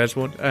could say that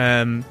one.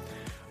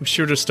 I'm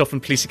sure there's stuff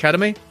in Police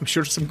Academy. I'm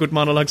sure there's some good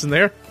monologues in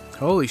there.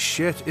 Holy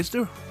shit, is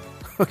there?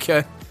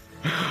 Okay.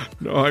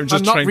 No, I'm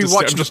just trying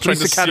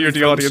to steer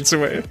the audience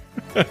away.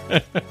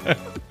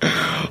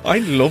 I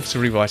love to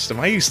rewatch them.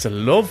 I used to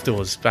love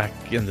those back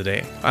in the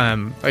day.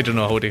 I don't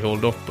know how they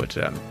hold up, but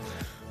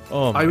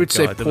oh my I would God,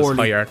 say that poorly. was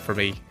high art for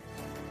me.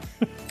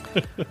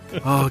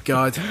 Oh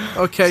God.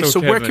 Okay, so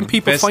where can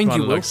people find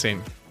you, Will?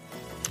 Scene.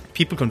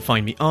 People can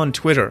find me on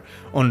Twitter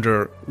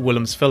under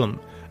Willum's Film.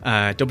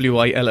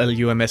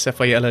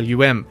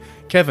 WILLUMSFILLUM.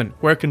 Kevin,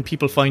 where can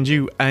people find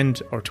you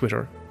and our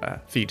Twitter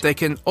feed? They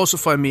can also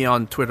find me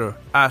on Twitter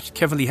at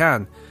Kevin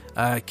Lehan,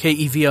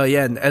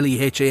 KEVIN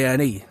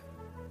LEHANE,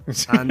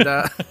 and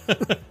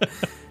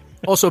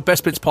also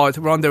Best Bits Pod.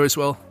 We're on there as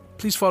well.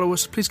 Please follow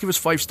us. Please give us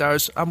 5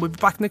 stars, and we'll be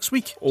back next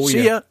week.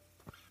 See ya.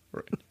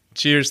 Right.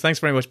 Cheers. Thanks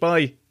very much.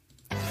 Bye.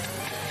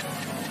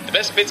 The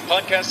Best Bits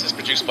podcast is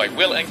produced by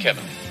Will and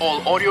Kevin.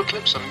 All audio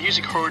clips and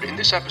music heard in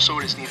this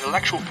episode is the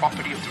intellectual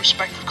property of the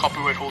respective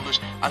copyright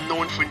holders, and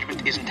no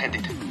infringement is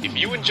intended. If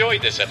you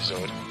enjoyed this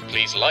episode,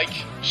 please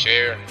like,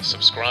 share,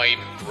 subscribe,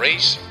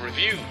 rate,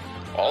 review,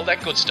 all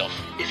that good stuff.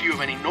 If you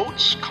have any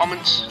notes,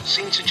 comments,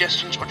 scene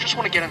suggestions, or just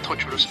want to get in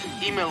touch with us,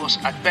 email us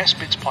at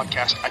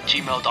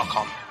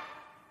bestbitspodcast@gmail.com.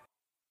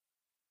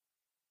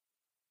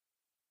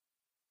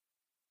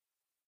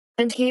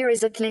 And here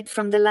is a clip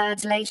from the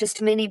lads'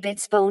 latest Mini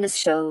Bits bonus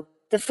show.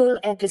 The full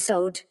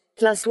episode,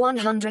 plus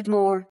 100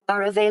 more,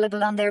 are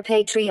available on their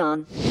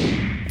Patreon.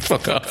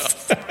 Fuck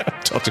off.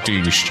 Talk to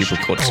you stupid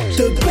cunts.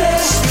 The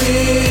best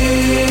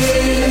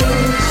bits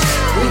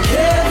we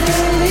can't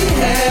really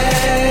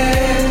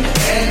have,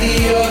 and the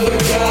other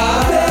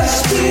guy.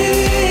 Best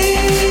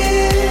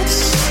bits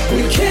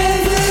we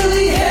can't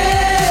really have.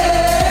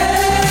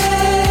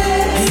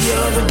 The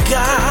other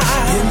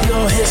guy, you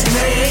know his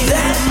name.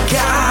 That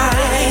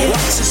guy,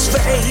 what's his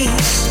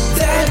face?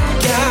 That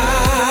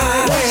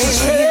guy, what's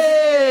his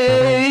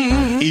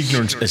face?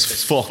 Ignorant as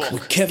fuck.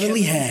 With Kevin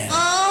Lehan.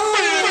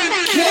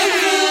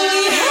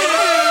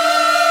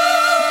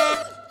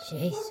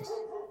 Jesus.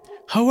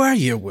 How are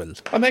you, Will?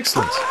 I'm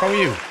excellent. How are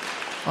you?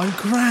 I'm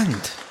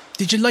grand.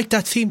 Did you like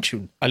that theme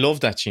tune? I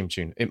love that theme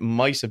tune. It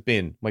might have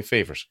been my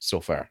favourite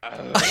so far.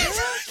 I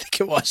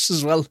think it was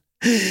as well.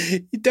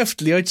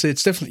 Definitely, I'd say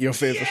it's definitely your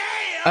favourite.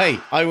 Hey,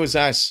 I was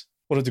at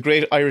one of the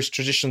great Irish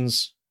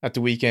traditions at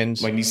the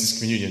weekend. My niece's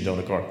communion down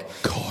at Cork.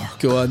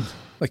 Go on.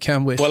 I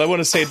can't wait. Well, I want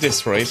to say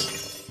this, right?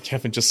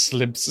 Kevin just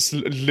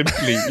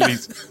limply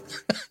leaves.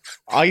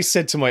 I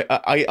said to my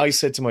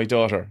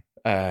daughter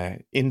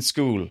in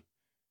school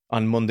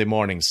on Monday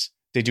mornings,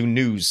 they do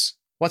news.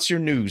 What's your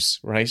news,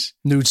 right?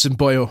 Nudes and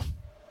bio.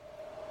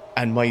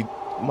 And my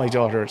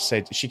daughter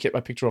said, she kept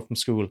my picture up from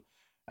school,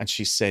 and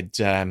she said,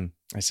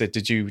 I said,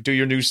 did you do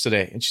your news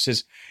today? And she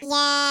says,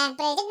 yeah,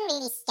 but I didn't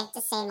really get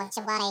to say much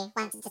of what I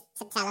wanted to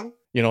tell him.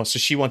 So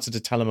she wanted to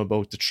tell him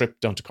about the trip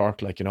down to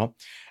Cork,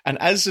 And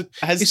is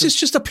this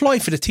just a ploy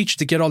for the teacher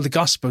to get all the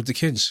gossip about the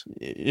kids?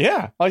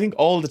 Yeah, I think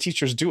all the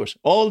teachers do it.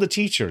 All the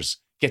teachers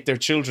get their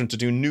children to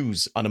do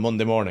news on a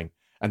Monday morning,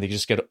 and they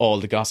just get all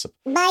the gossip.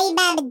 My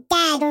mum and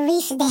dad were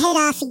reefing the head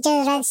off each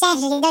other on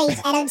Saturday night,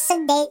 and on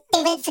Sunday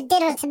they went for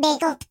dinner to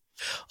make up.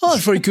 Oh,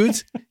 very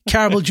good.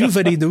 Carol, do you have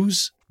any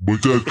news? My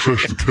dad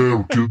crashed the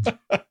car, kid.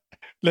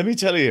 Let me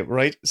tell you,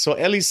 right? So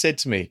Ellie said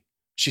to me,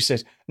 she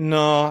said,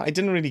 no, I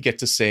didn't really get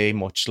to say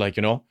much,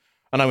 And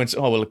I went,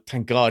 oh, well,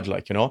 thank God,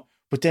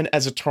 But then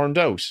as it turned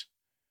out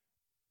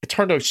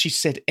she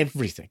said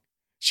everything.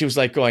 She was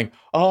going,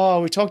 oh,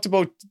 we talked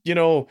about,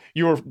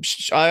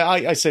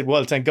 I said,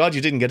 well, thank God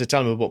you didn't get to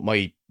tell me about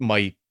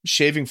my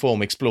shaving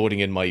foam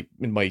exploding in my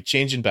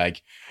changing bag.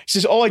 She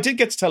says, oh, I did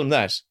get to tell him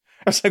that.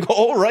 I was like,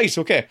 oh, right,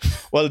 okay.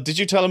 Well, did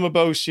you tell him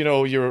about,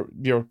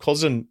 your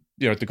cousin,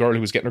 the girl who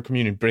was getting her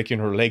communion, breaking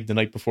her leg the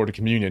night before the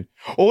communion?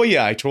 Oh,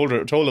 yeah, I told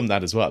him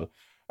that as well.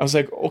 I was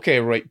like, okay,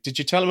 right. Did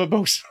you tell him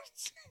about,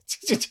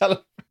 did you tell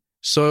him?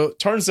 So,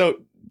 turns out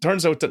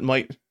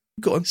that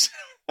go on.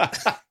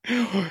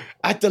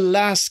 At the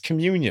last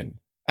communion,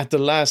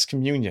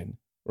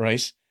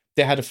 right?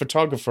 They had a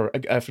photographer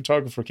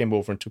came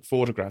over and took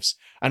photographs.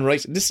 And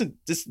right, listen,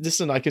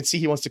 I can see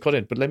he wants to cut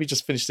in, but let me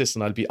just finish this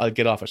and I'll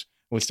get off it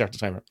and we'll start the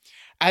timer.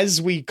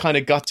 As we kind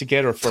of got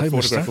together for a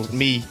photograph with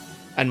me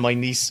and my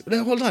niece,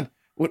 hold on,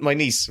 with my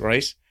niece,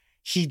 right?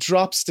 He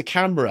drops the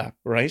camera,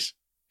 right?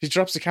 He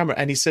drops the camera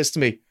and he says to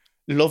me,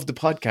 love the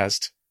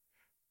podcast.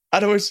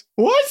 And I was,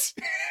 what?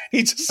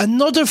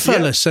 Another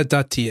fella said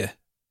that to you.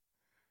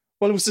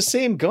 Well, it was the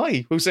same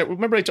guy who said,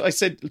 remember I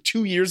said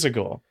 2 years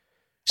ago.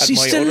 Is he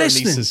still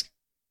listening? Niece's,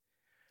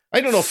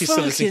 I don't know if he's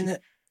still listening.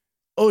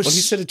 Well, he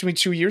said it to me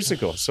 2 years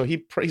ago, so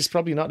he's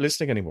probably not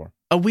listening anymore.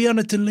 Are we on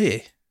a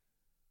delay?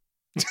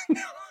 I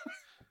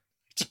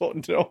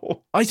don't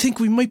know. I think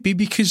we might be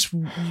because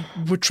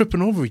we're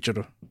tripping over each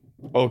other.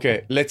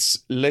 Okay, let's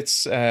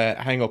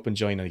hang up and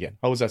join in again.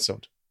 How does that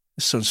sound?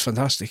 This sounds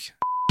fantastic.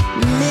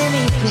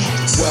 Mini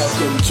Bits.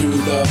 Welcome to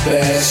the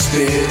Best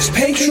Bits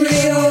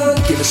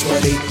Patreon. Give us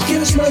money,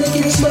 give us money,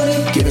 give us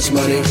money, give us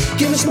money,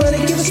 give us money,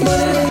 give us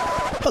money.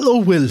 Hello,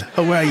 Will.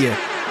 How are you?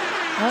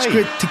 Hi. It's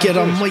great to get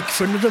on mic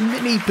for another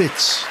Mini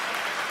Bits.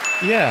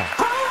 Yeah.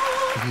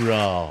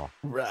 Raw.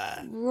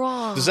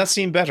 Raw. Does that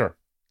seem better?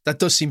 That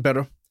does seem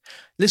better.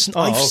 Listen,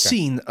 I've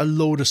seen a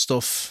load of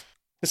stuff.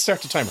 Let's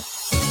start the timer.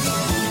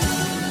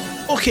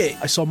 Okay,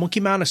 I saw Monkey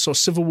Man, I saw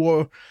Civil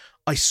War,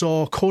 I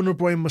saw Conan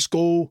O'Brien Must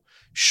Go,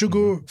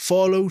 Sugar,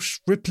 Fallout,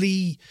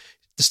 Ripley,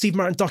 the Steve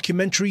Martin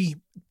documentary,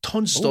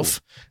 tons of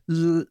stuff.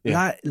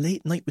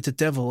 Late Night with the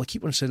Devil, I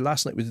keep wanting to say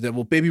Last Night with the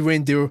Devil, Baby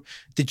Reindeer,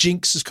 The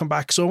Jinx has come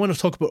back. So I want to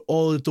talk about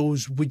all of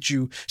those with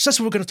you. So that's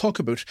what we're going to talk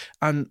about.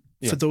 And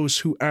for those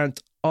who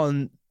aren't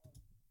on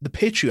the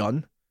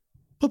Patreon,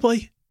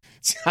 bye-bye.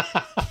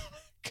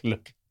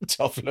 Look,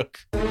 tough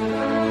look.